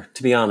Driver,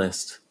 to be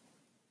honest.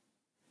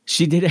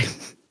 She did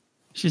it.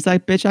 She's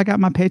like, bitch, I got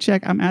my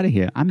paycheck. I'm out of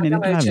here. I'm Minnie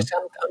Driver.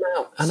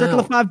 I'm Circle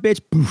out. of five,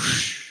 bitch.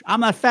 Boosh. I'm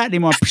not fat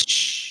anymore.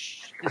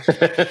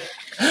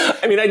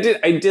 I mean, I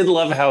did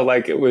love how,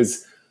 like, it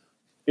was,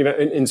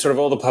 in sort of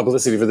all the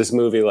publicity for this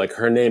movie, like,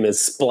 her name is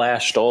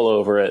splashed all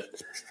over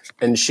it.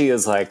 And she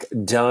is, like,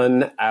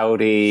 done,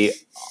 outie,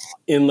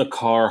 in the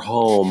car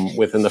home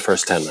within the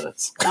first 10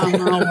 minutes.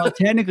 Well,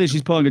 technically,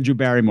 she's pulling a Drew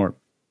Barrymore.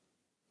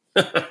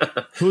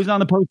 Who's on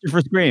the poster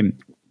for Scream?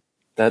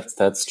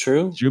 That's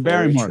true. Drew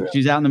Barrymore. True.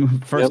 She's out in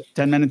the first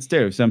 10 minutes,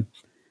 too. So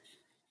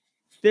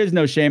there's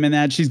no shame in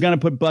that. She's going to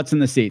put butts in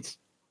the seats.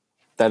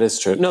 That is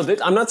true. No,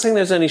 I'm not saying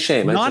there's any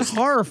shame. Not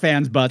horror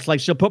fans' butts. Like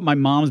she'll put my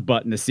mom's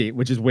butt in the seat,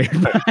 which is weird.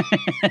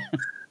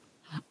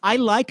 I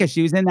like her.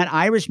 She was in that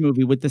Irish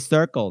movie with the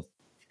circles.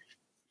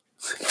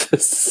 The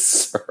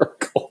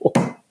circle.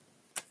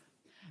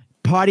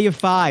 Party of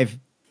Five.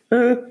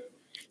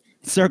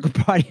 Circle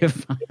Party of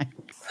Five.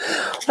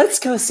 Let's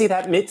go see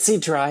that Mitzi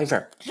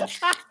Driver.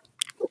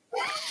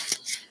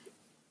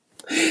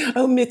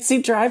 Oh,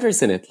 Mitzi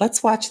Driver's in it.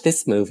 Let's watch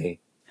this movie.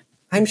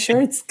 I'm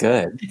sure it's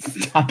good.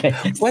 Stop it.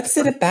 What's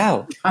it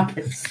about? Stop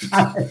it.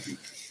 Stop it.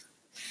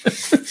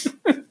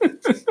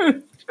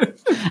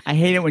 I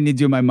hate it when you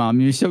do my mom.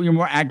 You're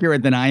more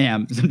accurate than I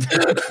am.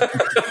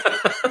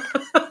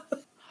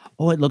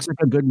 Oh, it looks like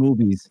a good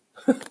movies.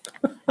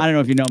 I don't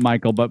know if you know,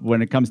 Michael, but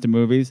when it comes to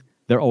movies,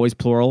 they're always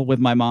plural with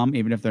my mom,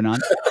 even if they're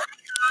not.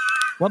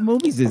 What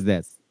movies is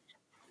this?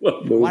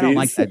 What movies? Oh, I don't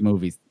like that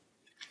movies.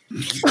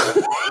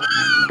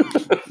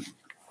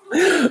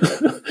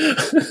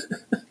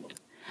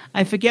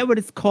 I forget what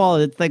it's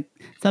called. It's like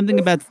something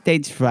about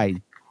stage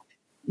fright.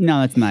 No,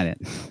 that's not it.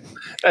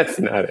 That's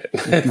not it.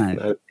 That's not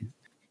it.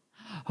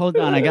 Hold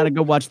on, I gotta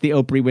go watch the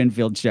Oprah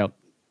Winfield show.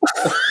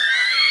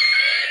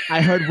 I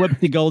heard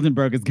Whoopi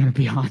Goldenberg is gonna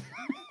be on.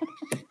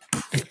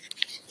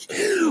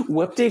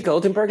 Whoopi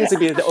Goldenberg is gonna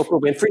be at the Oprah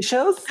Winfrey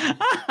shows?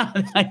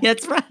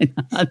 That's right.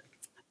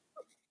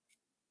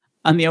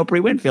 On the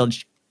Oprah Winfield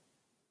show.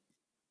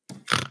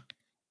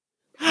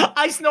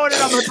 I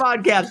snorted on my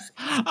podcast.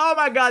 Oh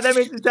my God, that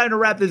means it's time to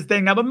wrap this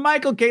thing up. But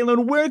Michael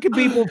Kalun, where can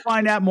people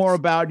find out more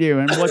about you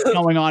and what's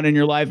going on in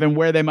your life and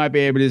where they might be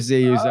able to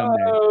see you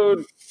someday?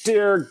 Oh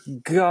dear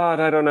God,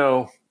 I don't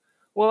know.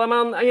 Well, I'm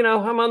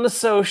on the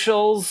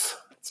socials.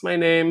 It's my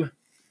name.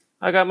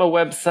 I got my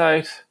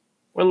website.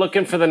 We're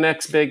looking for the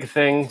next big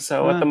thing.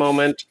 So at the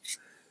moment,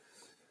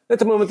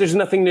 there's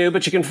nothing new,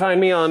 but you can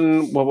find me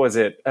on, what was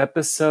it,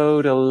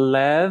 episode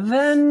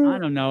 11? I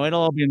don't know.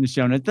 It'll all be in the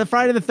show notes. The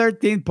Friday the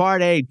 13th,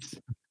 part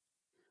 8.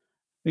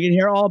 We can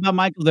hear all about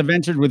Michael's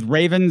adventures with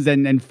ravens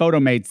and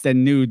photomates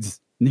and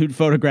nude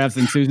photographs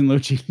and Susan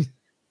Lucci.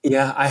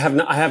 Yeah, I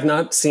have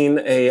not seen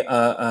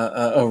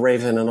a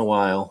raven in a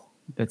while.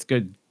 That's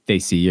good. They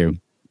see you.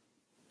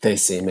 They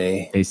see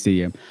me. They see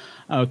you.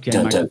 Okay.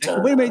 Dun, Michael. dun,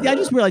 dun. Wait a minute. I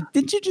just realized,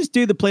 didn't you just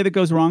do the play that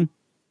goes wrong?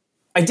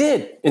 I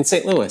did in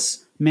St.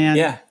 Louis. Man,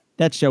 yeah.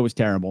 That show was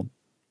terrible.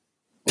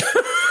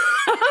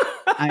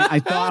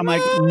 I thought, I'm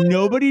like,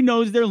 nobody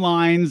knows their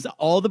lines.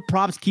 All the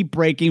props keep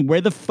breaking.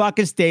 Where the fuck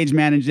is stage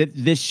managed?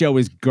 This show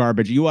is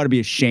garbage. You ought to be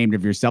ashamed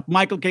of yourself.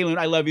 Michael Kalun,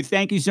 I love you.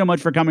 Thank you so much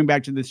for coming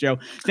back to the show.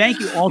 Thank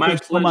you also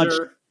so much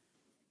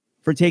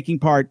for taking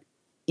part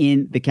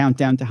in the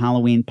Countdown to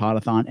Halloween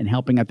Podathon and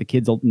helping out the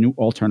kids' new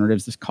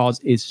alternatives. This cause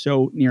is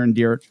so near and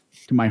dear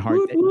to my heart.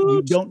 That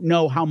you don't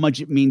know how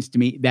much it means to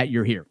me that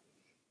you're here.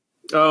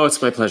 Oh,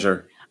 it's my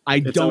pleasure.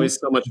 It's don't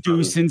so much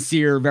do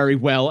sincere very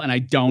well, and I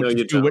don't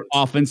do it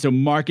often. So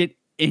mark it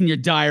in your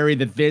diary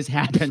that this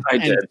happened. I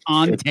did. It's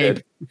on tape.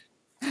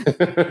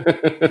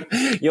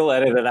 You'll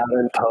edit it out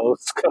in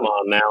post. Come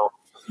on now.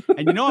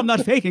 And you know I'm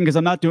not faking because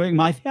I'm not doing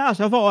my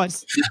theater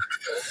voice.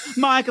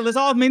 Michael, this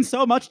all means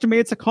so much to me.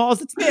 It's a cause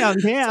that's near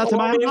and dear to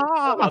my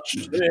heart.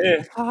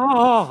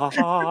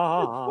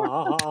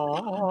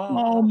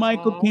 Oh,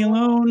 Michael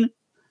Kalun.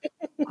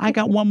 I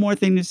got one more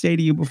thing to say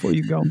to you before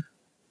you go.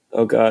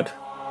 Oh, God.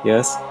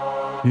 Yes?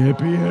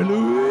 Happy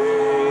Halloween!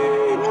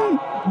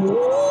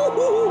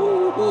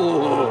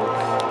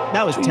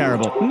 That was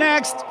terrible.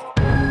 Next!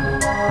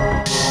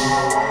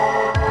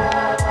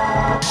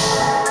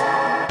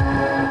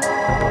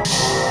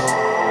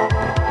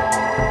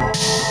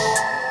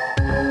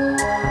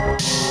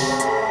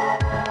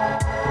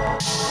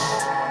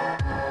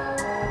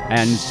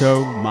 And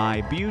so,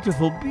 my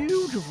beautiful,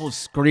 beautiful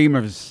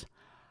screamers,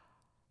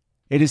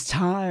 it is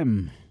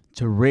time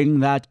to ring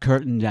that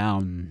curtain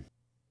down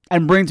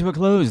and bring to a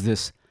close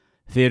this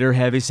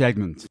theater-heavy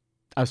segment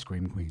of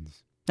Scream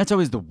Queens. That's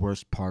always the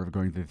worst part of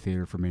going to the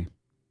theater for me.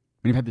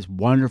 When you've had this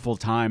wonderful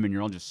time and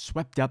you're all just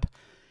swept up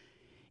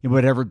in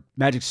whatever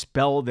magic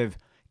spell they've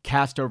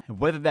cast over,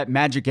 whether that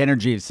magic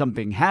energy is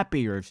something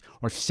happy or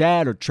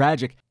sad or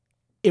tragic,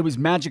 it was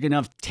magic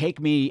enough to take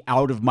me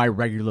out of my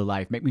regular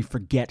life, make me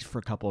forget for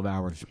a couple of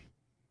hours.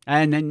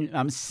 And then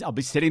I'll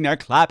be sitting there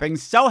clapping,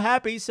 so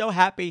happy, so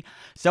happy,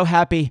 so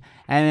happy,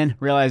 and then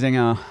realizing,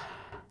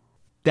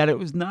 that it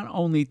was not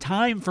only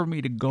time for me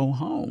to go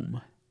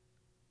home,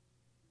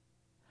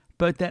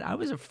 but that I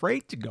was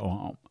afraid to go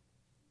home.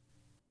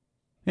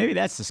 Maybe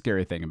that's the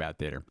scary thing about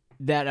theater.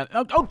 That,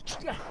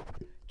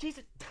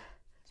 Jesus,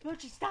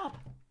 Smoochie, stop.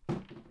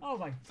 Oh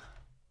my,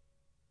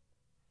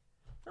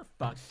 for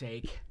fuck's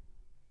sake.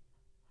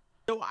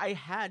 So I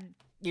had,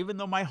 even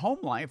though my home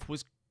life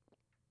was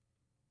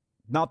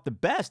not the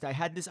best, I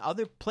had this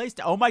other place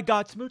to, oh my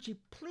God, Smoochie,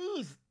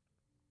 please.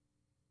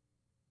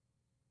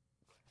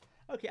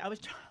 Okay, I was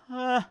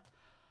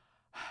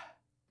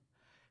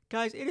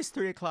guys, it is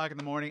 3 o'clock in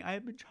the morning. I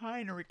have been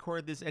trying to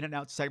record this in and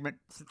out segment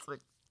since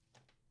like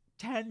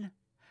 10,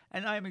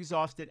 and I am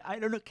exhausted. I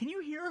don't know. Can you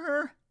hear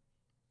her?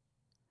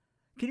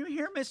 Can you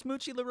hear Miss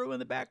Smoochie LaRue in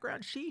the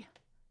background?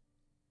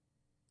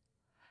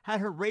 had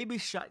her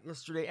rabies shot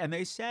yesterday, and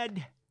they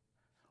said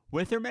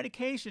with her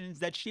medications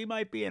that she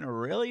might be in a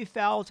really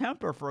foul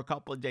temper for a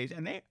couple of days,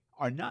 and they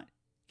are not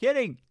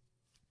kidding.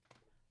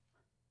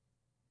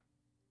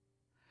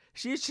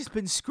 She's just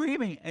been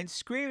screaming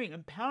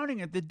and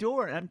pounding at the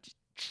door, and I'm just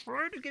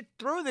trying to get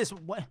through this.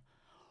 What?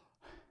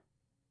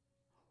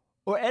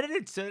 Or edit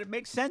it so that it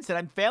makes sense that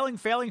I'm failing.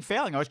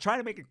 I was trying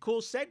to make a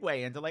cool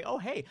segue into like, oh,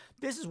 hey,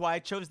 this is why I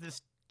chose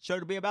this show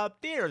to be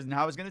about theaters and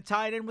how I was going to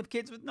tie it in with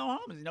kids with no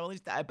homes. You know, at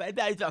least I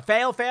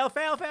fail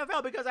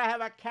because I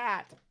have a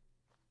cat.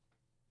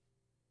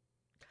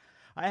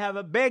 I have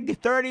a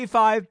big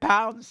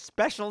 35-pound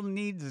special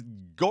needs,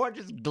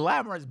 gorgeous,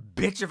 glamorous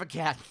bitch of a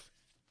cat.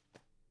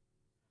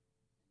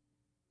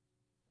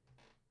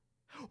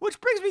 Which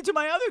brings me to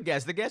my other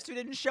guest, the guest who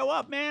didn't show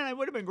up. Man, it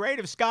would have been great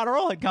if Scott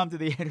Earl had come to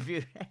the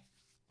interview today.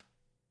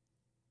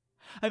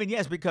 I mean,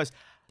 yes, because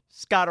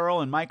Scott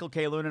Earl and Michael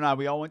K. Loon and I,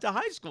 we all went to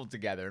high school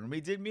together, and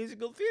we did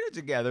musical theater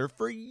together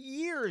for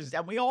years,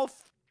 and we all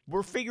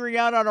were figuring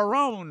out on our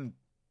own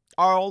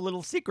our own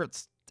little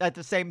secrets at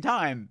the same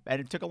time, and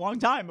it took a long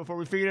time before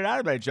we figured it out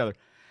about each other.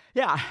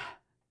 Yeah,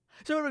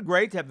 so it would be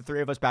great to have the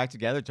three of us back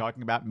together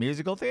talking about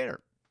musical theater.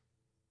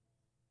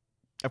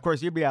 Of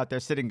course, you'd be out there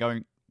sitting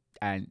going,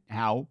 and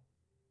how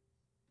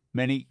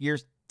many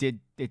years did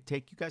it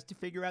take you guys to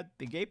figure out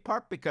the gay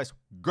part? Because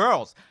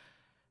girls.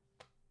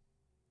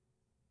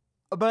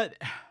 But,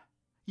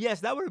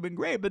 yes, that would have been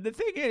great. But the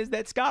thing is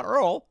that Scott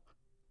Earl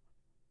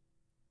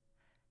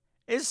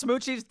is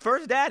Smoochie's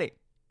first daddy.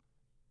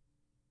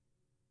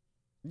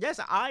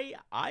 Yes, I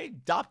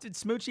adopted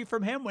Smoochie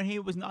from him when he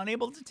was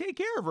unable to take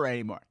care of her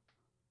anymore.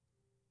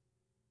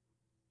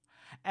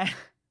 And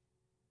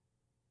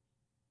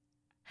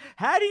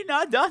had he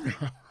not done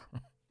that,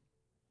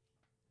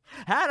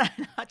 had I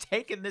not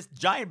taken this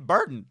giant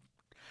burden,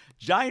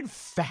 giant,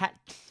 fat,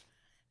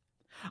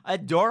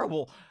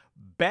 adorable,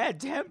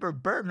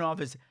 bad-tempered burden off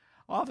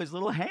his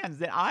little hands,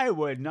 that I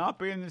would not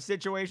be in the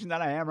situation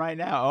that I am right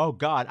now. Oh,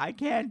 God, I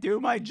can't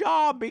do my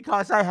job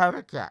because I have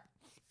a cat.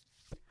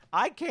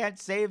 I can't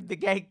save the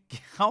gay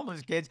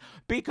homeless kids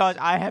because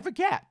I have a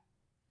cat.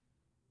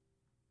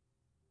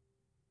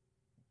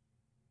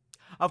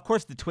 Of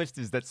course, the twist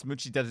is that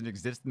Smoochie doesn't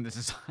exist, and this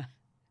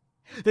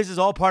is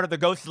all part of the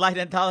Ghost Light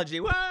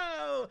anthology.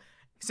 Whoa!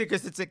 See,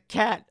 because it's a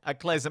cat, a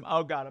klezim.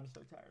 Oh, God, I'm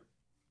so tired.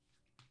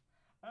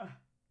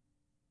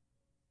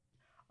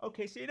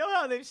 Okay, so you know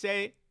how they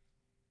say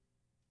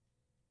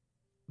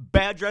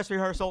bad dress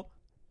rehearsal,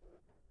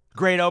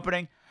 great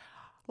opening?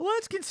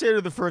 Let's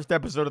consider the first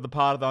episode of the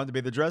Podathon to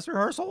be the dress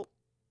rehearsal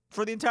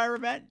for the entire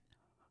event.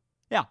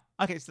 Yeah.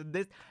 Okay, so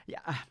this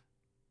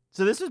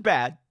was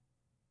bad.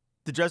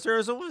 The dress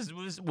rehearsal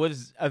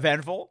was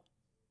eventful.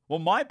 Well,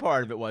 my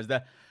part of it was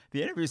that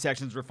the interview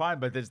sections were fine,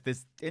 but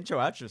this intro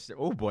outro.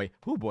 Oh boy,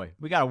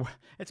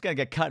 it's gonna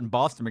get cut in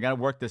Boston. We gotta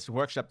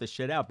workshop this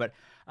shit out. But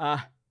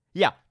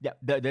yeah.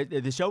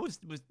 The show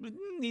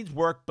needs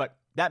work, but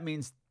that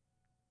means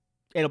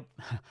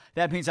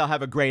I'll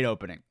have a great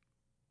opening.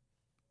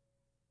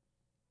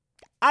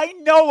 I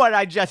know what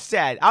I just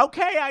said.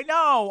 Okay, I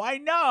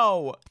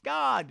know.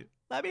 God,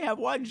 let me have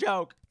one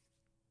joke.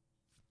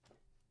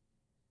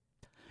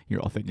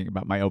 You're all thinking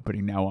about my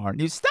opening now, aren't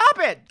you? Stop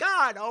it!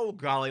 God! Oh,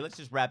 golly, let's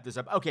just wrap this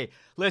up. Okay,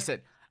 listen,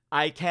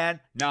 I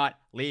cannot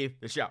leave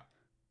the show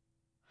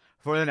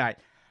for the night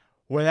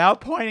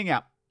without pointing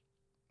out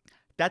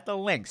that the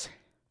links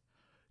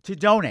to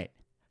donate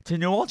to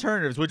New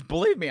Alternatives, which,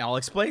 believe me, I'll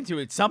explain to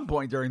you at some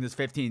point during this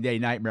 15-day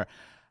nightmare,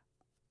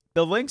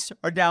 the links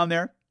are down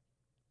there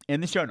in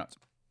the show notes.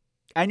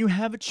 And you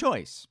have a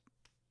choice.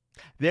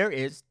 There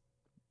is...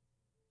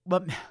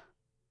 Well,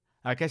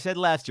 like I said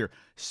last year,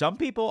 some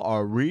people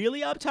are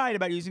really uptight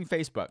about using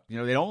Facebook. You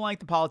know, they don't like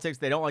the politics.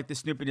 They don't like the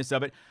snoopiness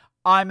of it.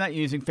 I'm not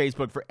using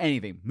Facebook for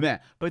anything. Meh.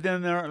 But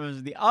then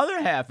there's the other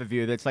half of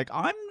you that's like,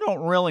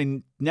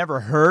 never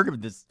heard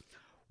of this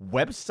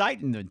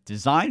website, and the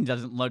design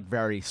doesn't look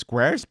very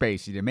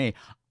Squarespacey to me.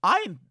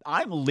 I'm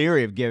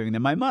leery of giving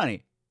them my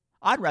money.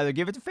 I'd rather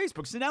give it to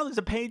Facebook. So now there's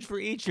a page for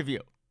each of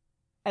you.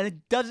 And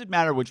it doesn't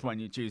matter which one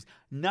you choose.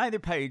 Neither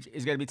page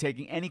is going to be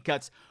taking any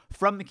cuts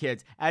from the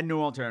kids at New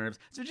Alternatives.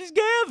 So just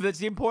give. That's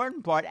the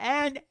important part.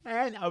 And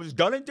I was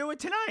going to do it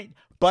tonight,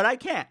 but I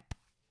can't.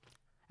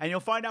 And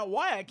you'll find out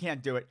why I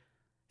can't do it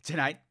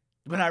tonight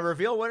when I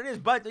reveal what it is.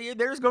 But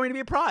there's going to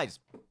be a prize.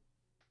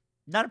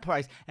 Not a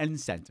prize, an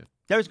incentive.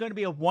 There's going to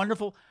be a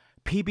wonderful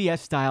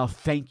PBS-style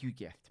thank you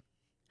gift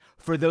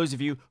for those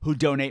of you who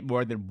donate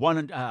more than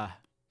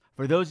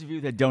for those of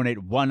you that donate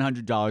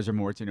 $100 or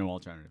more to New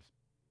Alternatives.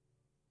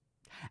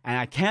 And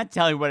I can't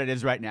tell you what it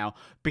is right now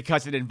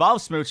because it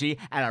involves Smoochie,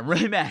 and I'm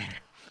really mad.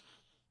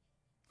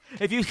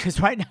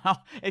 Because right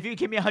now, if you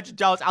give me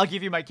 $100, I'll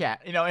give you my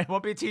cat. You know, it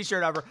won't be a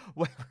T-shirt over.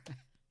 Whatever.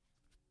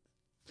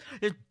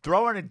 Just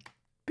throw her in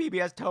a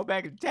PBS tote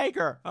bag and take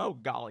her. Oh,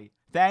 golly.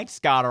 Thanks,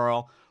 Scott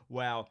Earl.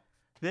 Wow.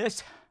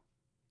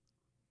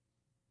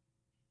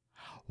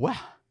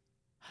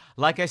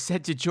 Like I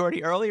said to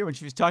Jordy earlier when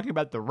she was talking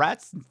about the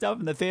rats and stuff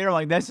in the theater,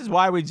 like, this is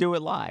why we do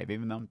it live,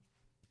 even though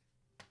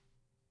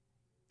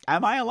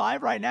Am I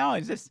alive right now?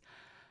 Is this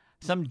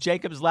some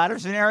Jacob's Ladder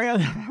scenario?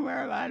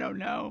 Where I don't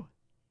know.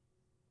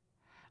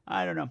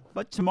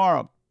 But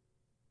tomorrow,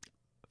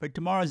 for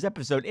tomorrow's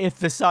episode, if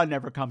the sun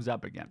never comes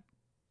up again,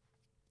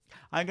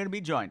 I'm going to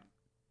be joined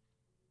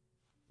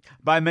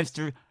by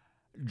Mr.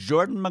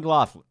 Jordan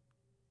McLaughlin.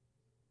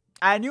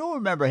 And you'll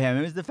remember him.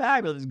 He was the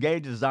fabulous gay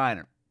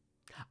designer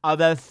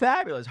of a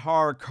fabulous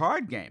horror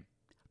card game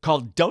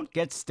called Don't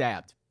Get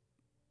Stabbed.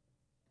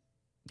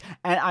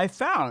 And I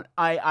found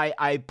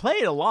I play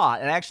it a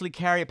lot and I actually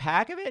carry a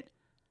pack of it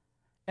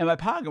in my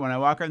pocket when I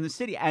walk around the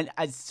city. And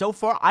so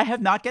far, I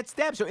have not get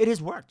stabbed, so it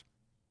has worked.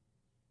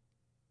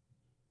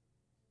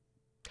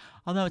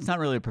 Although it's not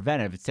really a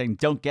preventive. It's saying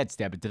don't get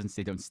stabbed. It doesn't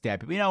say don't stab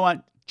people. You know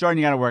what? Jordan,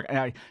 you got to work.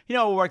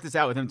 We'll work this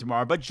out with him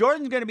tomorrow. But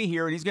Jordan's going to be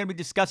here, and he's going to be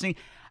discussing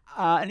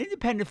an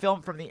independent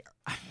film from the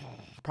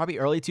probably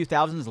early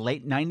 2000s,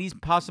 late 90s,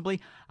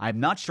 possibly. I'm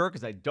not sure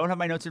because I don't have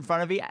my notes in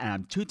front of me, and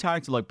I'm too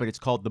tired to look. But it's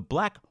called The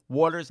Black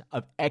Waters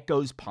of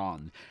Echoes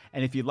Pond.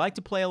 And if you'd like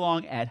to play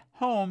along at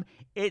home,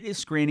 it is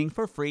screening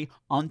for free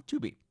on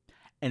Tubi.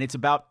 And it's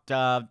about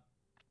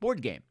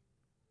board game.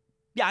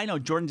 Yeah, I know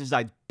Jordan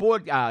decides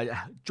card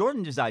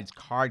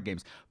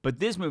games, but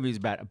this movie is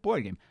about a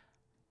board game.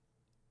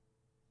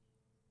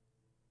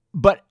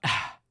 But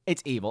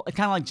it's evil. It's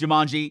kind of like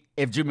Jumanji,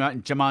 if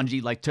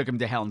Jumanji like took him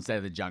to hell instead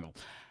of the jungle.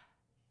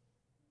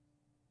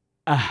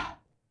 And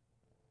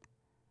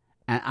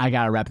I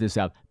gotta wrap this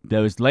up.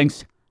 Those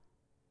links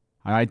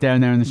are right there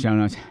and there in the show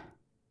notes.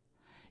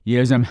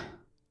 Use them.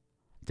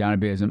 Don't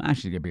abuse them. I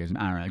should abuse them.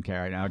 I don't really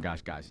care right now. Oh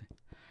gosh, guys.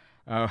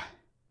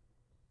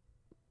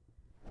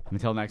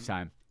 Until next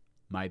time,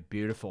 my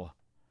beautiful,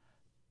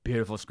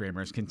 beautiful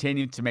screamers,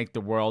 continue to make the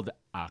world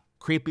a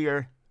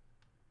creepier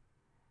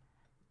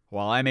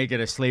while I make it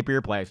a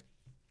sleepier place.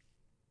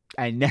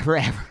 And never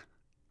ever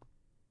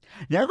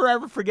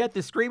forget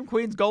the Scream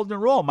Queen's golden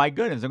rule. My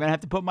goodness, I'm going to have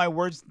to put my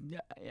words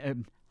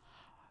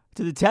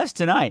to the test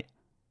tonight.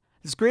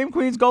 The Scream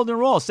Queen's golden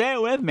rule. Say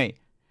it with me.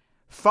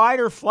 Fight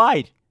or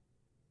flight.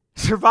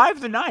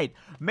 Survive the night.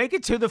 Make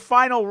it to the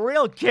final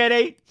reel,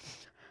 kitty.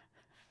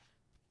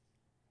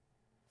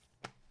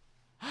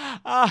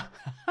 How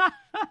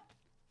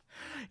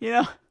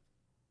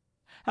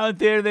in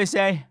theater they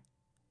say,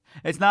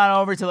 it's not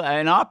over till,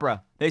 in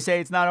opera, they say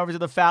it's not over till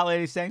the fat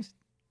lady sings.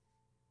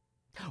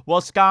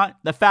 Well, Scott,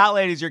 the fat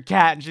lady's your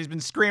cat, and she's been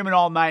screaming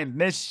all night, and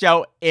this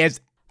show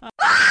is...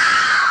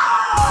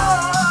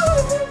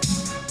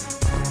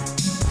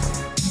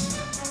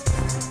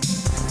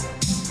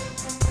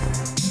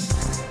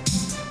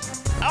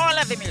 All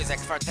of the music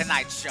for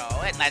tonight's show,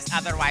 unless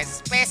otherwise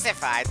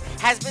specified,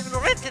 has been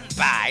written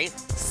by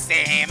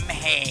Sam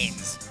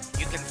Haynes.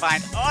 You can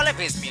find all of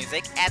his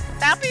music at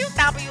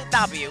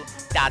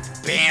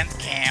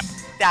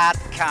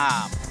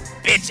www.bandcamp.com.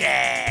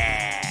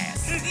 Bitches!